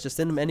podcast, just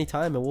send them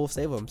anytime and we'll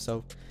save them.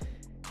 So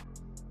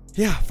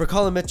yeah, for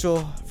Colin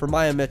Mitchell, for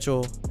Maya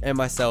Mitchell, and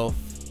myself,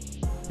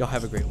 y'all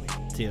have a great week.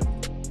 See ya.